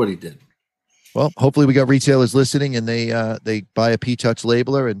wish everybody did. Well, hopefully we got retailers listening and they buy a P-Touch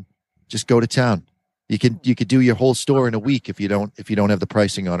labeler and just go to town. You could do your whole store in a week if you don't have the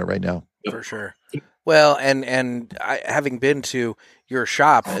pricing on it right now. For sure. Well, and I, having been to your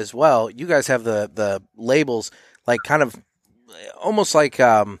shop as well, you guys have the labels like kind of almost like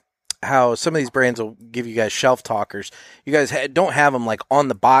how some of these brands will give you guys shelf talkers. You guys don't have them like on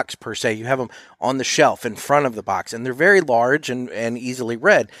the box per se. You have them on the shelf in front of the box, and they're very large and easily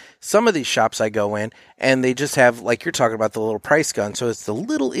read. Some of these shops I go in, and they just have, like you're talking about, the little price gun. So it's the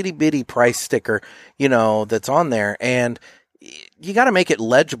little itty bitty price sticker, that's on there. And you got to make it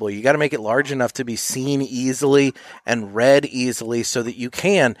legible. You got to make it large enough to be seen easily and read easily so that you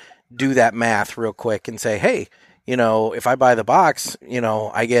can do that math real quick and say, hey, if I buy the box,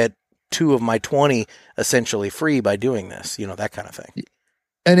 I get 2 of my 20 essentially free by doing this, that kind of thing.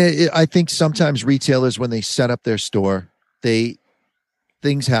 And I think sometimes retailers, when they set up their store,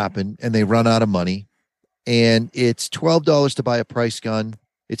 things happen and they run out of money, and it's $12 to buy a price gun.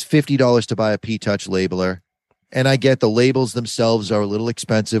 It's $50 to buy a P-Touch labeler. And I get the labels themselves are a little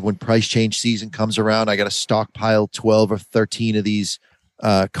expensive. When price change season comes around, I got to stockpile 12 or 13 of these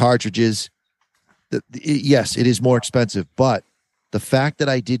cartridges. Yes, it is more expensive, but the fact that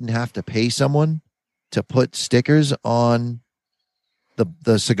I didn't have to pay someone to put stickers on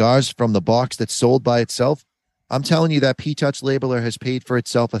the cigars from the box that's sold by itself, I'm telling you that P-Touch labeler has paid for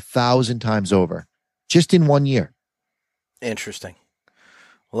itself 1,000 times over just in 1 year. Interesting.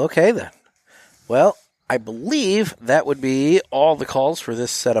 Well, okay then. Well, I believe that would be all the calls for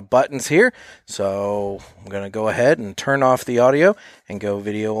this set of buttons here. So I'm going to go ahead and turn off the audio and go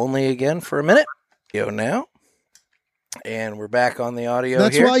video only again for a minute. Go now. And we're back on the audio.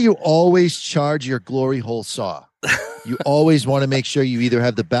 That's here. why you always charge your glory hole saw. You always want to make sure you either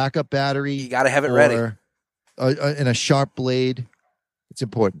have the backup battery. You got to have it ready. And a sharp blade. It's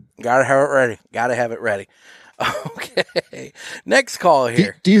important. Got to have it ready. Got to have it ready. Okay. Next call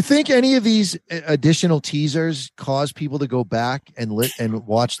here. Do you think any of these additional teasers cause people to go back and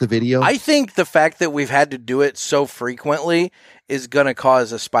watch the video? I think the fact that we've had to do it so frequently is going to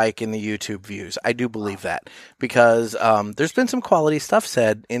cause a spike in the YouTube views. I do believe that because there's been some quality stuff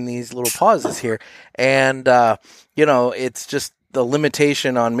said in these little pauses here. And, it's just the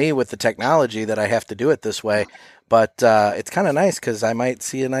limitation on me with the technology that I have to do it this way. But it's kind of nice because I might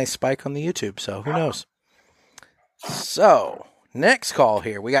see a nice spike on the YouTube. So who knows? So, next call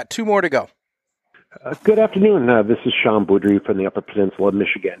here. We got 2 more to go. Good afternoon. This is Sean Boudry from the Upper Peninsula of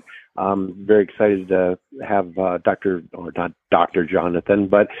Michigan. Very excited to have not Dr. Jonathan,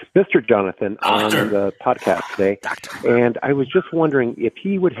 but Mr. Jonathan on the podcast today. And I was just wondering if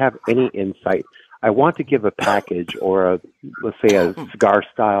he would have any insight. I want to give a package or let's say a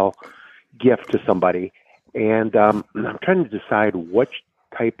cigar-style gift to somebody. And I'm trying to decide which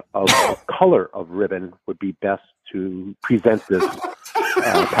type of color of ribbon would be best to present this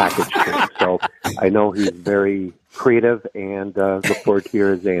package to. So I know he's very creative and look forward to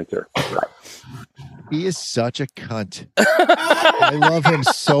hear his answer. He is such a cunt. I love him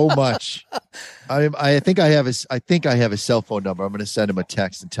so much. I think I have his cell phone number. I'm going to send him a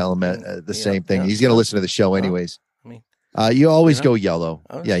text and tell him the same thing. He's going to listen to the show anyways. You always go yellow.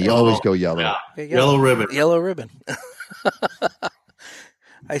 Yeah, you always go yellow. Yeah. Yellow ribbon. Yellow ribbon.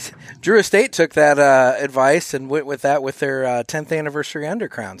 Drew Estate took that advice and went with that with their 10th anniversary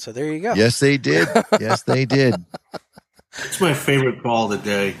undercrown. So there you go. Yes, they did. Yes, they did. It's my favorite call of the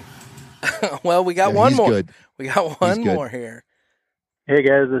day. Well, we got one more. Good. We got one more here. Hey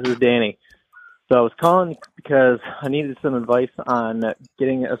guys, this is Danny. So I was calling because I needed some advice on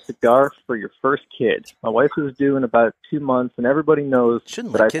getting a cigar for your first kid. My wife was due in about 2 months, and everybody knows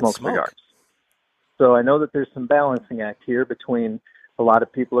that I smoke cigars. So I know that there's some balancing act here between a lot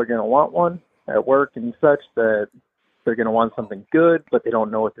of people are going to want one at work and such, that they're going to want something good, but they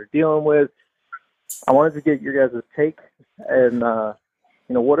don't know what they're dealing with. I wanted to get your guys' take, and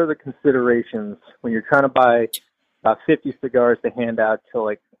what are the considerations when you're trying to buy about 50 cigars to hand out to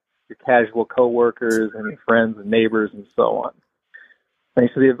like your casual coworkers and your friends and neighbors and so on?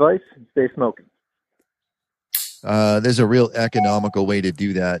 Thanks for the advice. Stay smoking. There's a real economical way to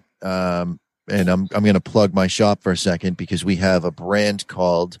do that. And I'm going to plug my shop for a second because we have a brand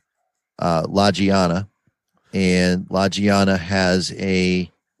called La Giana, and La Giana has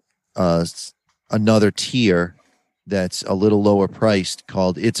another tier that's a little lower priced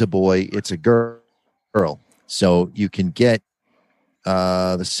called It's a Boy, It's a Girl. So you can get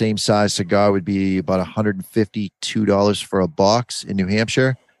the same size cigar would be about $152 for a box in New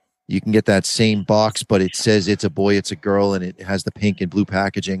Hampshire. You can get that same box, but it says It's a Boy, It's a Girl, and it has the pink and blue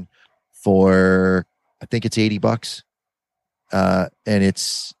packaging for, I think it's $80. And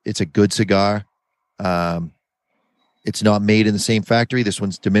it's a good cigar. It's not made in the same factory. This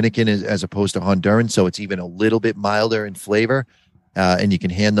one's Dominican as opposed to Honduran, so it's even a little bit milder in flavor. And you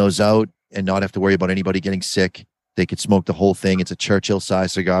can hand those out and not have to worry about anybody getting sick. They could smoke the whole thing. It's a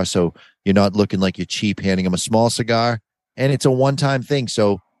Churchill-sized cigar, so you're not looking like you're cheap handing them a small cigar. And it's a one-time thing,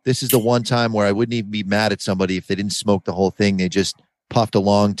 so this is the one time where I wouldn't even be mad at somebody if they didn't smoke the whole thing. They just puffed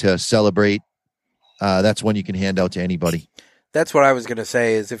along to celebrate. That's one you can hand out to anybody. That's what I was going to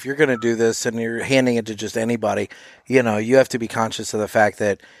say, is if you're going to do this and you're handing it to just anybody, you have to be conscious of the fact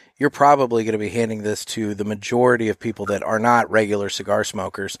that you're probably going to be handing this to the majority of people that are not regular cigar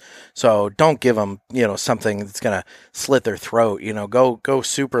smokers. So don't give them, something that's going to slit their throat. Go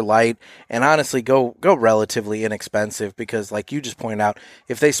super light, and honestly, go relatively inexpensive, because like you just pointed out,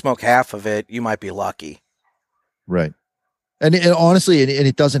 if they smoke half of it, you might be lucky. Right. And honestly, and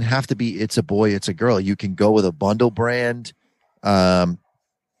it doesn't have to be It's a Boy, It's a Girl. You can go with a bundle brand. I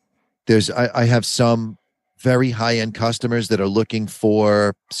have some very high-end customers that are looking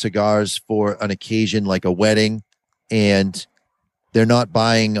for cigars for an occasion like a wedding, and they're not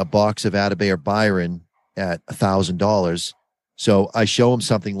buying a box of Atabey or Byron at $1,000. So I show them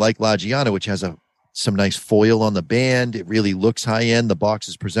something like La Giana, which has some nice foil on the band. It really looks high-end. The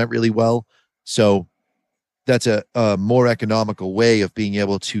boxes present really well. So that's a more economical way of being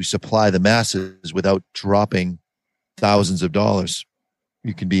able to supply the masses without dropping thousands of dollars.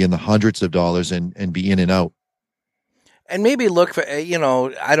 You can be in the hundreds of dollars and be in and out. And maybe look for,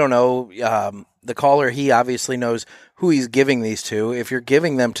 I don't know, the caller, he obviously knows who he's giving these to. If you're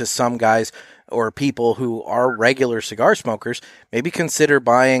giving them to some guys or people who are regular cigar smokers, maybe consider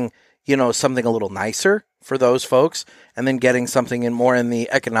buying, something a little nicer for those folks, and then getting something more in the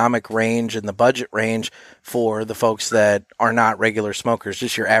economic range and the budget range for the folks that are not regular smokers,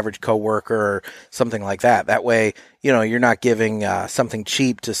 just your average coworker or something like that. That way, you're not giving something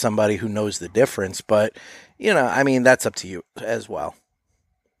cheap to somebody who knows the difference. But, that's up to you as well.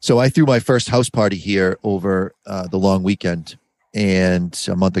 So I threw my first house party here over the long weekend, and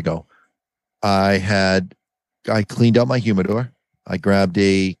a month ago, I cleaned out my humidor. I grabbed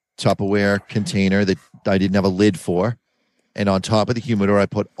a Tupperware container that I didn't have a lid for, and on top of the humidor, I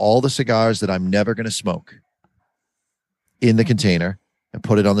put all the cigars that I'm never going to smoke in the container and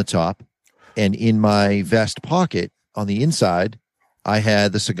put it on the top. And in my vest pocket on the inside, I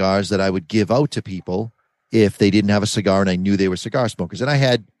had the cigars that I would give out to people if they didn't have a cigar and I knew they were cigar smokers. And I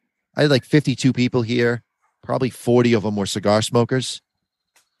had like 52 people here. Probably 40 of them were cigar smokers.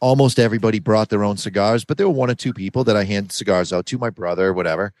 Almost everybody brought their own cigars, but there were one or two people that I handed cigars out to, my brother or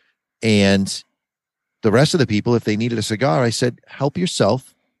whatever. And the rest of the people, if they needed a cigar, I said, help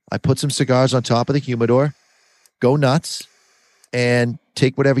yourself. I put some cigars on top of the humidor, go nuts, and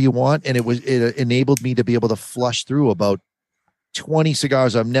take whatever you want. And it enabled me to be able to flush through about 20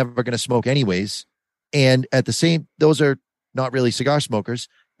 cigars I'm never going to smoke anyways. And those are not really cigar smokers.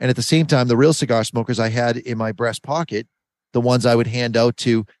 And at the same time, the real cigar smokers I had in my breast pocket, the ones I would hand out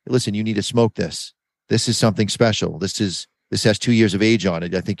to, listen, you need to smoke this. This is something special. This has 2 years of age on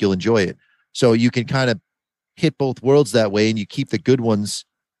it. I think you'll enjoy it. So you can kind of hit both worlds that way, and you keep the good ones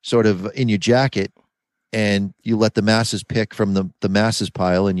sort of in your jacket, and you let the masses pick from the masses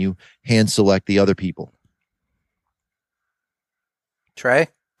pile, and you hand select the other people. Trey,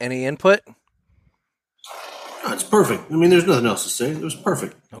 any input? No, it's perfect. I mean, there's nothing else to say. It was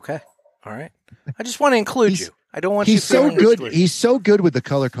perfect. Okay. All right. I just want to include you. I don't want He's you so feeling good. excluded. He's so good with the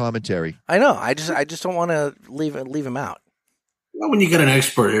color commentary. I know. I just don't want to leave him out. Well, when you get an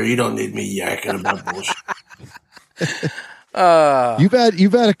expert here, you don't need me yakking about bullshit.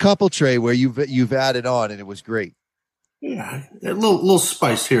 You've had a couple, Trey, where you've added on and it was great. Yeah, a little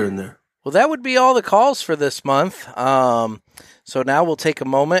spice here and there. Well, that would be all the calls for this month. So now we'll take a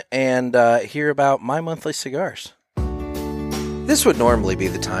moment and hear about My Monthly Cigars. This would normally be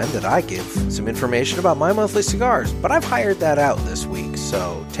the time that I give some information about My Monthly Cigars, but I've hired that out this week,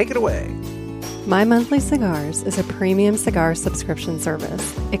 so take it away. My Monthly Cigars is a premium cigar subscription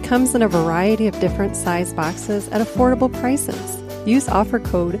service. It comes in a variety of different size boxes at affordable prices. Use offer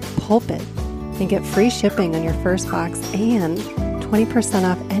code PULPIT and get free shipping on your first box and 20%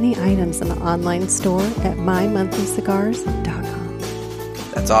 off any items in the online store at mymonthlycigars.com.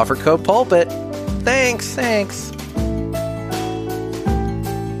 That's offer code PULPIT. Thanks.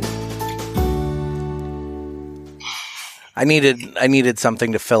 I needed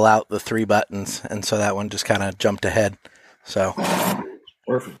something to fill out the 3 buttons, and so that one just kind of jumped ahead. So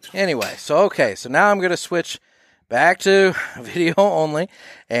perfect. Anyway, so now I'm going to switch back to video only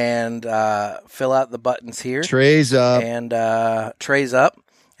and fill out the buttons here. Trey's up. And Trey's up.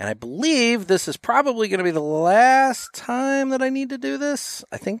 And I believe this is probably going to be the last time that I need to do this.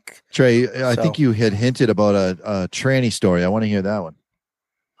 I think. Trey, I think you had hinted about a tranny story. I want to hear that one.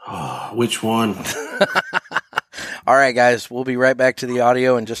 Which one? All right, guys. We'll be right back to the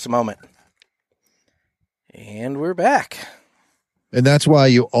audio in just a moment. And we're back. And that's why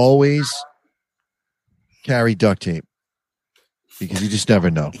you always carry duct tape. Because you just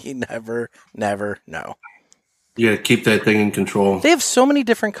never know. You never know. You got to keep that thing in control. They have so many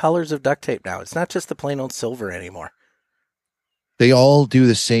different colors of duct tape now. It's not just the plain old silver anymore. They all do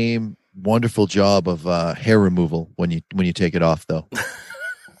the same wonderful job of hair removal when you take it off, though.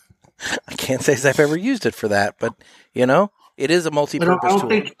 I can't say as I've ever used it for that, but it is a multi-purpose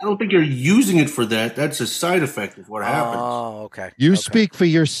tool. I don't think you're using it for that. That's a side effect of what happens. Oh, okay. You speak for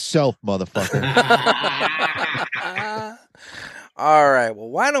yourself, motherfucker. All right. Well,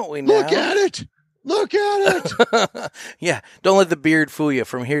 why don't we now look at it? Look at it. Yeah. Don't let the beard fool you.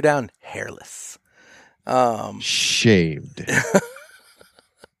 From here down, hairless. Shaved.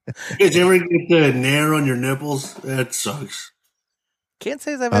 Did you ever get the nair on your nipples? That sucks. Can't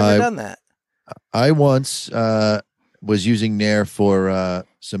say as I've ever done that. I once was using Nair for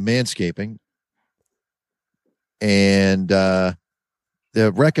some manscaping, and the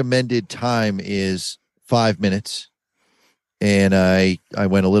recommended time is 5 minutes, and I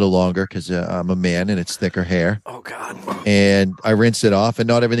went a little longer because I'm a man and it's thicker hair. Oh, God. And I rinsed it off, and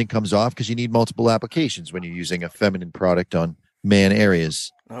not everything comes off because you need multiple applications when you're using a feminine product on man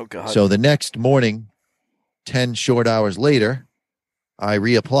areas. Oh, God. So the next morning, 10 short hours later, I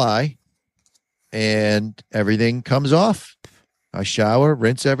reapply and everything comes off. I shower,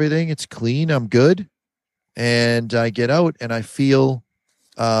 rinse everything. It's clean. I'm good. And I get out and I feel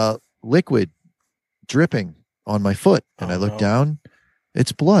liquid dripping on my foot. And I look down.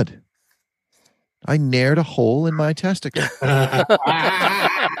 It's blood. I nared a hole in my testicle.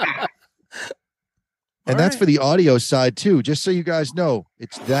 And that's for the audio side too, just so you guys know.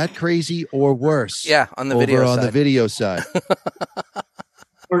 It's that crazy or worse. Yeah, on the video side. On the video side.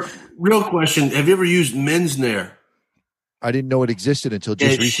 Real question, have you ever used men's Nair? I didn't know it existed until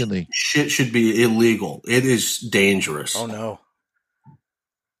just recently. Shit should be illegal. It is dangerous. Oh, no.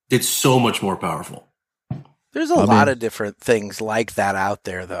 It's so much more powerful. There's a lot of different things like that out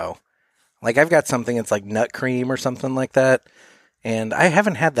there, though. Like, I've got something that's like nut cream or something like that, and I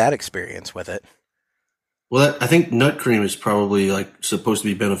haven't had that experience with it. Well, I think nut cream is probably like supposed to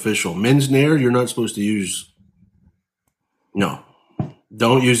be beneficial. Men's Nair, you're not supposed to use. No,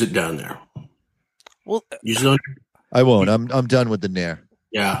 don't use it down there. Well, use it on. I won't. I'm done with the Nair.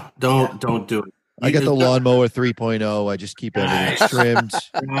 Yeah, don't do it. I got the lawnmower 3.0. I just keep everything trimmed.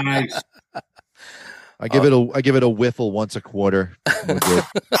 Nice. I give it a whiffle once a quarter. We're good.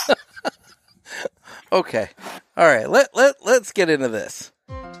 Okay, all right. Let's get into this.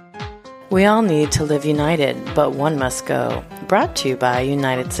 We all need to live united, but one must go. Brought to you by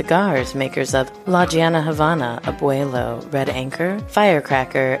United Cigars, makers of La Giana Havana, Abuelo, Red Anchor,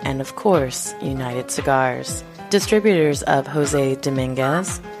 Firecracker, and of course, United Cigars. Distributors of Jose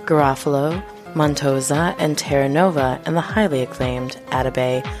Dominguez, Garofalo, Montosa, and Terra Nova, and the highly acclaimed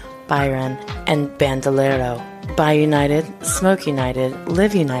Atabey, Byron, and Bandolero. Buy United, Smoke United,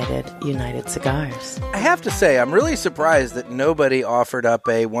 Live United, United Cigars. I have to say, I'm really surprised that nobody offered up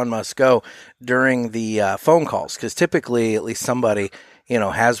a one must go during the phone calls, because typically at least somebody,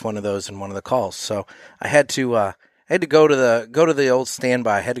 has one of those in one of the calls. So I had to go to the old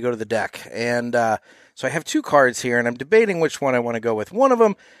standby. I had to go to the deck, and so I have 2 cards here, and I'm debating which one I want to go with. One of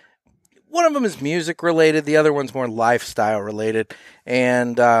them one of them is music related. The other one's more lifestyle related.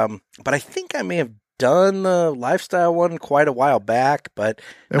 And, but I think I may have done the lifestyle one quite a while back, but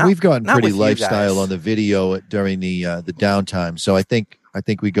we've gotten pretty with you lifestyle guys. on the video during the downtime. So I think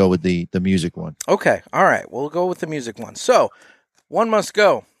we go with the music one. Okay. All right. We'll go with the music one. So one must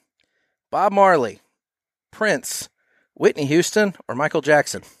go. Bob Marley, Prince, Whitney Houston, or Michael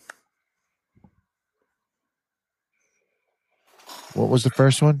Jackson? What was the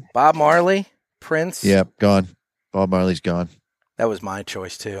first one? Bob Marley, Prince. Yep, gone. Bob Marley's gone. That was my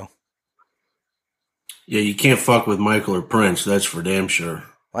choice too. Yeah, you can't fuck with Michael or Prince. That's for damn sure.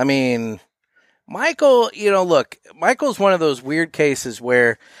 I mean, Michael, look, Michael's one of those weird cases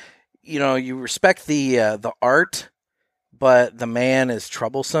where, you respect the art, but the man is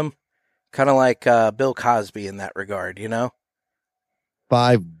troublesome. Kind of like Bill Cosby in that regard,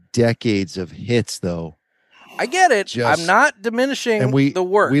 5 decades of hits, though. I get it. I'm not diminishing the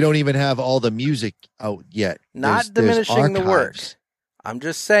work. We don't even have all the music out yet. Not diminishing the work. I'm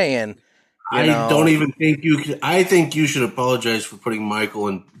just saying. I don't even think you could. I think you should apologize for putting Michael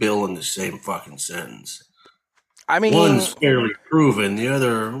and Bill in the same fucking sentence. I mean, one's fairly proven, the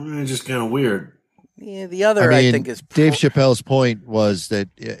other is just kind of weird. Yeah, the other I think is Dave Chappelle's point was that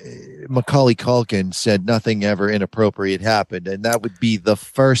Macaulay Culkin said nothing ever inappropriate happened, and that would be the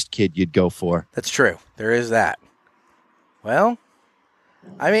first kid you'd go for. That's true. There is that. Well,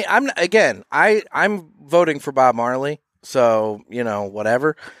 I mean, I'm voting for Bob Marley, so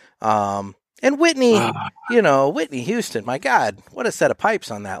whatever. And Whitney, Whitney Houston, my God, what a set of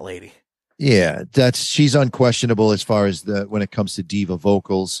pipes on that lady. Yeah, she's unquestionable as far as when it comes to diva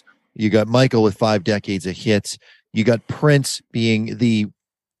vocals. You got Michael with 5 decades of hits. You got Prince being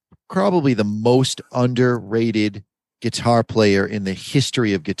probably the most underrated guitar player in the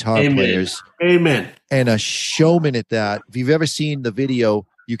history of guitar players. Amen. And a showman at that. If you've ever seen the video,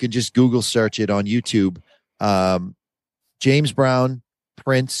 you can just Google search it on YouTube. James Brown,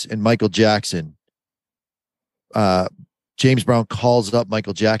 Prince, and Michael Jackson. James Brown calls up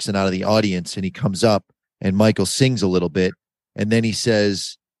Michael Jackson out of the audience, and he comes up, and Michael sings a little bit, and then he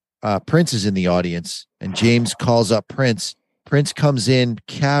says, Prince is in the audience, and James calls up Prince. Prince comes in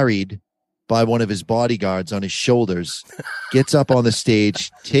carried by one of his bodyguards on his shoulders, gets up on the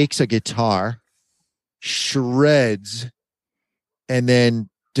stage, takes a guitar, shreds, and then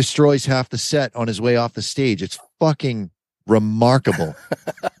destroys half the set on his way off the stage. It's fucking remarkable.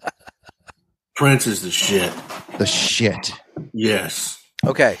 Prince is the shit. The shit. Yes.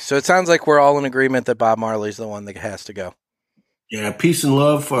 Okay, so it sounds like we're all in agreement that Bob Marley's the one that has to go. Yeah, peace and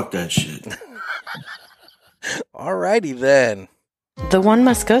love. Fuck that shit. All righty then. The One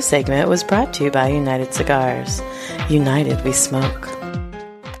Must Go segment was brought to you by United Cigars. United, we smoke.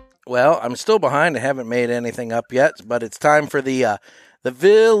 Well, I'm still behind. I haven't made anything up yet, but it's time for the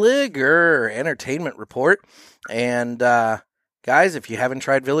Villiger Entertainment Report. And guys, if you haven't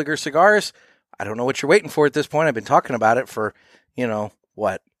tried Villiger cigars, I don't know what you're waiting for at this point. I've been talking about it for,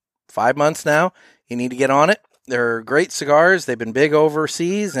 5 months now. You need to get on it. They're great cigars. They've been big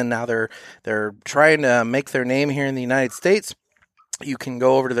overseas, and now they're trying to make their name here in the United States. You can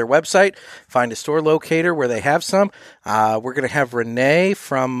go over to their website, find a store locator where they have some. We're going to have Renee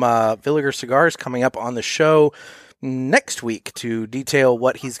from Villiger Cigars coming up on the show next week to detail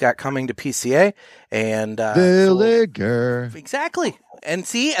what he's got coming to PCA. And Villiger. Exactly. And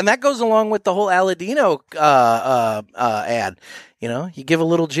that goes along with the whole Aladino ad. You give a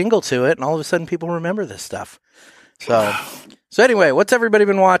little jingle to it, and all of a sudden people remember this stuff. So anyway, what's everybody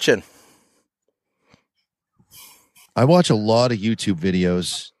been watching? I watch a lot of YouTube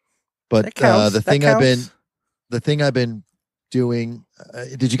videos, but the thing I've been doing.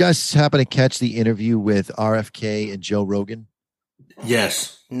 Did you guys happen to catch the interview with RFK and Joe Rogan?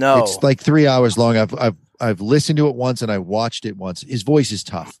 Yes. No. It's like 3 hours long. I've listened to it once and I watched it once. His voice is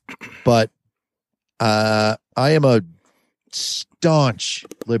tough, but I am a staunch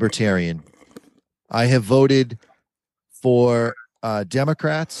libertarian. I have voted for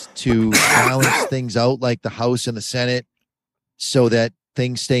Democrats to balance things out like the House and the Senate so that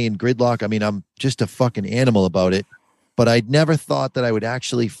things stay in gridlock. I mean, I'm just a fucking animal about it, but I'd never thought that I would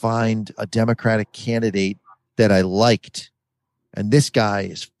actually find a Democratic candidate that I liked. And this guy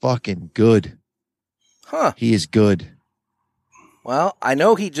is fucking good. Huh. He is good. Well, I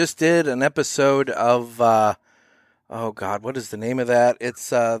know he just did an episode of, oh God, what is the name of that? It's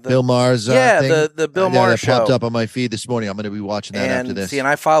Bill Maher's thing. the Bill Maher show. That popped up on my feed this morning. I'm going to be watching that after this. See, and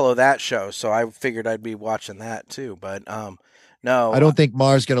I follow that show, so I figured I'd be watching that too. But no, I don't think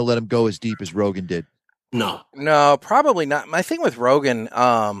Maher's going to let him go as deep as Rogan did. No, probably not. My thing with Rogan,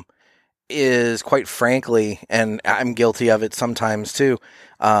 is, quite frankly, and I'm guilty of it sometimes too,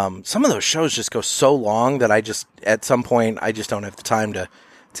 some of those shows just go so long that at some point, I just don't have the time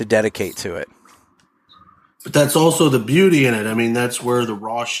to dedicate to it. But that's also the beauty in it. I mean, that's where the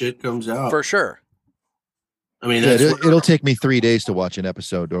raw shit comes out. For sure. I mean, it'll take me 3 days to watch an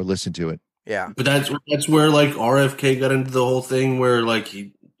episode or listen to it. Yeah. But that's where, like, RFK got into the whole thing where, like,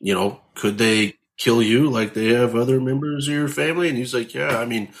 could they kill you like they have other members of your family? And he's like, yeah, I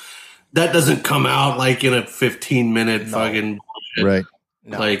mean, that doesn't come out like in a 15-minute fucking bullshit. Right.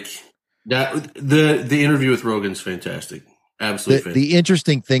 No. Like that. The interview with Rogan's fantastic. Absolutely fantastic. The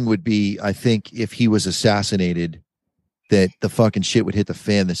interesting thing would be, I think, if he was assassinated, that the fucking shit would hit the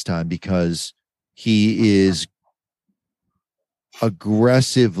fan this time, because he is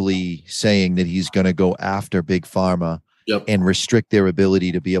aggressively saying that he's going to go after Big Pharma and restrict their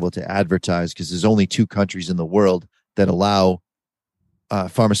ability to be able to advertise, because there's only 2 countries in the world that allow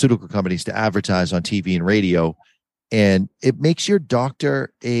pharmaceutical companies to advertise on TV and radio, and it makes your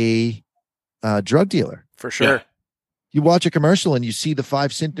doctor a drug dealer. For sure. Yeah. You watch a commercial and you see the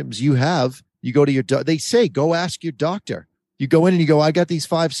 5 symptoms you have. You go to your they say, go ask your doctor. You go in and you go, I got these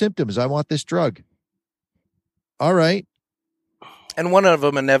 5 symptoms. I want this drug. All right. And one of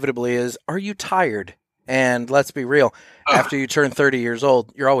them inevitably is, are you tired? And let's be real, after you turn 30 years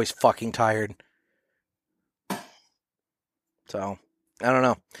old, you're always fucking tired. So, I don't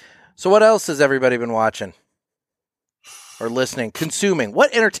know. So what else has everybody been watching? Or listening? Consuming?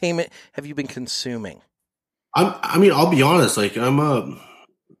 What entertainment have you been consuming? I mean, I'll be honest. Like, I'm of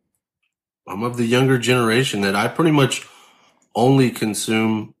the younger generation that I pretty much only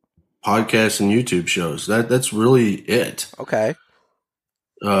consume podcasts and YouTube shows. That's really it. Okay.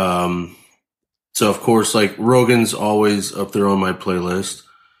 So of course, like, Rogan's always up there on my playlist.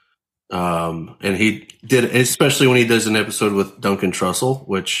 And he did, especially when he does an episode with Duncan Trussell,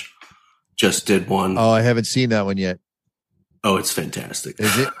 which just did one. Oh, I haven't seen that one yet. Oh, it's fantastic.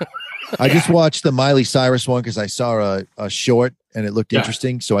 Is it? I just watched the Miley Cyrus one because I saw a short and it looked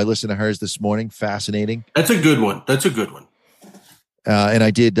interesting. So I listened to hers this morning. Fascinating. That's a good one. And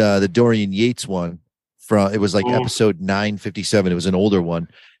I did the Dorian Yates one. It was like episode 957. It was an older one.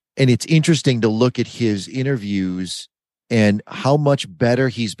 And it's interesting to look at his interviews and how much better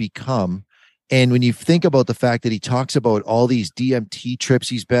he's become. And when you think about the fact that he talks about all these DMT trips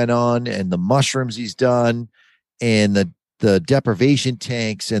he's been on and the mushrooms he's done and the deprivation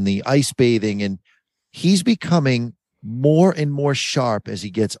tanks and the ice bathing, and he's becoming more and more sharp as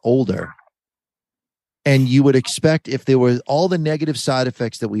he gets older. And you would expect, if there were all the negative side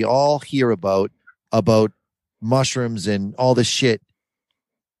effects that we all hear about mushrooms and all this shit,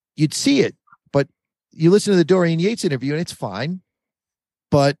 you'd see it. But you listen to the Dorian Yates interview and it's fine.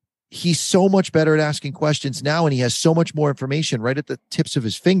 But he's so much better at asking questions now, and he has so much more information right at the tips of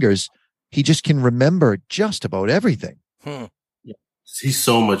his fingers. He just can remember just about everything. Yeah. He's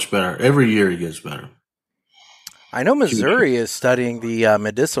so much better. Every year he gets better. I know Missouri is studying the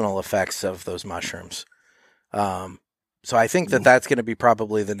medicinal effects of those mushrooms. So I think that's going to be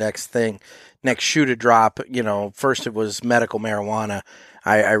probably the next shoe to drop. First it was medical marijuana.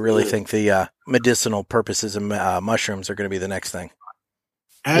 I really think the medicinal purposes of mushrooms are going to be the next thing.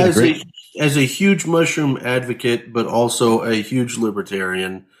 As a huge mushroom advocate, but also a huge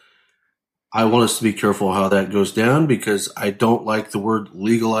libertarian, I want us to be careful how that goes down, because I don't like the word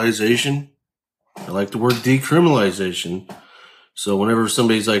legalization. I like the word decriminalization. So whenever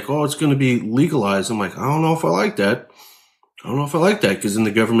somebody's like, oh, it's going to be legalized, I'm like, I don't know if I like that. Because then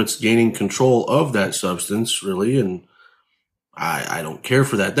the government's gaining control of that substance, really, and I don't care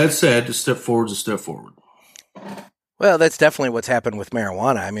for that. That said, a step forward is a step forward. Well, that's definitely what's happened with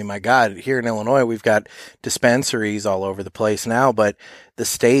marijuana. I mean, my God, here in Illinois, we've got dispensaries all over the place now, but the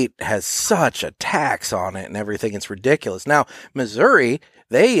state has such a tax on it and everything. It's ridiculous. Now, Missouri,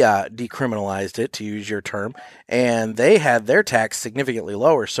 they decriminalized it, to use your term, and they had their tax significantly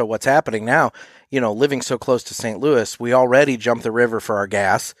lower. So what's happening now, living so close to St. Louis, we already jump the river for our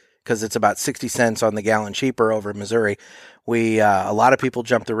gas because it's about 60 cents on the gallon cheaper over in Missouri. A lot of people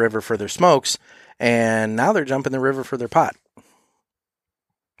jump the river for their smokes, and now they're jumping the river for their pot.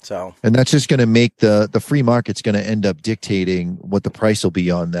 So, and that's just going to make the free market's going to end up dictating what the price will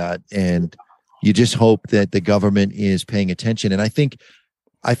be on that. And you just hope that the government is paying attention. And I think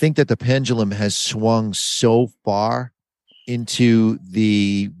that the pendulum has swung so far into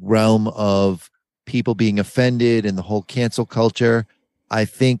the realm of people being offended and the whole cancel culture. I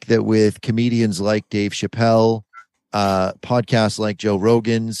think that with comedians like Dave Chappelle, podcasts like Joe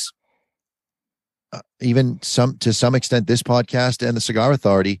Rogan's, even to some extent this podcast and the Cigar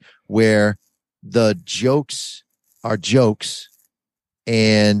Authority, where the jokes are jokes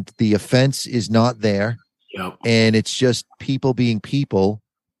and the offense is not there. Yep. And it's just people being people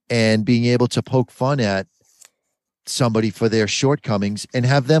and being able to poke fun at somebody for their shortcomings and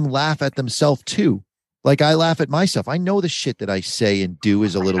have them laugh at themselves too. Like I laugh at myself. I know the shit that I say and do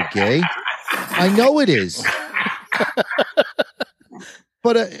is a little gay. I know it is.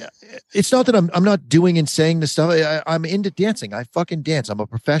 But it's not that I'm not doing and saying the stuff. I'm into dancing. I fucking dance. I'm a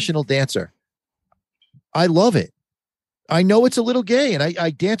professional dancer. I love it. I know it's a little gay, and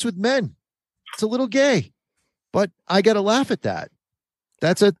I dance with men. It's a little gay, but I got to laugh at that.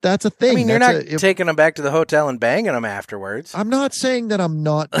 That's a thing. I mean, you're not taking them back to the hotel and banging them afterwards. I'm not saying that I'm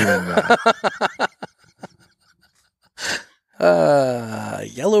not doing that.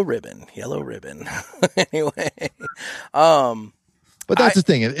 Yellow ribbon. Anyway, but that's the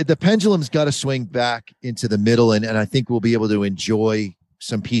thing. The pendulum's got to swing back into the middle, and I think we'll be able to enjoy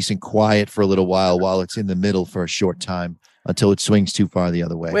some peace and quiet for a little while it's in the middle for a short time until it swings too far the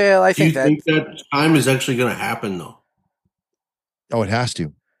other way. Well, I think that time is actually going to happen, though. Oh, it has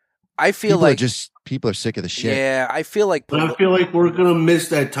to. I feel like people are sick of the shit. Yeah, I feel like we're going to miss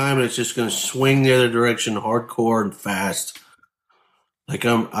that time, and it's just going to swing the other direction, hardcore and fast. Like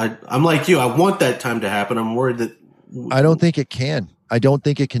I'm like you. I want that time to happen. I'm worried that I don't think it can. I don't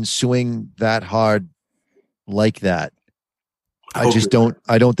think it can swing that hard like that. I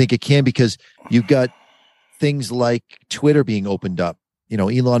don't think it can, because you've got things like Twitter being opened up. You know,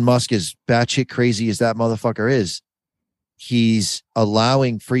 Elon Musk, is batshit crazy as that motherfucker is, he's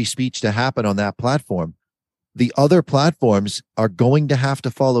allowing free speech to happen on that platform. The other platforms are going to have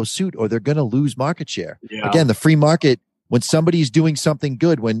to follow suit, or they're going to lose market share. Yeah. Again, the free market, when somebody's doing something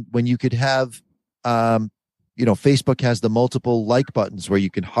good, when you could have, Facebook has the multiple like buttons where you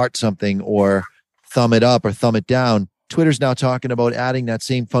can heart something or thumb it up or thumb it down. Twitter's now talking about adding that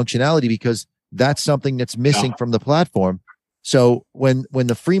same functionality because that's something that's missing from the platform. So when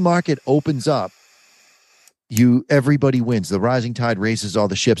the free market opens up, everybody wins. The rising tide raises all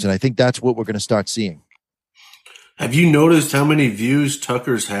the ships, and I think that's what we're going to start seeing. Have you noticed how many views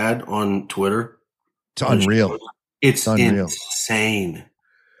Tucker's had on Twitter? It's unreal. It's unreal. Insane.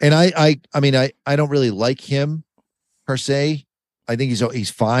 And I mean, I don't really like him per se. I think he's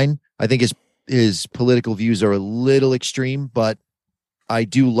fine. I think his political views are a little extreme, but I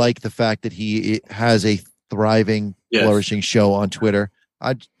do like the fact that he has a thriving, flourishing show on Twitter.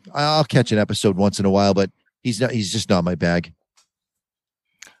 I'll catch an episode once in a while, but he's just not my bag.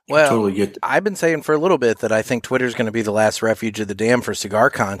 Well, totally get that. I've been saying for a little bit that I think Twitter's going to be the last refuge of the damned for cigar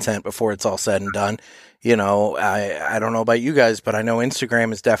content before it's all said and done. You know, I don't know about you guys, but I know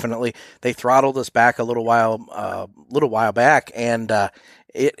Instagram is definitely, they throttled us back a little while back, and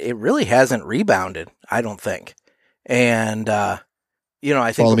it really hasn't rebounded, I don't think. And I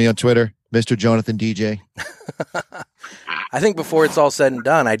think follow me on Twitter, Mr. Jonathan DJ. I think before it's all said and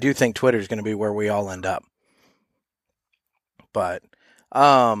done, I do think Twitter is going to be where we all end up. But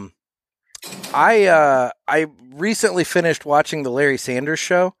I recently finished watching the Larry Sanders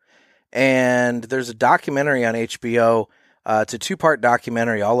Show, and there's a documentary on HBO. It's a 2-part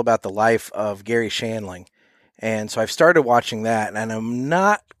documentary all about the life of Gary Shandling. And so I've started watching that, and I'm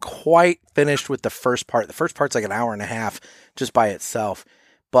not quite finished with the first part. The first part's like an hour and a half just by itself.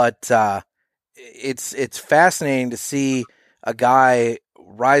 But it's fascinating to see a guy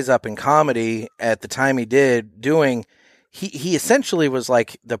rise up in comedy at the time he did, doing he essentially was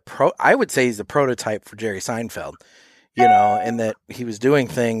like I would say he's the prototype for Jerry Seinfeld, and that he was doing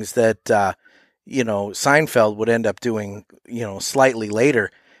things that Seinfeld would end up doing, slightly later.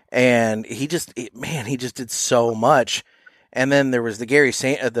 And he just did so much. And then there was the Gary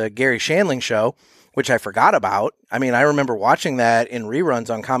Shandling Show, which I forgot about. I mean, I remember watching that in reruns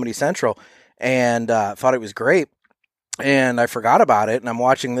on Comedy Central and thought it was great. And I forgot about it, and I'm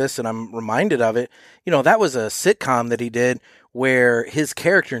watching this, and I'm reminded of it. That was a sitcom that he did where his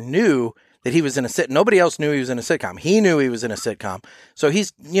character knew that he was in a sitcom. Nobody else knew he was in a sitcom. He knew he was in a sitcom. So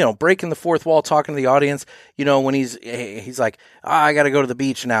he's, breaking the fourth wall, talking to the audience, when he's like, I got to go to the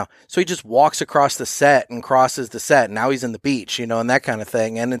beach now. So he just walks across the set and crosses the set. And now he's in the beach, and that kind of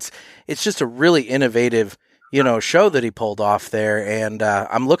thing. And it's just a really innovative, show that he pulled off there. And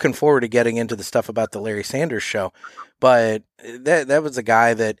I'm looking forward to getting into the stuff about the Larry Sanders Show. But that was a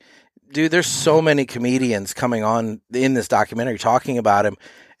guy that, dude, there's so many comedians coming on in this documentary talking about him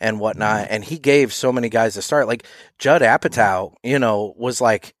and whatnot. And he gave so many guys a start. Like Judd Apatow, was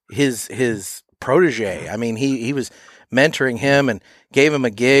like his protege. I mean, he was mentoring him and gave him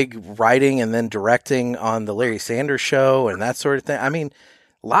a gig writing and then directing on the Larry Sanders Show and that sort of thing. I mean,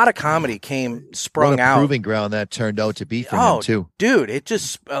 A lot of comedy sprung what a out. proving ground that turned out to be for him too. Dude, it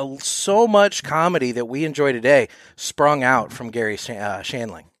just so much comedy that we enjoy today sprung out from Gary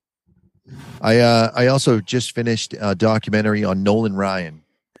Shandling. I also just finished a documentary on Nolan Ryan.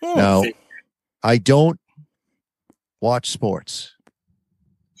 Now, I don't watch sports,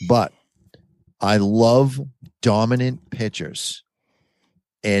 but I love dominant pitchers.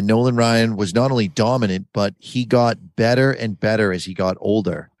 And Nolan Ryan was not only dominant, but he got better and better as he got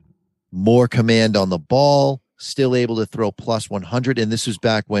older. More command on the ball, still able to throw plus 100. And this was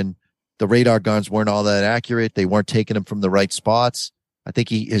back when the radar guns weren't all that accurate. They weren't taking him from the right spots. I think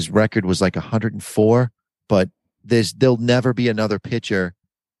his record was like 104, but there'll never be another pitcher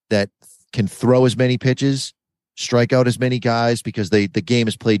that can throw as many pitches, strike out as many guys, because the game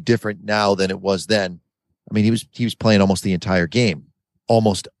is played different now than it was then. I mean, he was playing almost the entire game.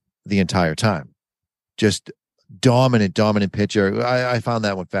 Almost the entire time. Just dominant pitcher. I found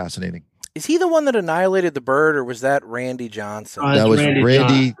that one fascinating. Is he the one that annihilated the bird, or was that Randy Johnson? That was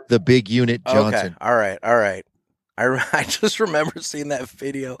Randy the Big Unit Johnson. Okay. All right. I just remember seeing that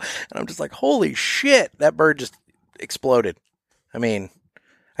video, and I'm just like, holy shit, that bird just exploded. I mean,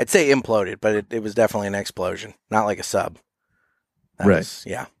 I'd say imploded, but it was definitely an explosion, not like a sub. Right.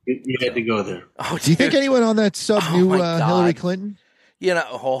 Yeah. You had to go there. Oh, do you think anyone on that sub knew Hillary Clinton? Yeah,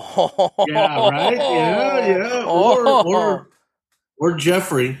 right. Yeah. Or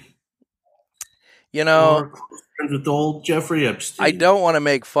Jeffrey. Or friends with old Jeffrey Epstein. I don't want to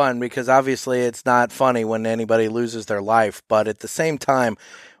make fun, because obviously it's not funny when anybody loses their life. But at the same time,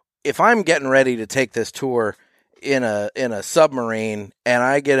 if I'm getting ready to take this tour in a submarine and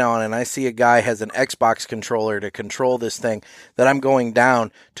I get on and I see a guy has an Xbox controller to control this thing, that I'm going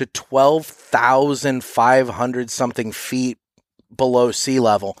down to 12,500 something feet below sea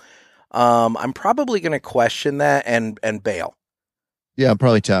level, I'm probably going to question that and bail. Yeah, I'm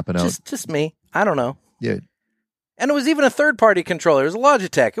probably tapping out. Just me. I don't know. Yeah. And it was even a third-party controller. It was a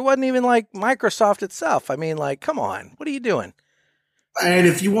Logitech. It wasn't even like Microsoft itself. I mean, like, come on. What are you doing? And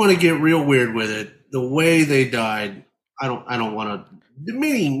if you want to get real weird with it, the way they died, I don't want to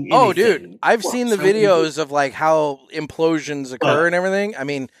demean anything. Oh, dude. I've seen the videos of like how implosions occur and everything. I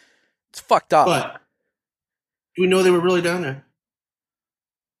mean, it's fucked up. But do we know they were really down there?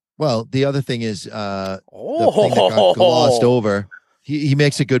 Well, the other thing is the thing that got glossed over. He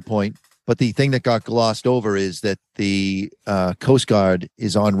makes a good point, but the thing that got glossed over is that the Coast Guard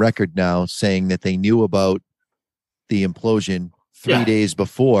is on record now saying that they knew about the implosion 3 days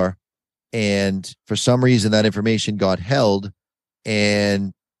before, and for some reason that information got held,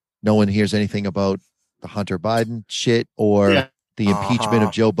 and no one hears anything about the Hunter Biden shit or the impeachment of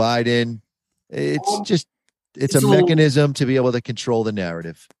Joe Biden. It's a mechanism to be able to control the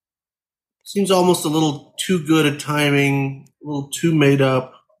narrative. Seems almost a little too good at timing, a little too made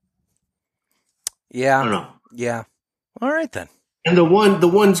up. Yeah. I don't know. Yeah. All right then. And the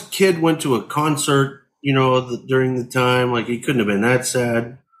one kid went to a concert, during the time. Like, he couldn't have been that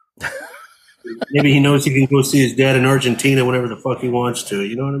sad. Maybe he knows he can go see his dad in Argentina whenever the fuck he wants to.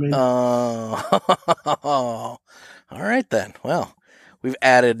 You know what I mean? All right then. Well, we've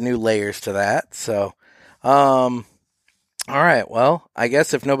added new layers to that. So, all right. Well, I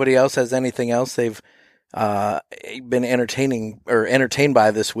guess if nobody else has anything else they've been entertained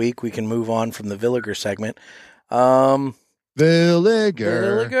by this week, we can move on from the Villiger segment. Villiger.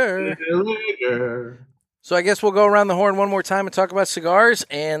 So I guess we'll go around the horn one more time and talk about cigars,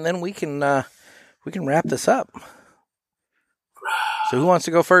 and then we can wrap this up. So who wants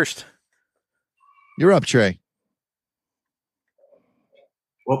to go first? You're up, Trey.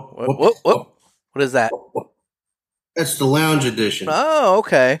 Whoop. What is that? That's the lounge edition. Oh,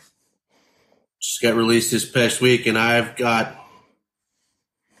 okay. Just got released this past week, and I've got,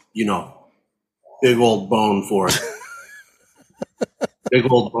 big old bone for it. Big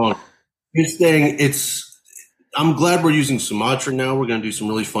old bone. This thing, I'm glad we're using Sumatra now. We're going to do some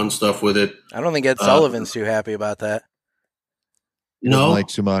really fun stuff with it. I don't think Ed Sullivan's too happy about that. No. Like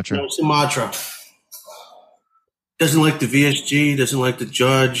Sumatra. No, Sumatra. Doesn't like the VSG, doesn't like the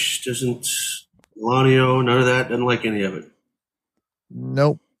Judge, doesn't Lanio, none of that. Doesn't like any of it.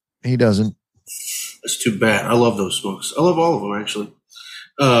 Nope, he doesn't. That's too bad. I love those smokes. I love all of them, actually.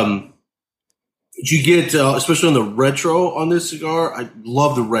 You get, especially on the retro on this cigar, I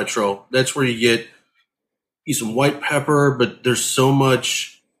love the retro. That's where you get some white pepper, but there's so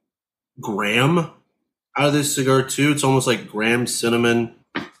much graham out of this cigar, too. It's almost like graham cinnamon.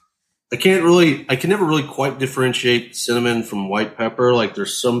 I can never really quite differentiate cinnamon from white pepper. Like,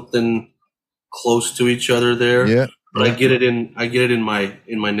 there's something close to each other there. Yeah. But I get it in my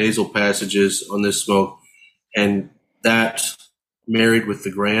nasal passages on this smoke, and that married with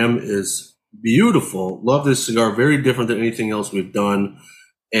the Graham is beautiful. Love this cigar. Very different than anything else we've done.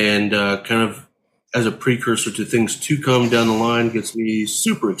 And kind of as a precursor to things to come down the line gets me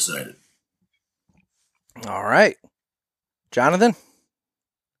super excited. All right. Jonathan?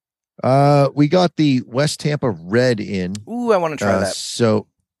 We got the West Tampa Red in. Ooh, I want to try that. So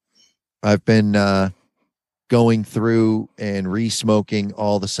I've been going through and re-smoking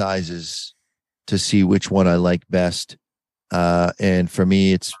all the sizes to see which one I like best. And for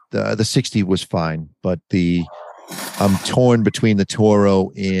me, it's the 60 was fine, but I'm torn between the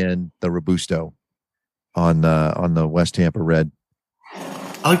Toro and the Robusto on the West Tampa Red.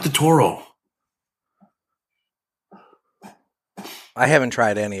 I like the Toro. I haven't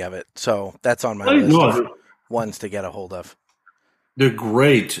tried any of it, so that's on my list of ones to get a hold of. They're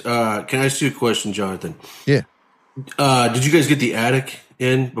great. Can I ask you a question, Jonathan? Yeah. Did you guys get the Attic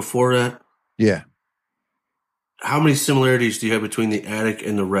in before that? Yeah. How many similarities do you have between the Attic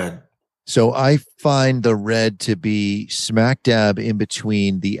and the Red? So I find the Red to be smack dab in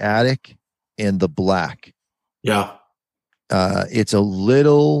between the Attic and the Black. Yeah. It's a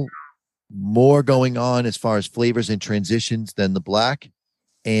little more going on as far as flavors and transitions than the Black,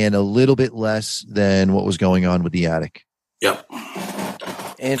 and a little bit less than what was going on with the Attic. Yep.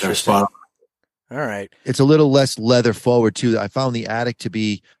 Interesting. All right. It's a little less leather forward too. I found the Attic to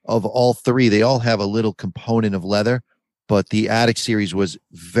be, of all three, they all have a little component of leather, but the Attic series was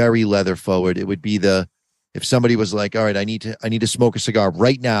very leather forward. It would be if somebody was like, all right, I need to smoke a cigar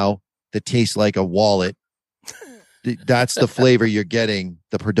right now that tastes like a wallet. That's the flavor you're getting,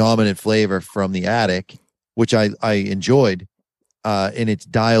 the predominant flavor from the Attic, which I enjoyed. And it's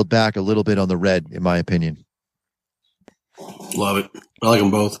dialed back a little bit on the Red, in my opinion. Love it. I like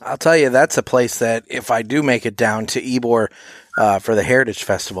them both. I'll tell you, that's a place that if I do make it down to Ybor for the Heritage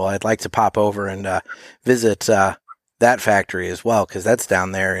Festival, I'd like to pop over and visit that factory as well, because that's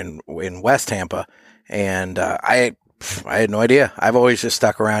down there in West Tampa. And I had no idea. I've always just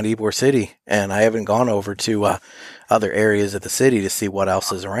stuck around Ybor City, and I haven't gone over to other areas of the city to see what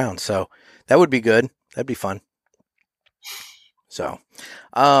else is around. So that would be good. That'd be fun. So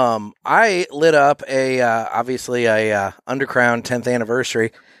I lit up obviously a Undercrown 10th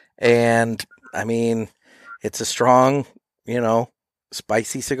anniversary, and I mean, it's a strong,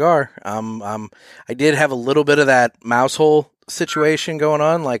 spicy cigar. I did have a little bit of that mouse hole situation going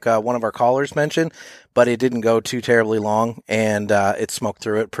on, like one of our callers mentioned, but it didn't go too terribly long, and it smoked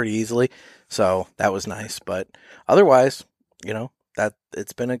through it pretty easily. So that was nice. But otherwise, that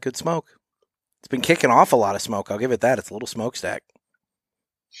it's been a good smoke. It's been kicking off a lot of smoke. I'll give it that. It's a little smokestack.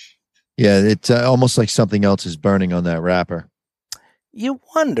 Yeah, it's almost like something else is burning on that wrapper. You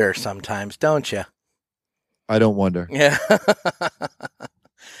wonder sometimes, don't you? I don't wonder. Yeah.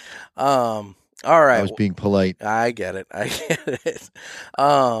 All right. I was being polite. I get it.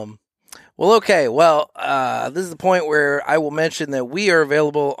 Well, okay. Well, this is the point where I will mention that we are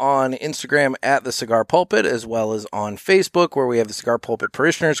available on Instagram at The Cigar Pulpit, as well as on Facebook, where we have the Cigar Pulpit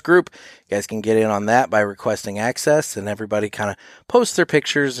Parishioners group. You guys can get in on that by requesting access, and everybody kind of posts their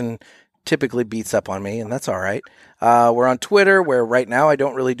pictures and typically beats up on me, and that's all right. We're on Twitter, where right now I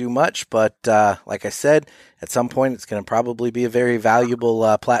don't really do much, but like I said, at some point it's going to probably be a very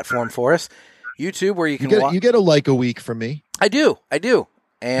valuable platform for us. YouTube, where you can you get a like a week from me. I do.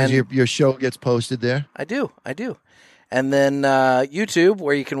 And your show gets posted there. I do. And then YouTube,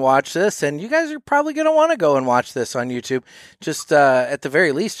 where you can watch this, and you guys are probably going to want to go and watch this on YouTube, just at the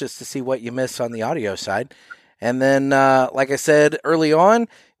very least, just to see what you miss on the audio side. And then, like I said early on,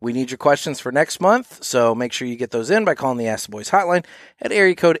 we need your questions for next month, so make sure you get those in by calling the Ask the Boys hotline at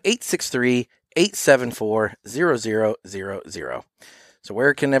area code 863-874-0000. So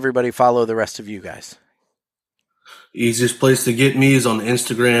where can everybody follow the rest of you guys? Easiest place to get me is on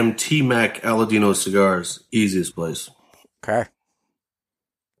Instagram, T-Mac Aladino Cigars. Easiest place. Okay.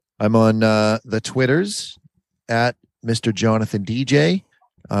 I'm on the Twitters at Mr. Jonathan DJ.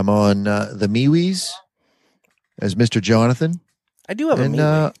 I'm on the MeWe's as Mr. Jonathan. I do have a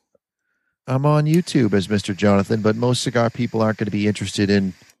MeWe. I'm on YouTube as Mr. Jonathan, but most cigar people aren't going to be interested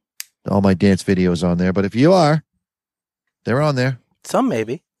in all my dance videos on there. But if you are, they're on there. Some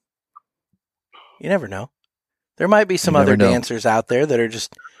maybe. You never know. There might be some other dancers out there that are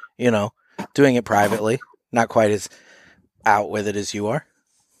just, doing it privately. Not quite as out with it as you are.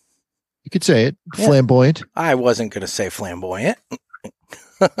 You could say it. Yeah. Flamboyant. I wasn't going to say flamboyant.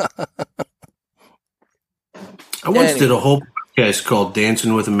 I once did a whole podcast called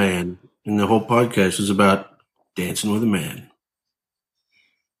Dancing with a Man, and the whole podcast was about dancing with a man.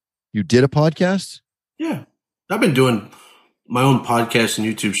 You did a podcast? Yeah. I've been doing my own podcast and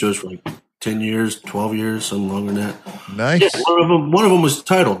YouTube shows for like 10 years, 12 years, something longer than that. Nice. Yeah, one of them was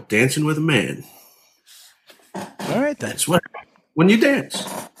titled "Dancing with a Man." All right, that's what when you dance.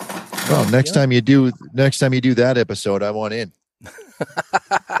 Well, next time you do that episode, I want in.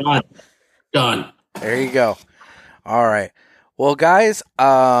 Done. There you go. All right. Well, guys,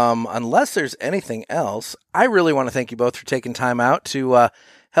 unless there's anything else, I really want to thank you both for taking time out to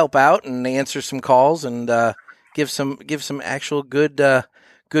help out and answer some calls and give some actual good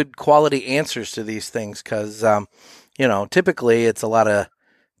quality answers to these things. Because typically it's a lot of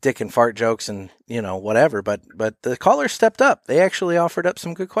dick and fart jokes and whatever. But the callers stepped up. They actually offered up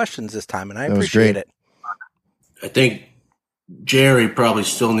some good questions this time, and I appreciate it. I think Jerry probably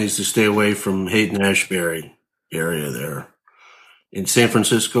still needs to stay away from Hayden Ashbury area there. In San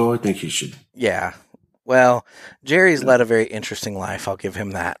Francisco, I think he should. Yeah. Well, Jerry's led a very interesting life. I'll give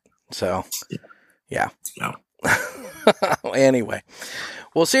him that. So, yeah. Anyway.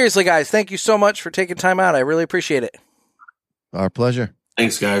 Well, seriously, guys, thank you so much for taking time out. I really appreciate it. Our pleasure.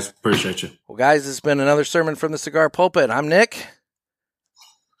 Thanks, guys. Appreciate you. Well, guys, this has been another sermon from the Cigar Pulpit. I'm Nick.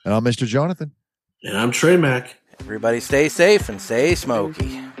 And I'm Mr. Jonathan. And I'm Trey Mac. Everybody stay safe and stay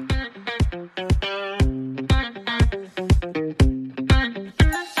smoky.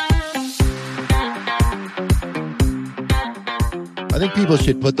 I think people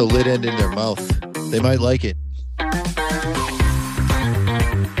should put the lid end in their mouth. They might like it.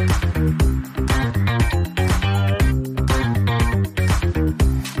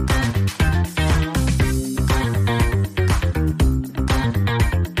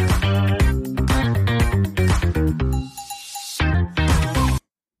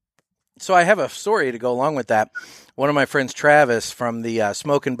 So I have a story to go along with that. One of my friends, Travis, from the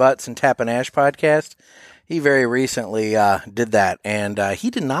Smoking Butts and Tappin' Ash podcast, he very recently did that, and he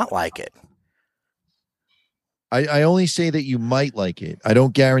did not like it. I only say that you might like it. I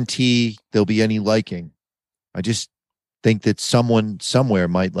don't guarantee there'll be any liking. I just think that someone somewhere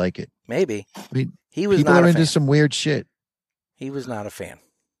might like it. Maybe. I mean, he was people not are a into fan. some weird shit. He was not a fan.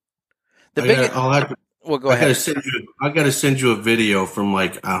 Go ahead. I got to send you a video from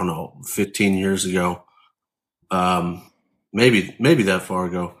 15 years ago. Maybe that far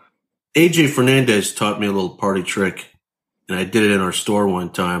ago. AJ Fernandez taught me a little party trick, and I did it in our store one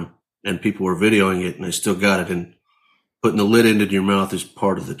time, and people were videoing it, and I still got it. And putting the lid into your mouth is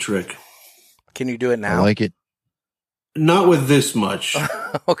part of the trick. Can you do it now? I like it. Not with this much.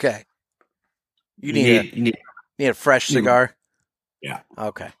 Okay. You need a fresh cigar? Yeah.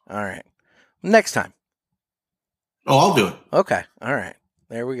 Okay. All right. Next time. Oh, I'll do it. Okay. All right.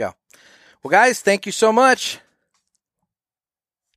 There we go. Well, guys, thank you so much.